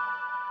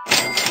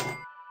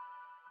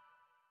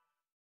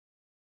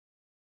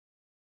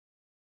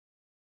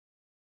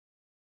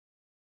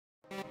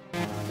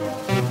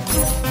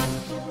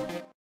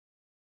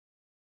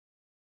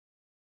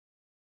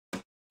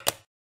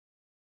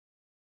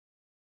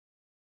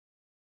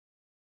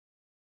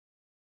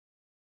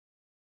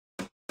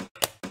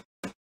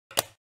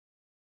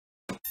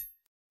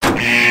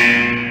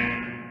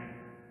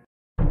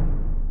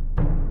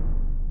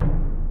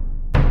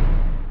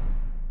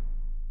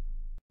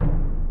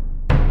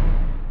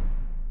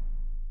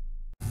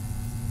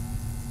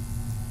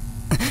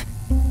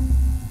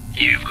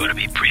 You've got to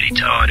be pretty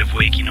tired of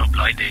waking up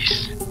like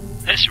this.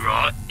 That's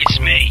right, it's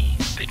me.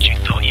 But you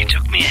thought you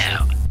took me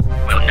out.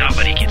 Well,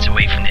 nobody gets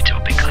away from the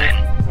Top-Hat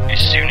clan. As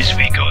soon as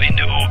we got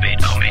into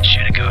orbit, I made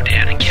sure to go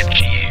down and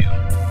capture you.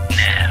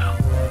 Now,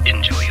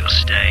 enjoy your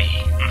stay.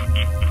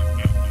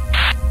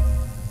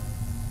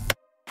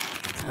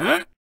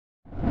 Huh?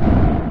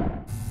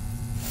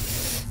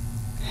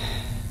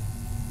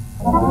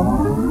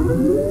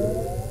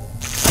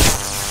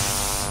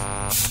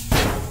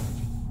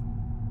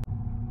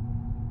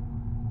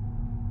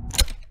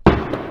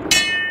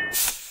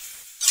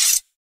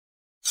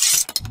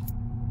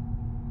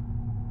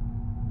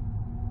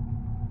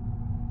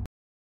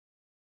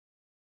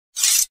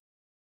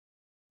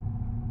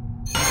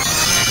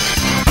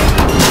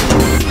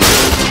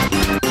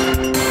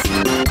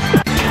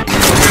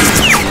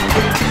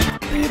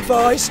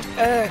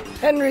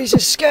 Henry's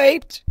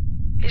escaped.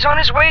 He's on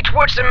his way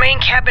towards the main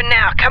cabin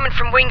now, coming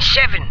from Wing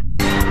 7.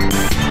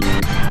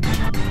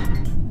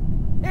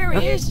 There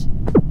he is.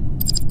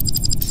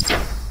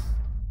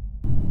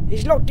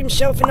 He's locked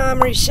himself in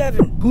Armory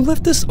 7. Who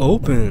left this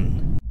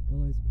open?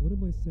 Guys, what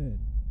have I said?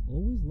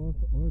 Always lock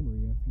the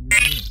armory after you're done.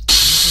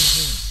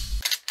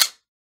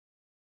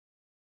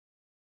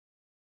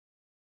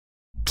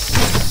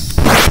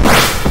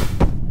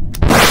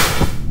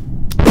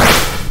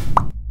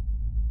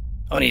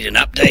 I need an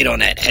update on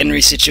that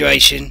Henry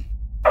situation. He's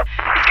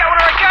got one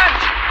of our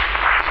guns!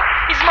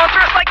 He's monster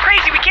us like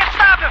crazy, we can't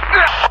stop him!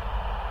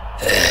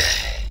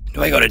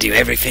 Do I gotta do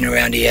everything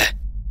around here?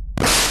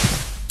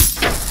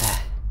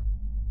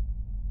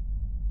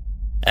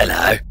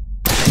 Hello?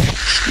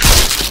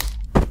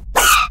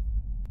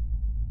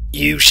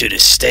 You should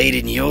have stayed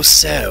in your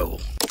cell.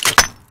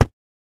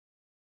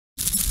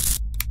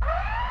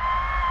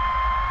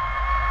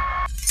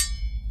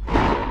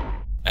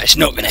 That's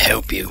not gonna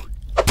help you.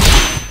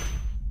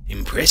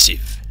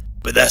 Impressive,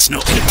 but that's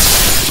not gonna...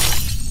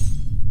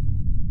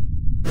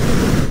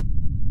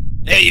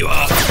 There you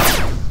are!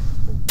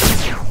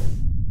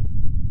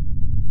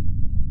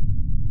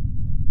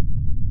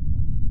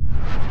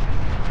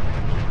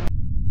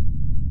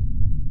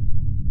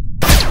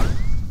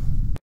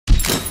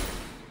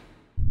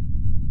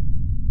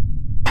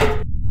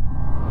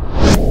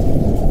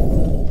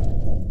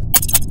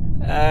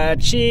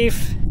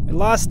 Chief, we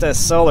lost a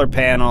solar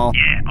panel.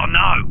 Yeah, I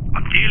know.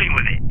 I'm dealing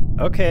with it.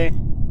 Okay.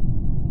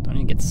 Don't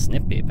even get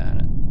snippy about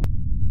it.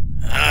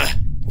 Ah,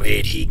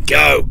 where'd he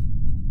go?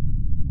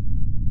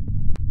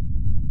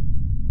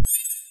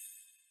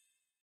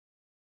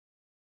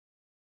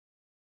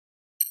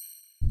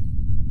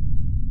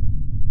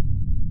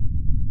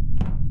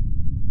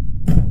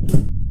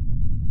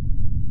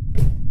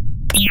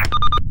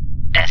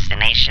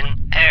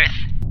 Destination Earth.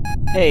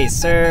 Hey,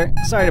 sir.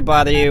 Sorry to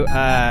bother you.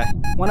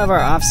 One of our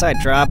off-site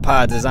drop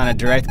pods is on a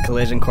direct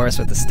collision course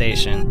with the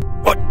station.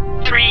 What?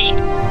 3, 2,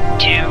 1.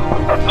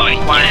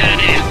 Get out of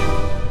there.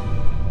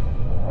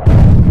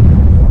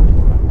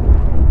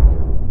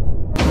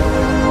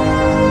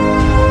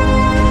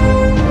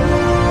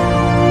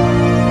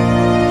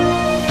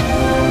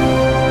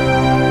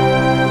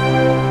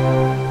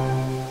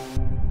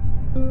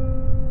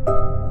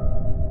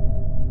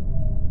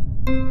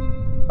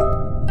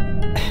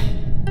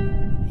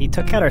 He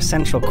took out our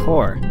central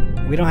core.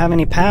 We don't have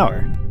any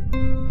power.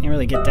 Can't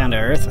really get down to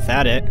Earth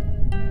without it.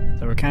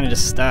 So we're kinda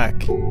just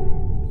stuck.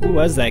 Who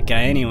was that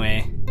guy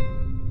anyway?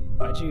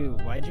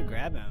 Why'd you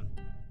grab him?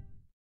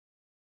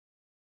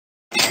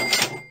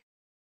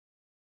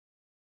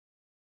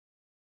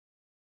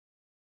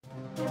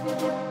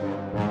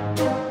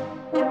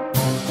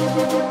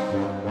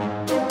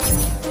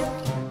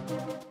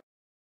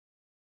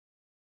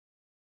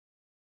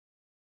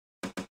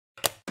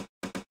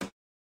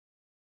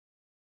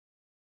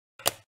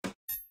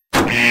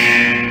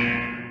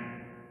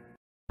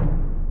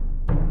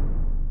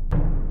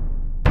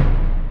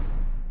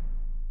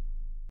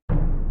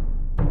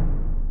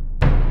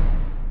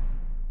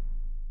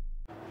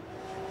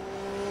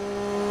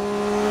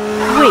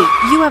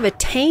 You have a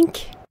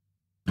tank?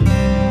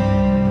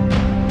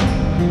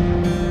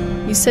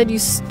 You said you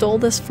stole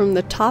this from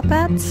the Top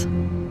Hats?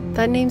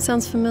 That name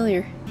sounds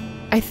familiar.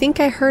 I think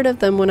I heard of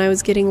them when I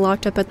was getting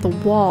locked up at the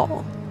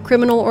Wall.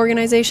 Criminal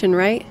organization,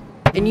 right?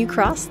 And you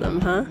crossed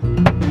them, huh?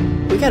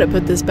 We gotta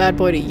put this bad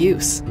boy to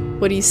use.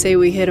 What do you say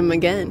we hit him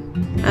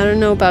again? I don't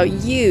know about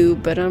you,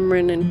 but I'm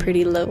running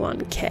pretty low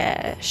on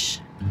cash.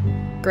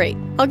 Great.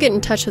 I'll get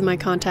in touch with my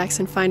contacts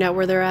and find out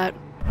where they're at.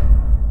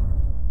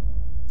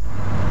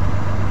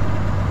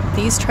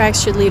 These tracks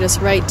should lead us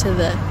right to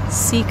the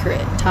secret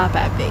Top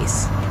Hat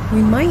base.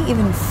 We might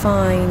even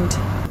find...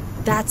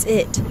 That's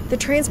it. The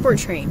transport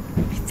train.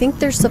 I think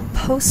there's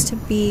supposed to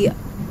be...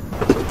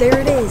 There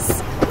it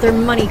is. Their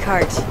money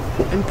cart.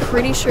 I'm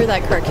pretty sure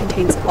that cart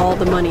contains all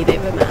the money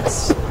they've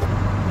amassed.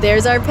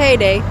 There's our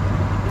payday.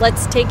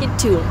 Let's take it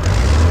to them.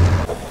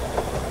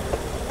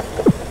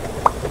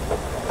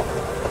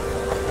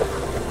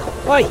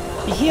 Oi,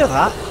 you hear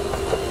that?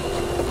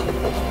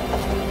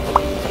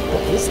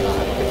 What is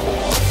that?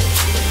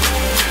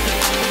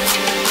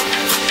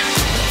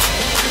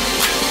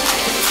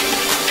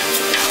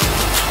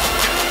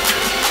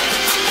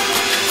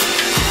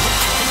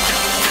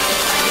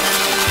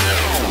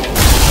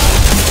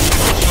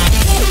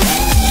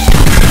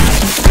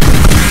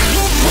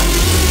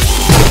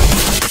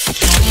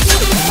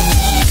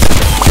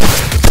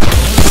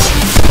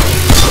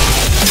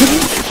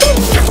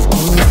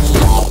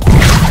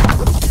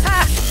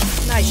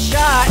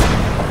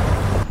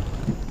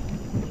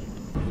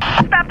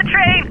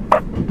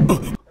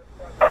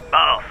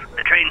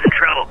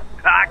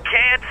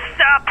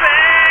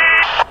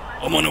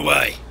 I'm on the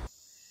way.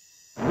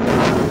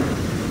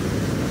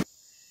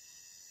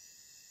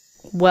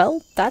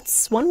 Well,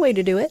 that's one way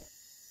to do it.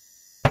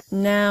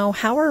 Now,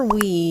 how are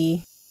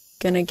we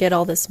gonna get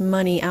all this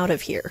money out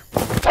of here?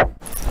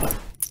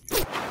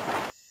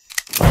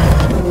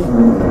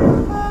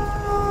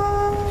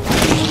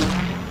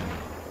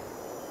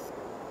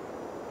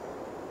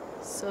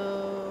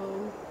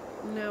 So,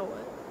 now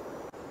what?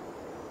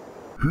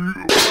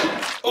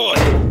 Oi!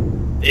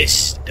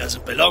 This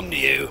doesn't belong to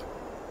you.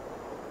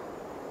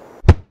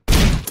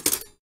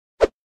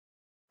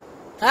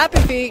 Happy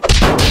Feet!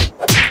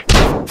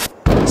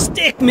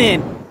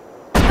 Stickmin!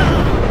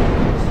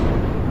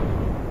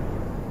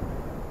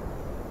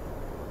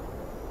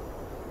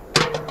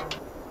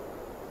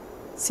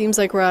 Seems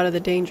like we're out of the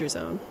danger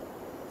zone.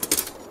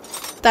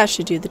 That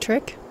should do the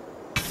trick.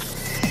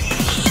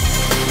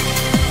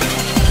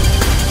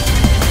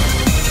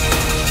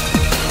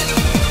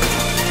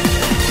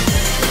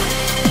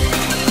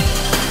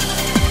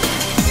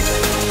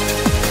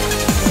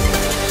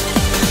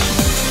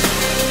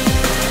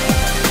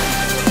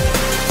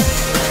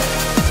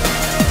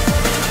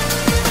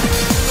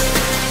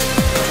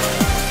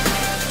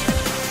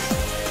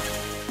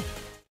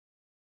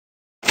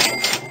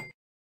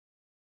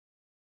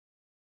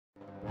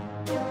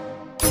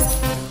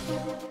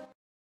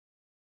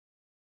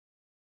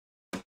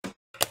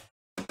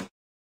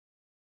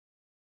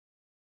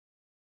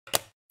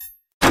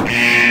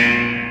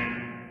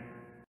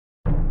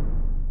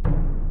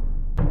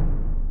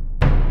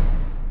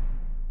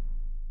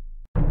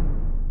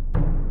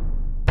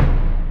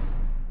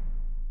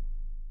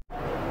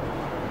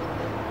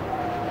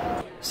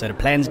 So the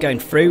plan's going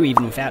through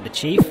even without the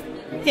chief?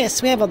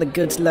 Yes, we have all the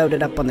goods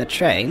loaded up on the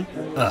train.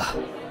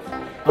 Ugh.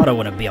 I don't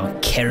want to be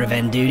on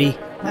caravan duty.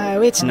 Oh,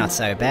 it's not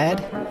so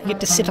bad. You get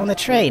to sit on the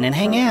train and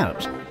hang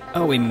out.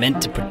 Are we meant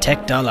to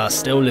protect all our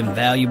stolen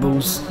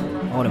valuables?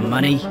 All the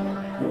money?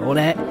 All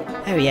that?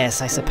 Oh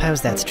yes, I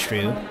suppose that's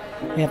true.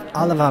 We have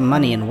all of our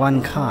money in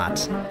one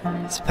cart.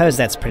 I suppose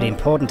that's pretty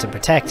important to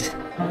protect.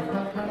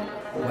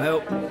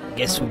 Well,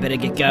 guess we better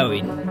get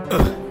going.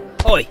 Ugh.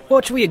 Oi,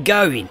 watch where you're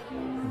going,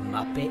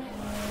 muppet.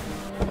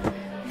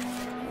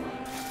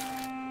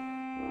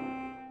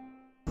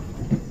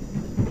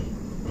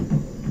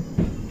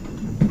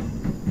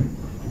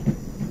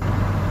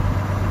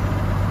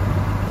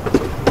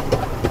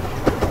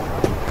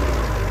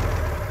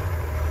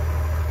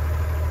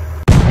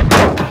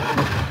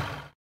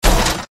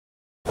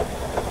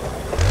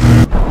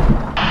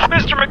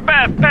 Mr.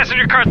 Macbeth,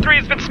 passenger car 3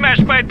 has been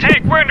smashed by a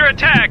tank. We're under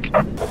attack.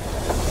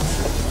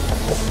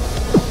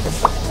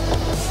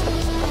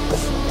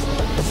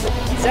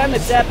 He's on the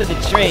top of the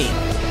train.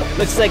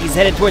 Looks like he's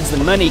headed towards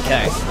the money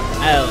cart.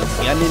 I'll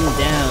gun him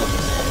down.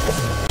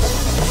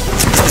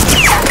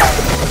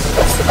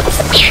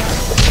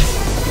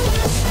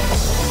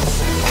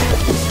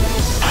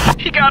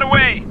 He got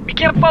away. We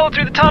can't follow follow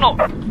through the tunnel.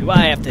 Do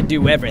I have to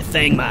do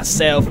everything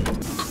myself?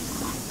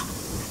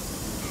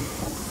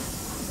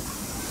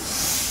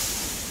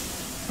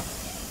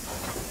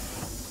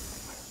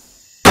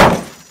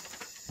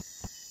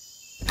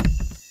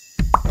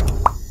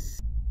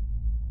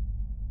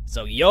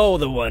 So you're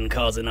the one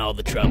causing all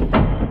the trouble.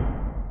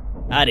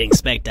 I didn't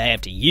expect to have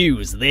to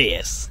use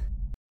this.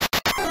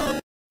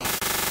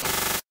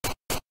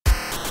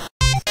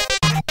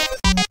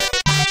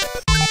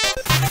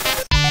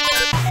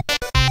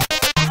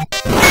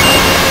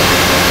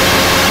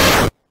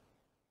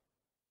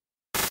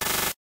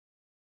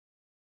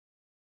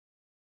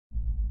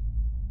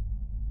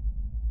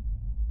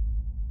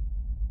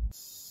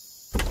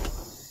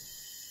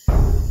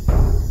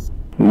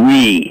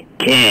 We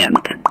can't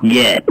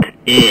get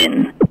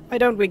in. Why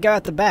don't we go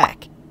at the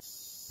back?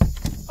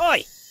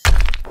 Oi!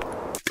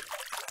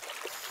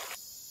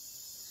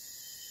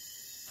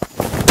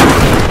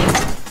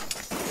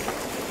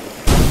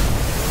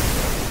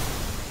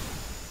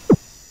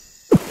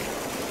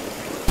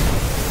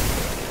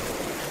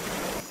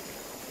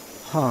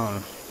 Huh.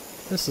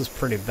 This is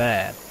pretty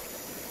bad.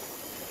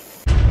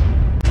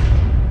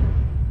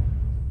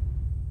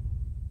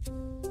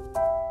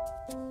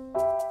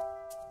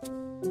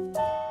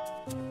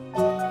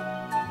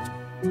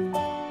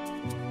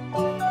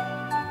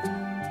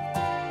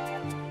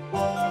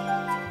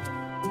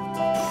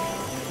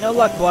 No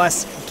luck,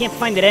 boss. I can't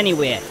find it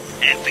anywhere.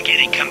 And forget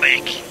it, come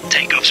back.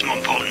 Take off's more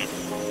important.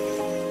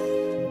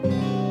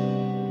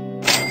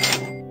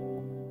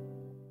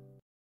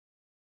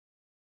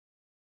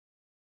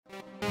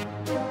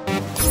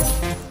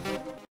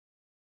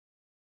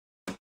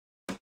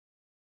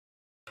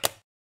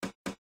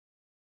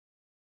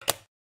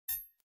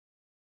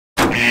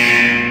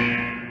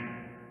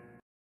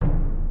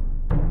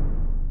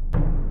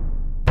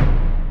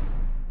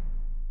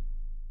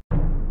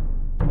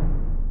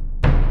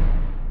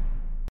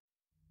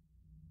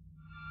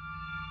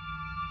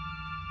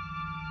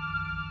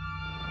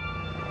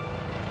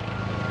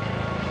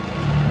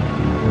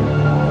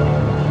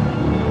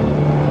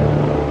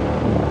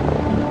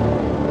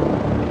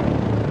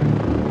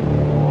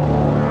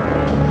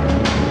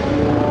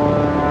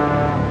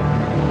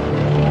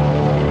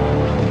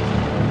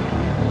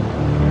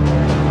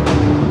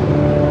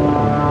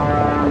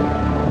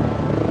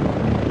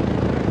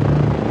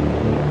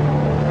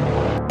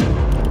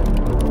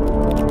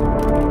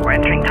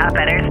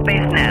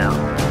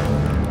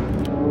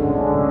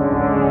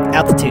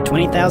 Altitude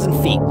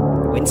 20,000 feet.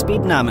 Wind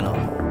speed nominal.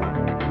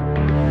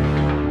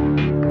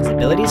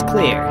 Visibility is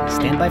clear.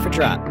 Stand by for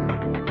drop.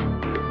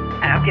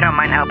 I hope you don't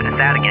mind helping us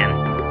out again.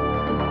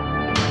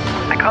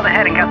 I called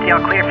ahead and got the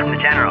all clear from the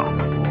general.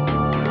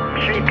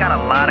 I'm sure you've got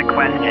a lot of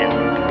questions.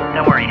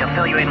 Don't worry, he'll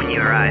fill you in when you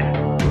arrive.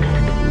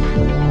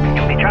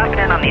 You'll be dropping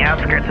in on the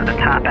outskirts of the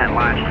Top Hat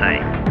launch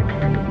site.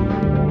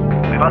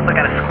 We've also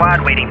got a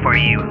squad waiting for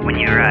you when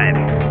you arrive.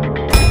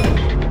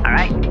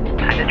 Alright,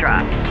 time to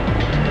drop.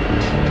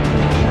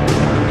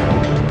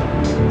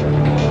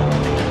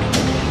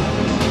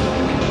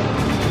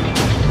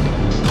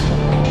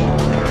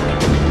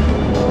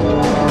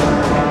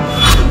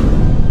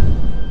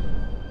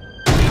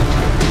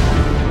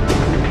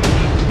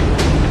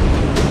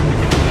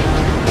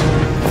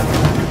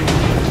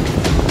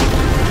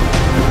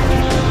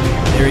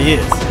 There he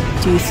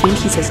is. Do you think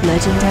he's as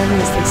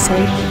legendary as they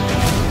say?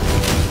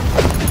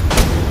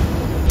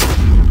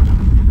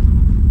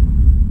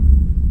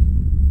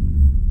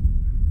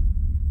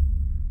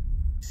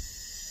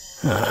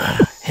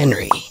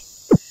 Henry.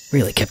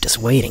 Really kept us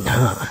waiting,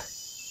 huh?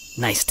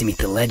 Nice to meet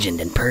the legend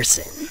in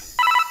person.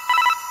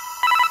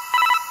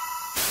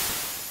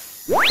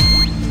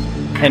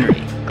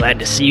 Henry, glad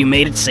to see you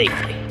made it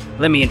safely.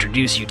 Let me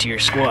introduce you to your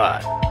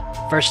squad.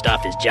 First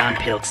off is John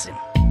Pilkson.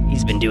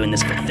 He's been doing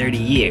this for 30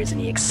 years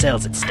and he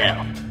excels at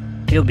stealth.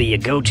 He'll be your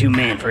go-to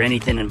man for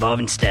anything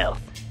involving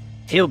stealth.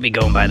 He'll be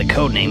going by the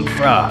codename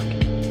Frog.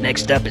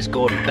 Next up is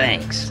Gordon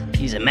Banks.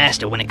 He's a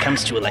master when it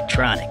comes to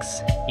electronics.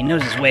 He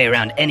knows his way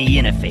around any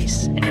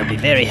interface, and he'll be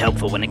very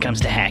helpful when it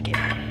comes to hacking.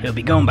 He'll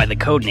be going by the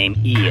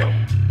codename Eel.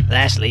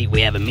 Lastly,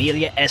 we have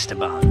Amelia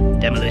Esteban,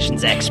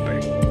 demolitions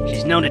expert.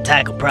 She's known to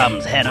tackle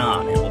problems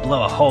head-on and will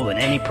blow a hole in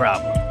any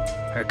problem.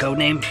 Her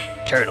codename?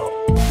 Turtle.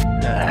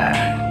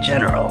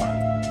 General.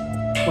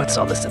 What's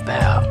all this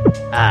about?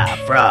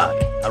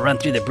 Frog. I'll run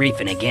through the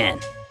briefing again.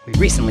 We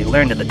recently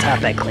learned of the Top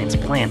Hat clan's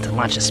plan to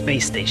launch a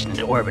space station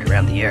into orbit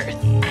around the Earth.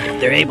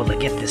 If they're able to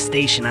get this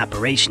station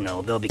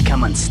operational, they'll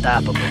become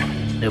unstoppable.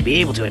 They'll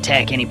be able to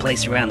attack any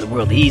place around the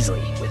world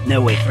easily, with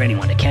no way for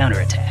anyone to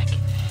counterattack.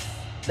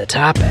 The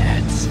Top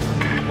Hats?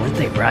 Weren't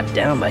they brought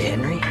down by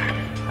Henry?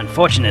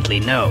 Unfortunately,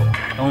 no.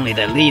 Only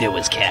their leader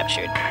was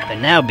captured. They're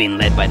now being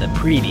led by the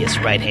previous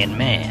right-hand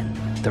man.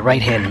 The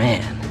right-hand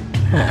man?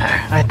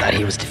 I thought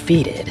he was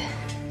defeated.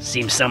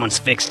 Seems someone's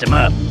fixed him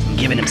up, and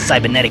given him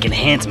cybernetic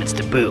enhancements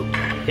to boot.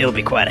 He'll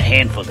be quite a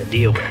handful to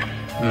deal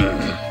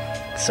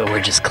with. So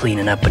we're just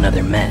cleaning up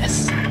another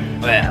mess.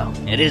 Well,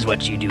 it is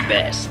what you do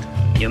best.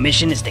 Your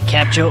mission is to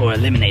capture or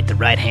eliminate the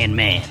right-hand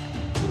man.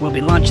 We'll be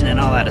launching an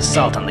all-out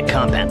assault on the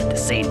compound at the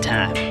same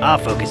time. Our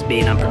focus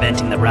being on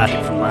preventing the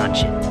rocket from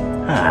launching.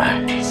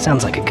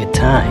 Sounds like a good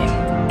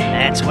time.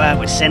 That's why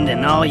we're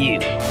sending all you.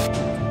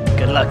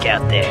 Good luck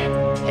out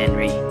there,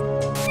 Henry.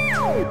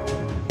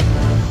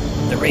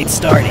 The raid's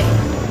starting.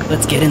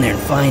 Let's get in there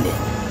and find it.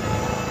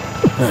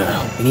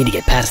 We need to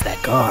get past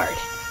that guard.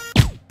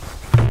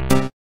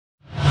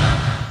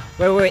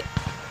 Wait.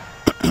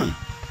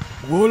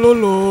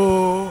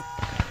 Wololo.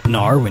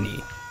 Narwini.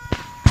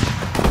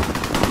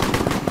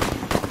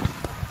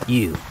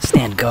 You,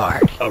 stand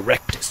guard.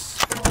 Erectus.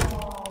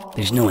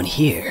 There's no one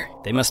here.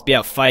 They must be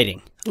out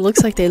fighting.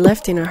 Looks like they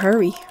left in a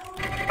hurry.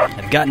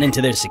 I've gotten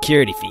into their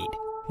security feed.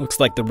 Looks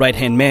like the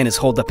right-hand man is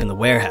holed up in the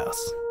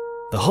warehouse.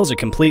 The hulls are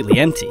completely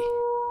empty.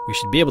 We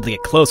should be able to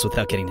get close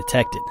without getting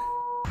detected.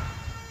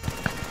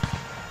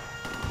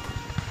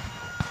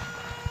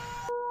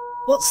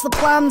 What's the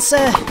plan,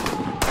 sir?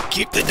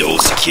 Keep the door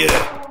secure.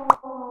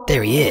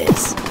 There he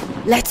is.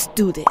 Let's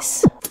do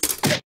this.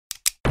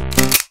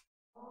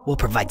 We'll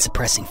provide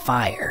suppressing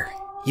fire.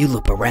 You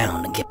loop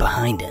around and get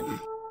behind him.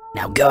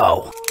 Now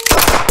go.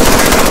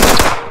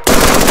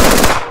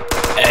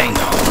 Hang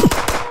on.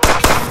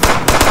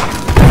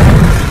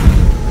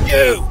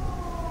 You!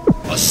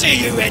 I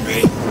see you,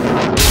 Henry.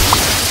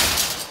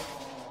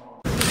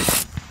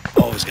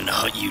 I was gonna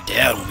hunt you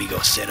down when we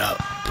got set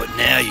up, but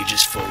now you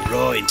just fall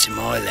right into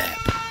my lap.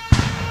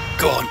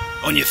 Go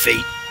on your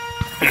feet.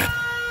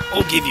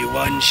 I'll give you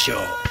one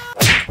shot.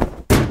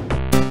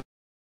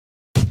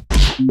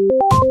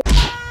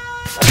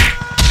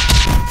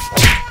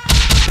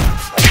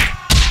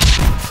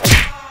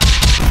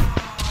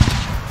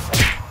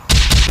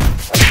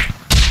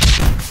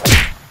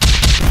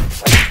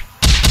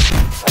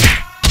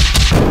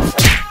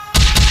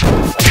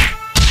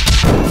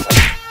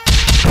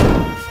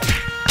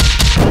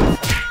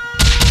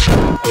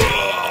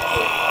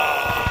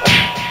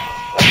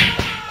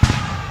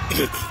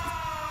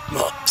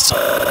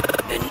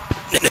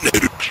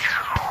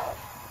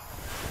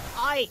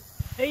 Aye,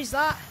 who's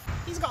that?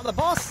 He's got the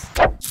boss.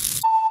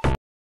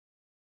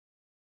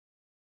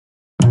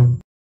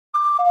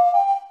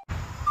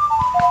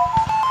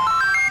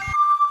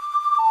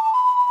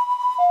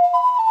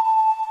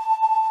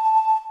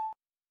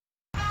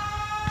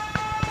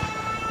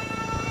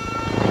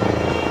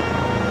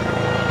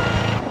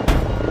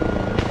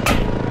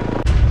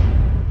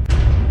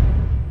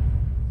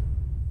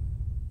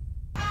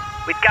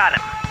 We've got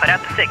him. Put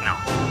out the signal.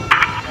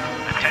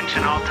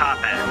 Attention all top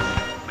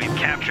hats. We've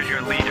captured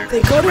your leader.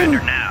 They got Surrender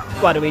him. now.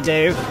 What do we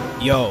do?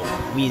 Yo,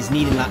 we is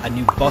needing like a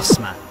new boss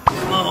man.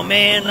 Come on,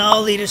 man.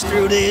 I'll lead us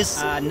through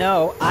this.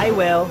 No, I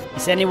will.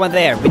 Is anyone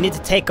there? We need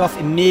to take off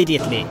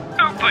immediately.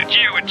 Who put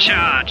you in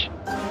charge?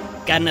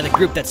 Got another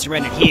group that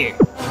surrendered here.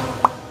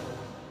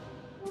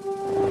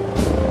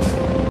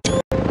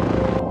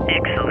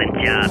 Excellent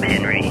job,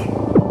 Henry.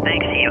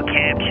 Thanks to your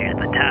capture,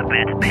 the top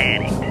hats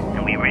panicked,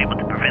 and we were able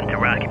to prevent the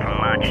rocket from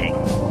launching.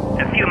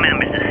 A few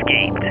members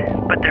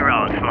escaped, but they're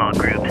all in small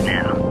groups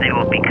now. They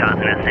won't be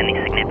causing us any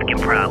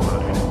significant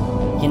problems.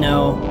 You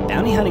know,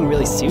 bounty hunting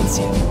really suits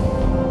you.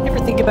 Ever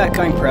think about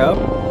going pro?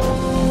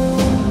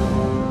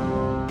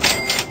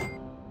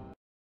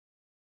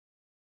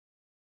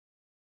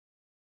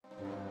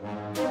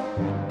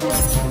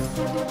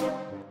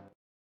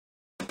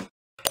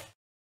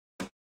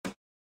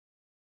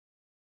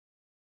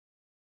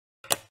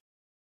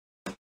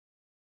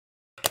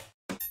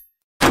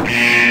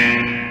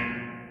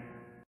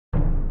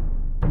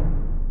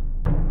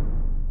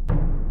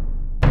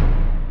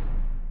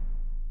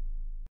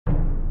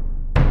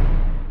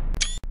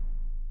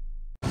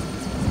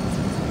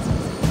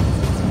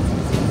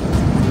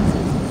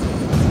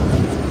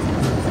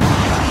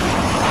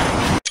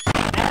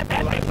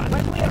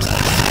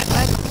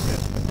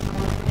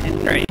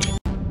 Henry,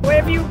 where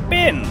have you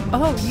been?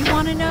 Oh, you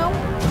want to know?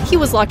 He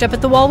was locked up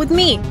at the wall with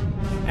me.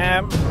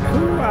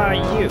 Who are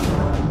you?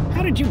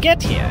 How did you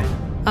get here?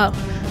 Oh,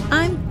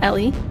 I'm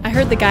Ellie. I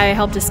heard the guy I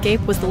helped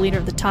escape was the leader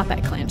of the Top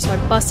Hat clan, so I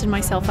busted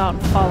myself out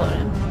and followed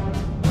him.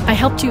 I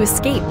helped you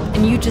escape,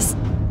 and you just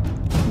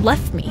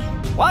left me.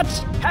 What?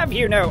 Have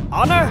you no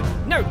honor?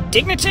 No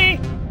dignity?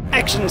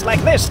 Actions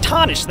like this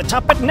tarnish the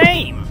Top Hat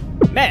name.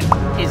 Men,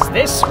 is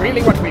this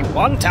really what we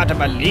want out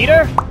of a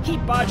leader? He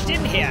barged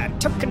in here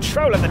and took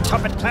control of the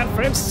Top Hat clan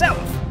for himself.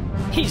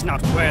 He's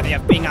not worthy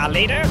of being our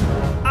leader.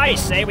 I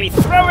say we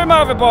throw him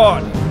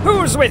overboard.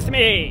 Who's with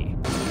me?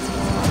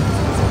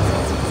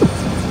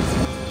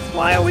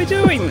 Why are we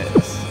doing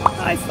this?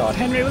 I thought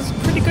Henry was a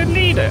pretty good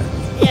leader.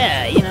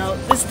 Yeah, you know,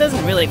 this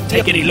doesn't really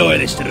Take any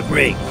loyalists to the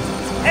brig.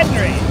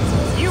 Henry,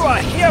 you are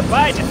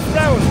hereby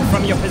dethroned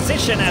from your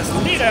position as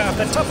leader of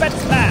the Top Hat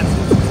clan.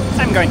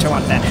 I'm going to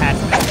want that hat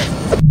back.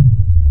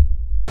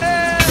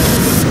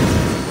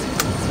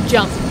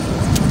 Jump,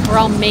 or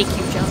I'll make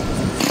you jump.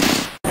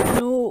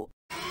 No.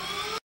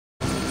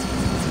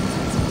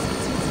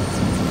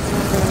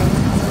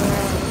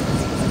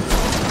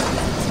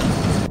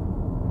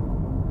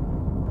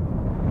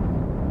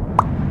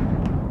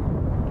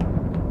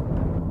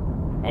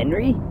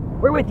 Henry?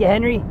 We're with you,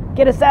 Henry.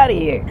 Get us out of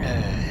here.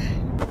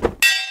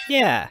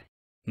 Yeah.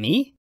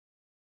 Me?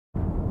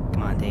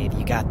 Come on, Dave,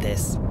 you got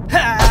this.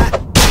 Ha!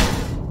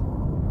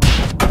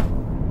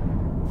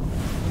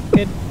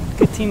 Good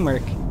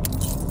teamwork.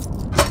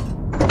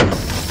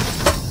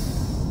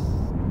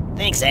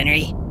 Thanks,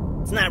 Henry.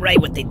 It's not right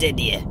what they did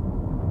to you.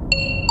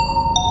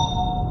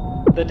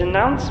 The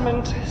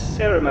denouncement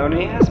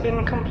ceremony has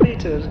been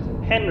completed.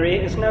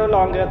 Henry is no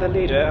longer the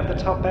leader of the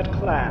Top Hat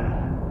clan.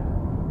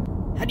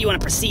 How do you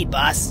want to proceed,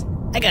 boss?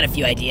 I got a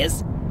few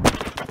ideas.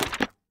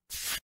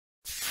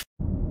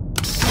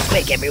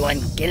 Quick,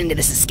 everyone, get into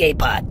this escape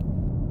pod.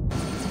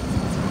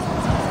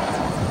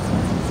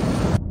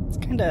 It's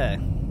kinda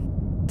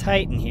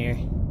tight in here.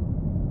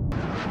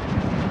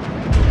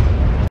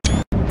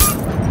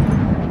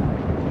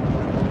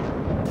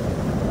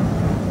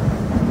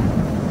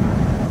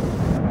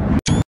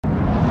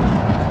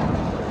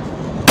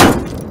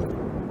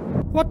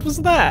 What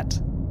was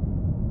that?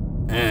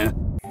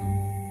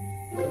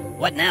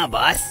 What now,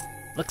 boss?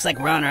 Looks like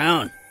we're on our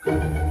own.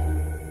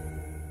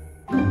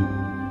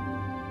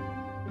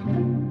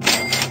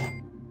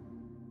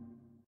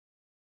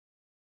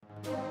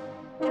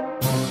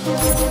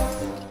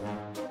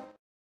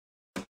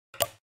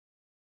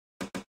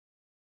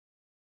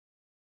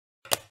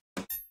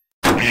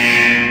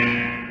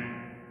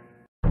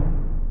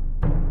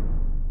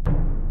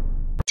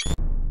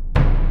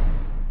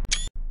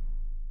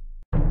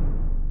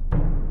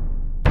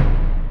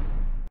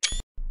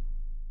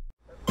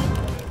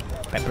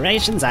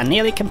 Preparations are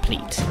nearly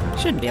complete.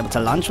 Should be able to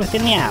launch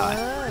within the hour.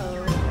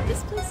 Oh,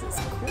 this place is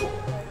cool.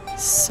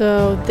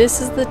 So this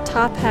is the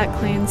Top Hat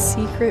Clan's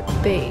secret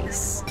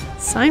base.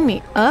 Sign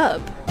me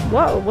up.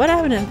 Whoa, what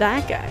happened to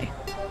that guy?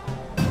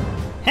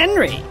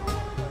 Henry!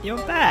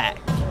 You're back.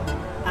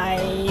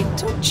 I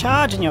took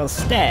charge in your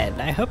stead.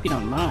 I hope you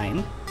don't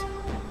mind.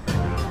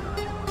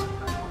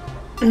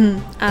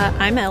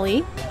 I'm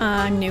Ellie.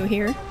 I'm new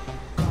here.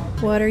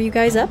 What are you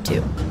guys up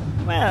to?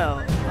 Well,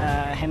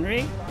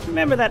 Henry,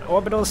 remember that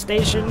orbital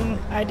station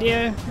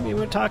idea we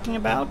were talking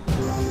about?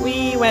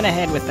 We went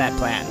ahead with that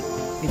plan.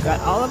 We've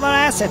got all of our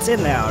assets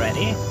in there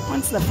already.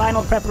 Once the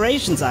final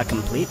preparations are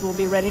complete, we'll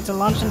be ready to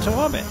launch into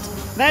orbit.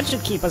 That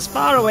should keep us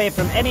far away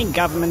from any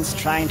governments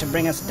trying to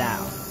bring us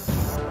down.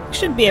 We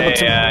should be able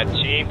to...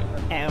 Chief?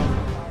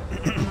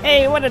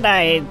 Hey, what did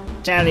I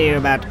tell you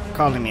about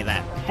calling me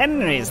that?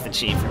 Henry's the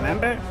chief,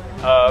 remember?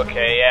 Oh,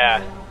 okay,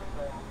 yeah.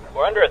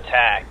 We're under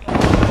attack.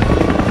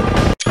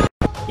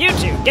 You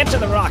two, get to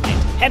the rocket.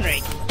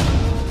 Henry.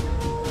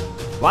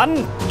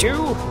 1,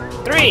 2,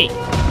 3.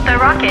 The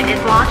rocket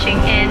is launching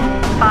in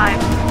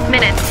 5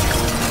 minutes.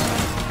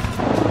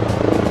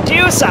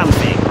 Do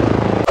something.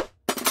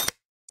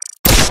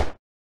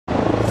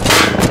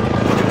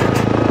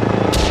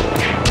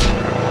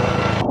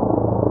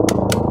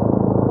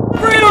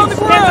 Freeze! On the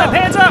ground!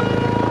 Hands up!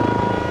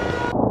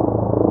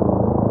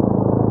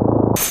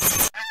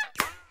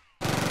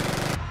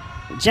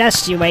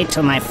 Just you wait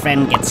till my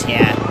friend gets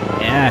here.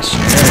 Yeah, sure.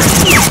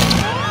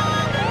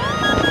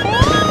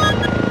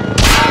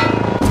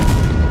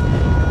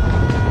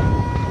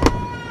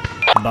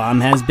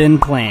 Bomb has been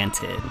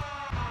planted.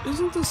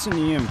 Isn't this an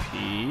EMP?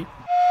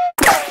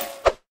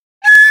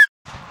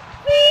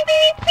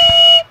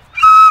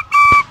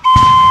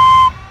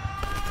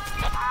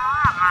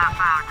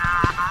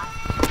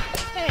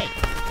 Hey!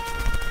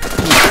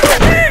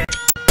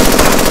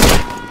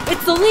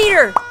 It's the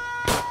leader!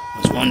 I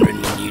was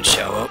wondering when you'd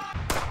show up.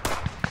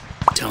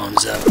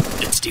 Time's up.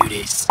 Let's do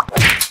this.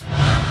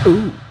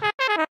 Ooh.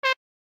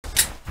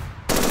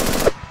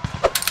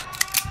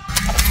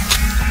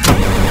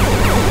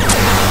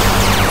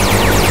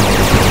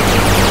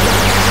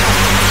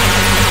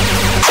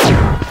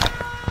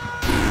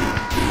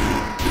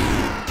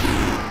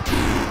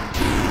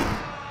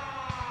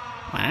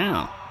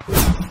 Wow.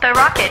 The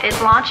rocket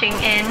is launching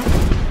in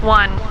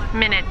 1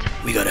 minute.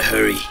 We gotta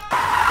hurry.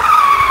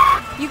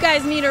 You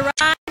guys need a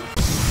ride?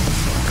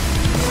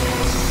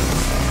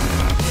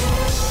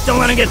 Don't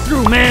let him get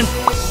through, man!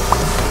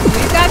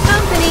 We've got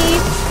company!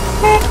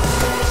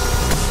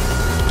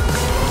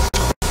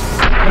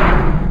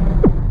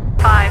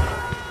 5,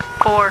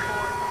 4,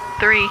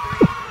 3,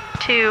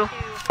 2,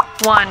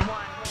 1.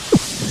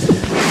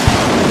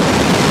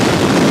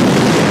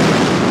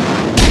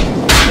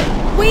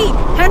 Wait!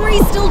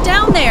 Henry's still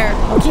down there!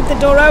 I'll keep the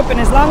door open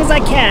as long as I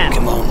can.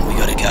 Come on, we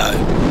gotta go.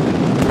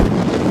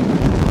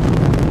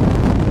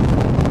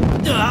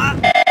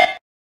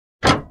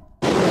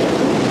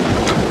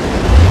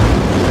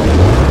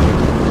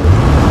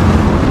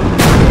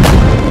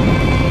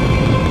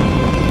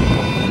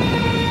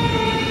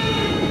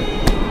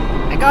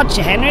 I got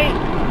you, Henry.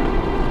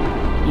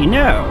 You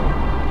know,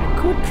 I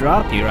could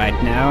drop you right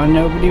now and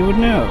nobody would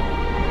know.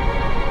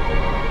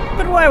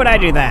 But why would I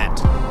do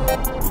that?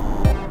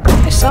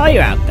 I saw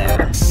you out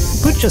there.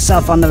 Put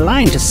yourself on the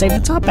line to save the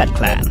Top Hat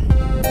clan.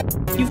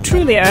 You've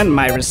truly earned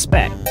my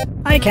respect.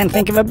 I can't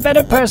think of a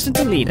better person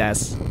to lead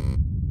us.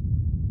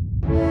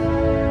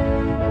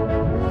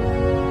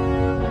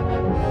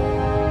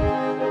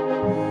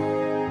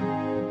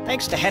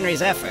 Thanks to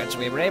Henry's efforts,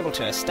 we were able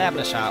to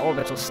establish our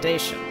orbital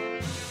station.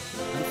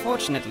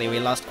 Unfortunately, we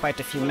lost quite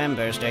a few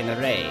members during the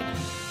raid.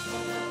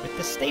 With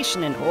the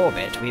station in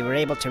orbit, we were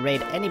able to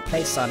raid any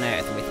place on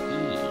Earth with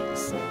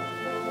ease.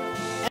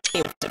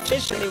 Emily was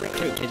officially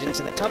recruited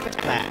into the Tuppet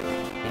clan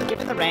and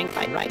given the rank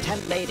by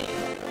right-hand lady.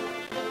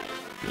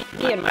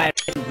 Me and my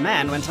right-hand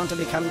man went on to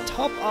become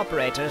top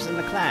operators in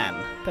the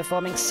clan,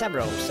 performing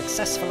several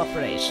successful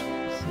operations.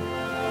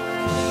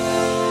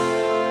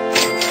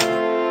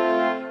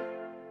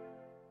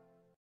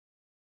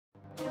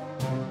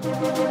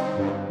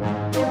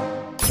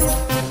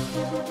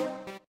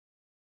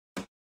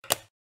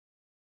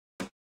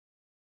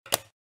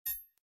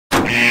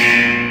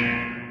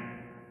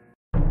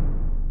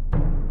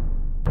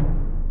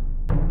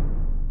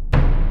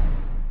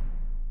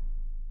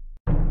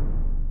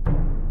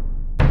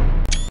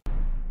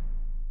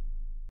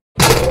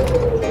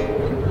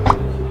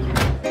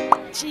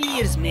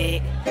 Cheers,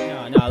 mate.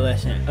 No,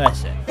 listen.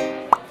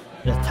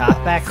 The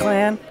Topback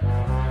clan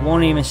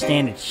won't even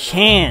stand a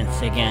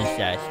chance against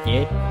us,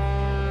 dude.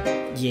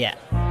 Yeah,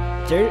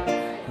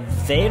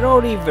 they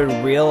don't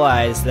even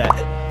realize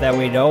that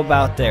we know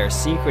about their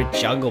secret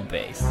jungle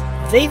base.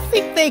 They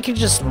think they could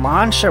just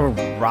launch a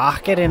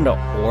rocket into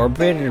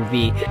orbit and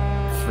be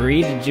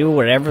free to do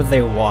whatever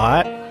they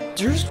want.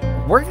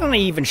 We're gonna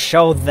even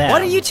show them.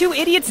 What are you two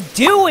idiots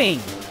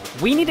doing?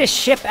 We need to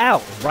ship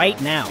out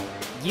right now.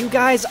 You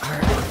guys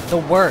are the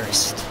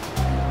worst.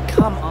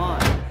 Come on.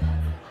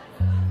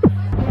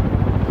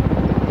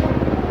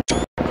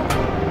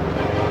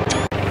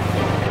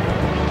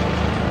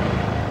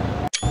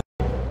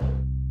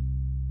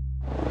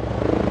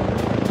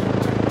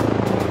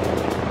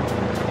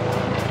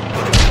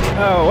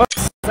 Oh,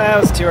 whoops. That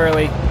was too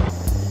early.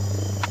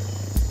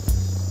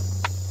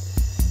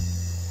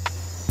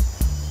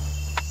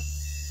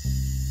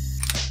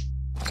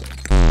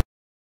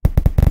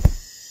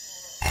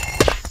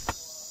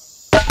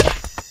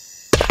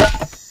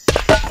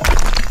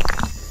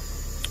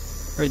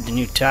 Heard the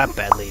new Top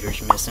Bat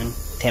leader's missing.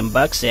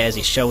 $10 says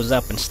he shows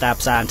up and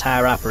stops our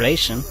entire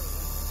operation.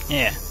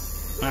 Yeah,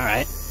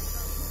 alright.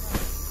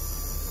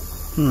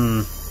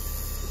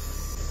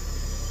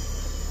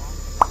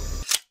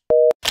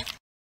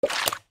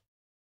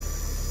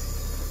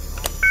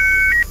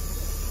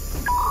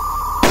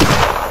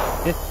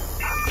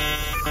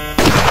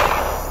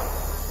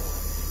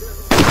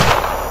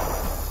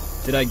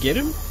 Did I get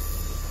him?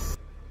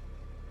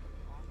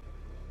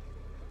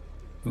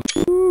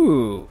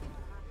 Ooh.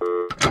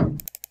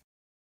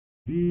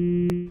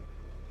 Big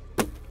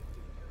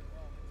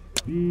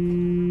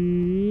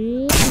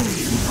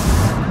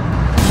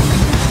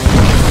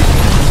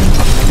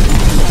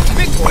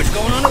boy's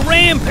going on a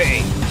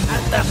rampage. I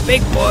thought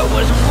Big Boy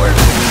wasn't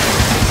working.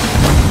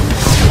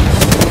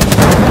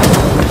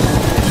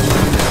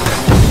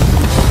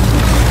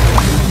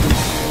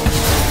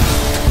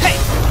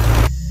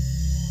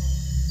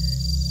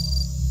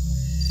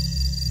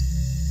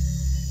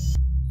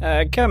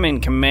 Come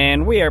in,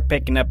 Command. We are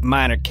picking up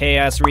minor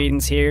chaos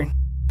readings here.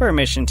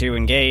 Permission to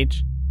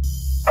engage.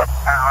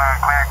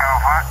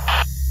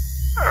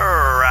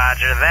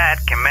 Roger that.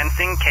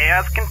 Commencing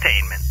chaos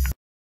containment.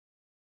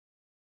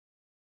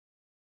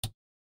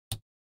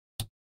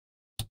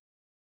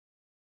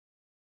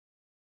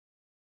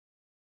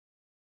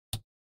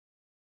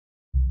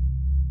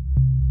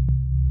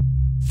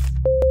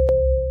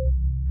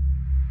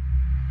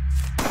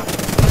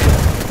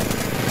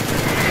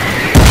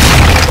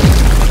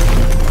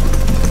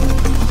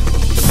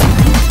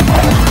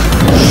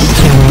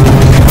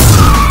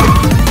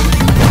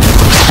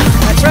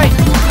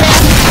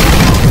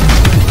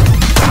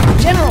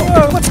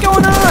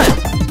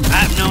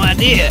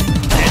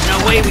 There's no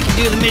way we can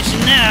do the mission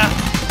now.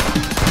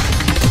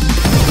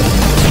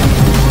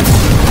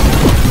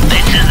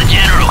 This is the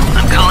General.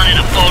 I'm calling in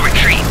a full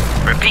retreat.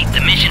 Repeat,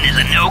 the mission is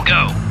a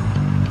no-go.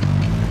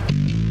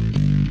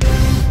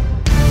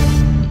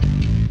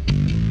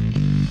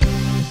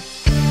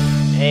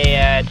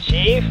 Hey,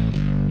 Chief?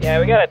 Yeah,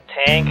 we got a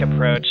tank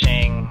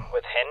approaching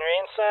with Henry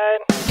inside.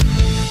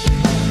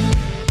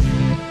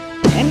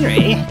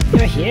 Henry?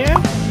 You're here?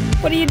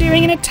 What are you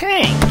doing in a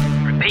tank?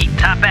 Repeat,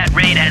 Top Hat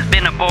raid has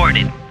been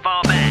aborted.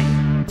 Fall back.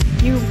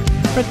 You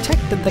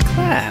protected the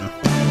clan.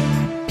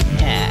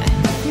 Yeah,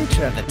 the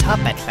future of the Top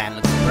Hat clan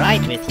looks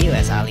bright with you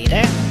as our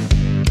leader.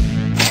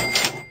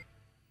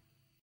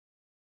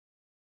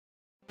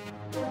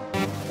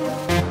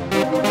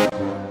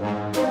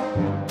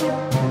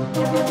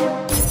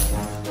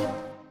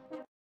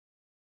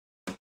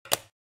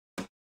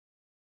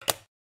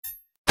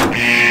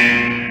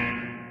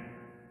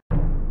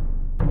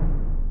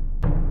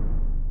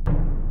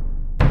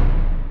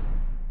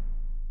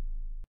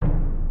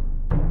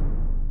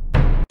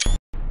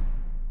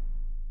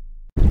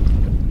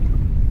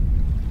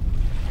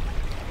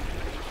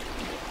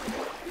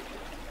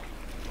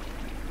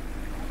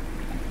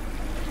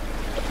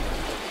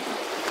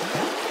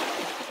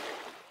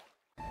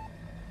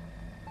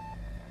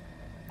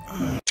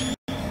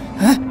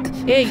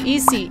 Hey,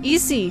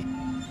 easy.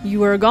 You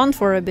were gone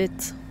for a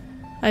bit.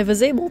 I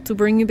was able to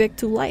bring you back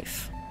to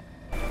life.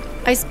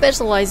 I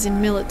specialize in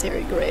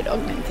military-grade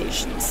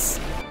augmentations.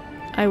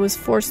 I was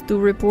forced to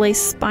replace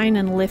spine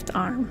and left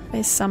arm,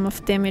 as some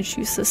of damage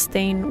you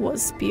sustained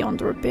was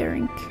beyond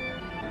repairing.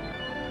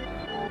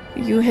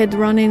 You had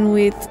run in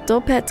with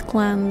Topet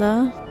Clan,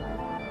 though?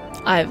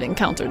 I've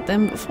encountered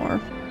them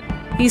before.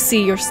 You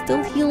see, you're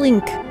still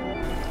healing.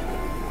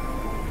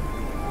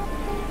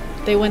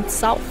 They went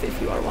south,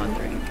 if you are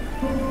wondering.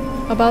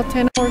 About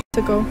 10 hours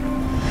ago.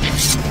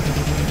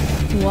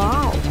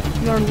 Wow,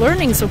 you are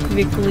learning so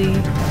quickly.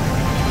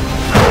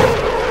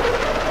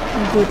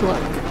 Good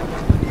luck.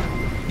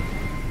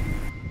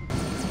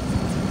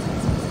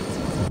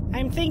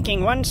 I'm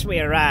thinking once we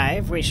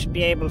arrive, we should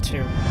be able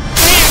to...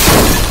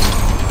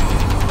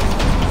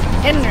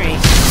 Henry!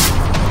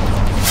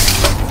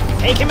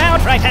 Take him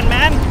out, right-hand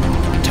man!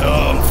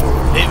 Time for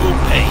a little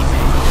payment.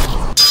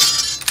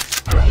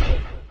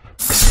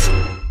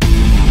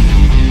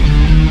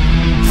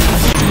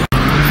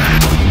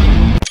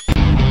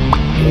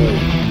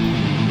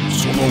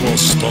 そのまま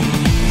スタンド。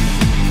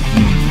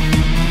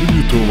フ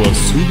リトは素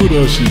晴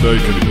らしい大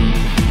狩りだ。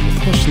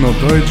私の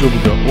大丈夫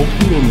がお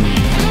風呂に。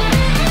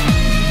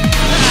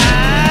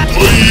は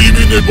い意味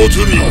でバト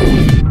ル。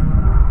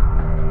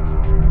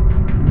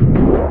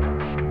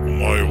お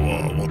前は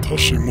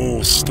私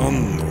もスタ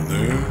ンドね。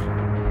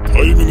タ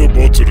イムの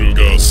バトル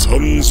が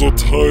三ぞ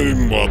タイ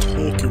ムは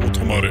東京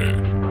止まれ。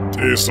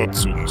偵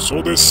察そ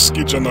れ好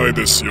きじゃない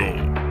ですよ。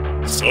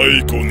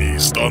最高に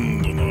スタ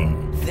ンドな。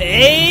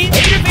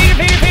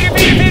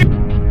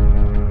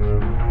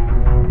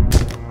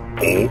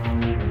お？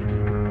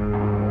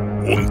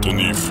本当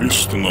にフィ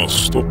ストな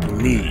ストップ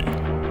ミー。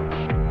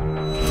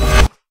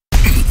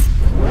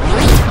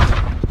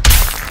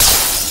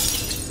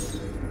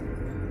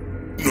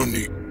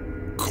何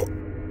か。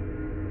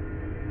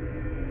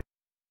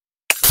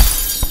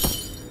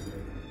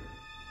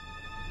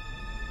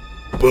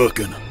バ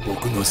カな、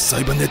僕のサ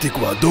イバネティッ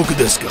クはどこ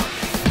ですか？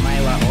お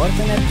前はオル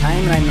タネットタ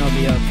イムラインの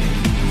美容区。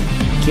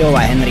今日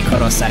はヘンリー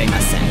殺されま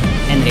せん。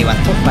ヘンリーは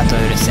突破と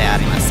許せあ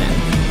りません。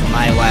お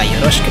前は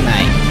よろしくな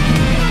い。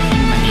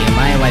今にお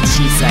前は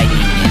小さい人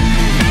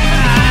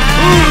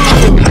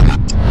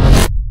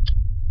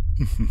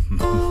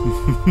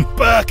間。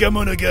バカ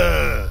者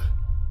が。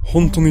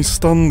本当にス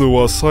タンド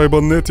はサイ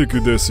バネティッ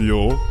クです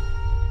よ。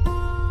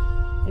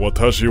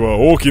私は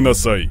大きな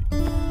さい。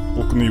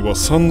僕には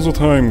サンズ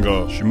タイム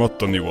が閉まっ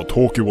たには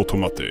東京を止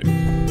まって。今。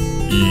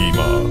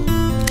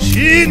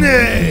死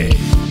ね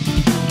ー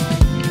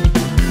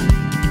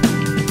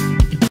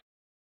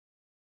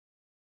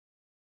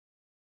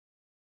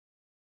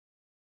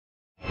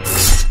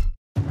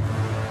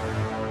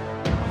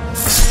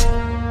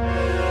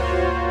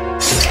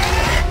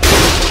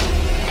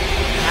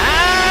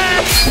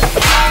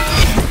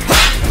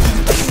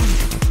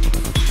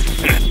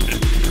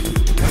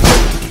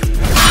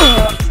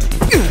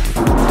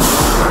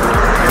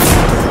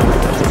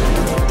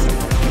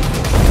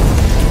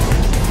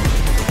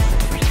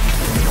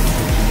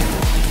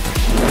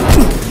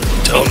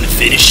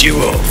Finish you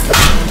off.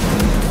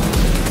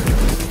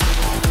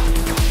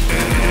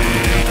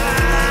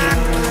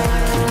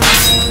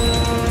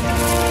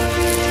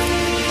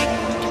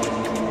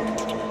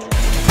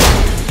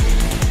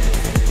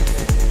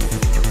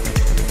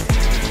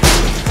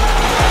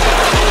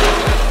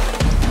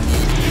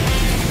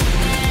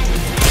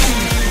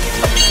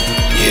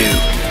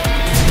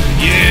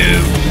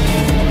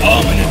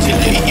 I'm gonna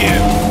delete you.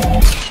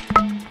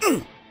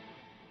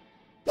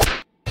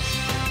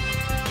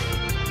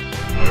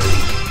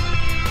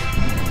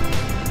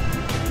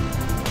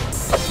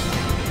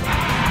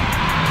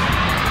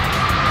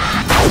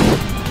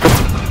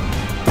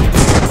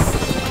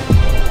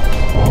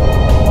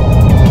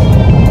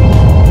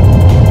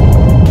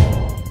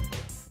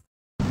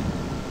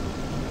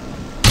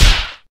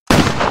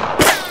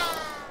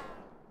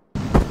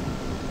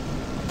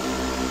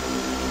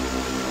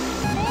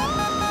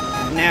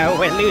 No,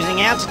 we're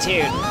losing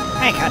altitude.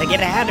 I gotta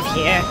get out of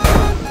here.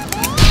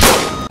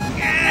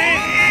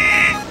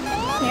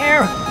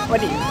 No,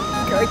 what are you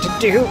going to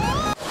do?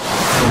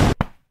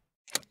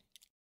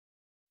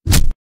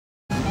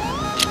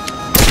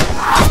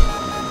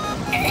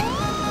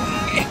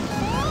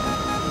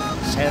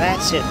 So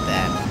that's it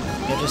then.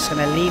 You're just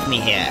gonna leave me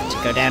here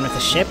to go down with the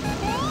ship?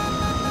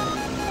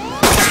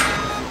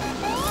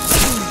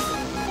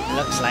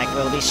 Looks like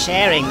we'll be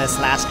sharing this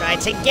last ride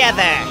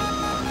together.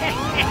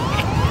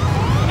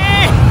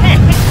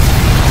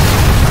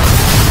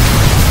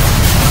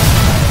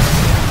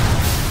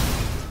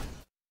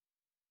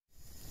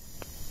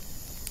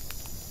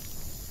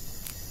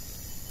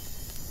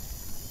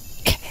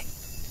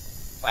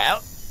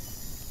 Well,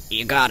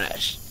 you got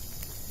us.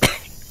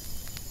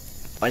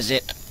 Was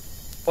it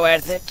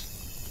worth it?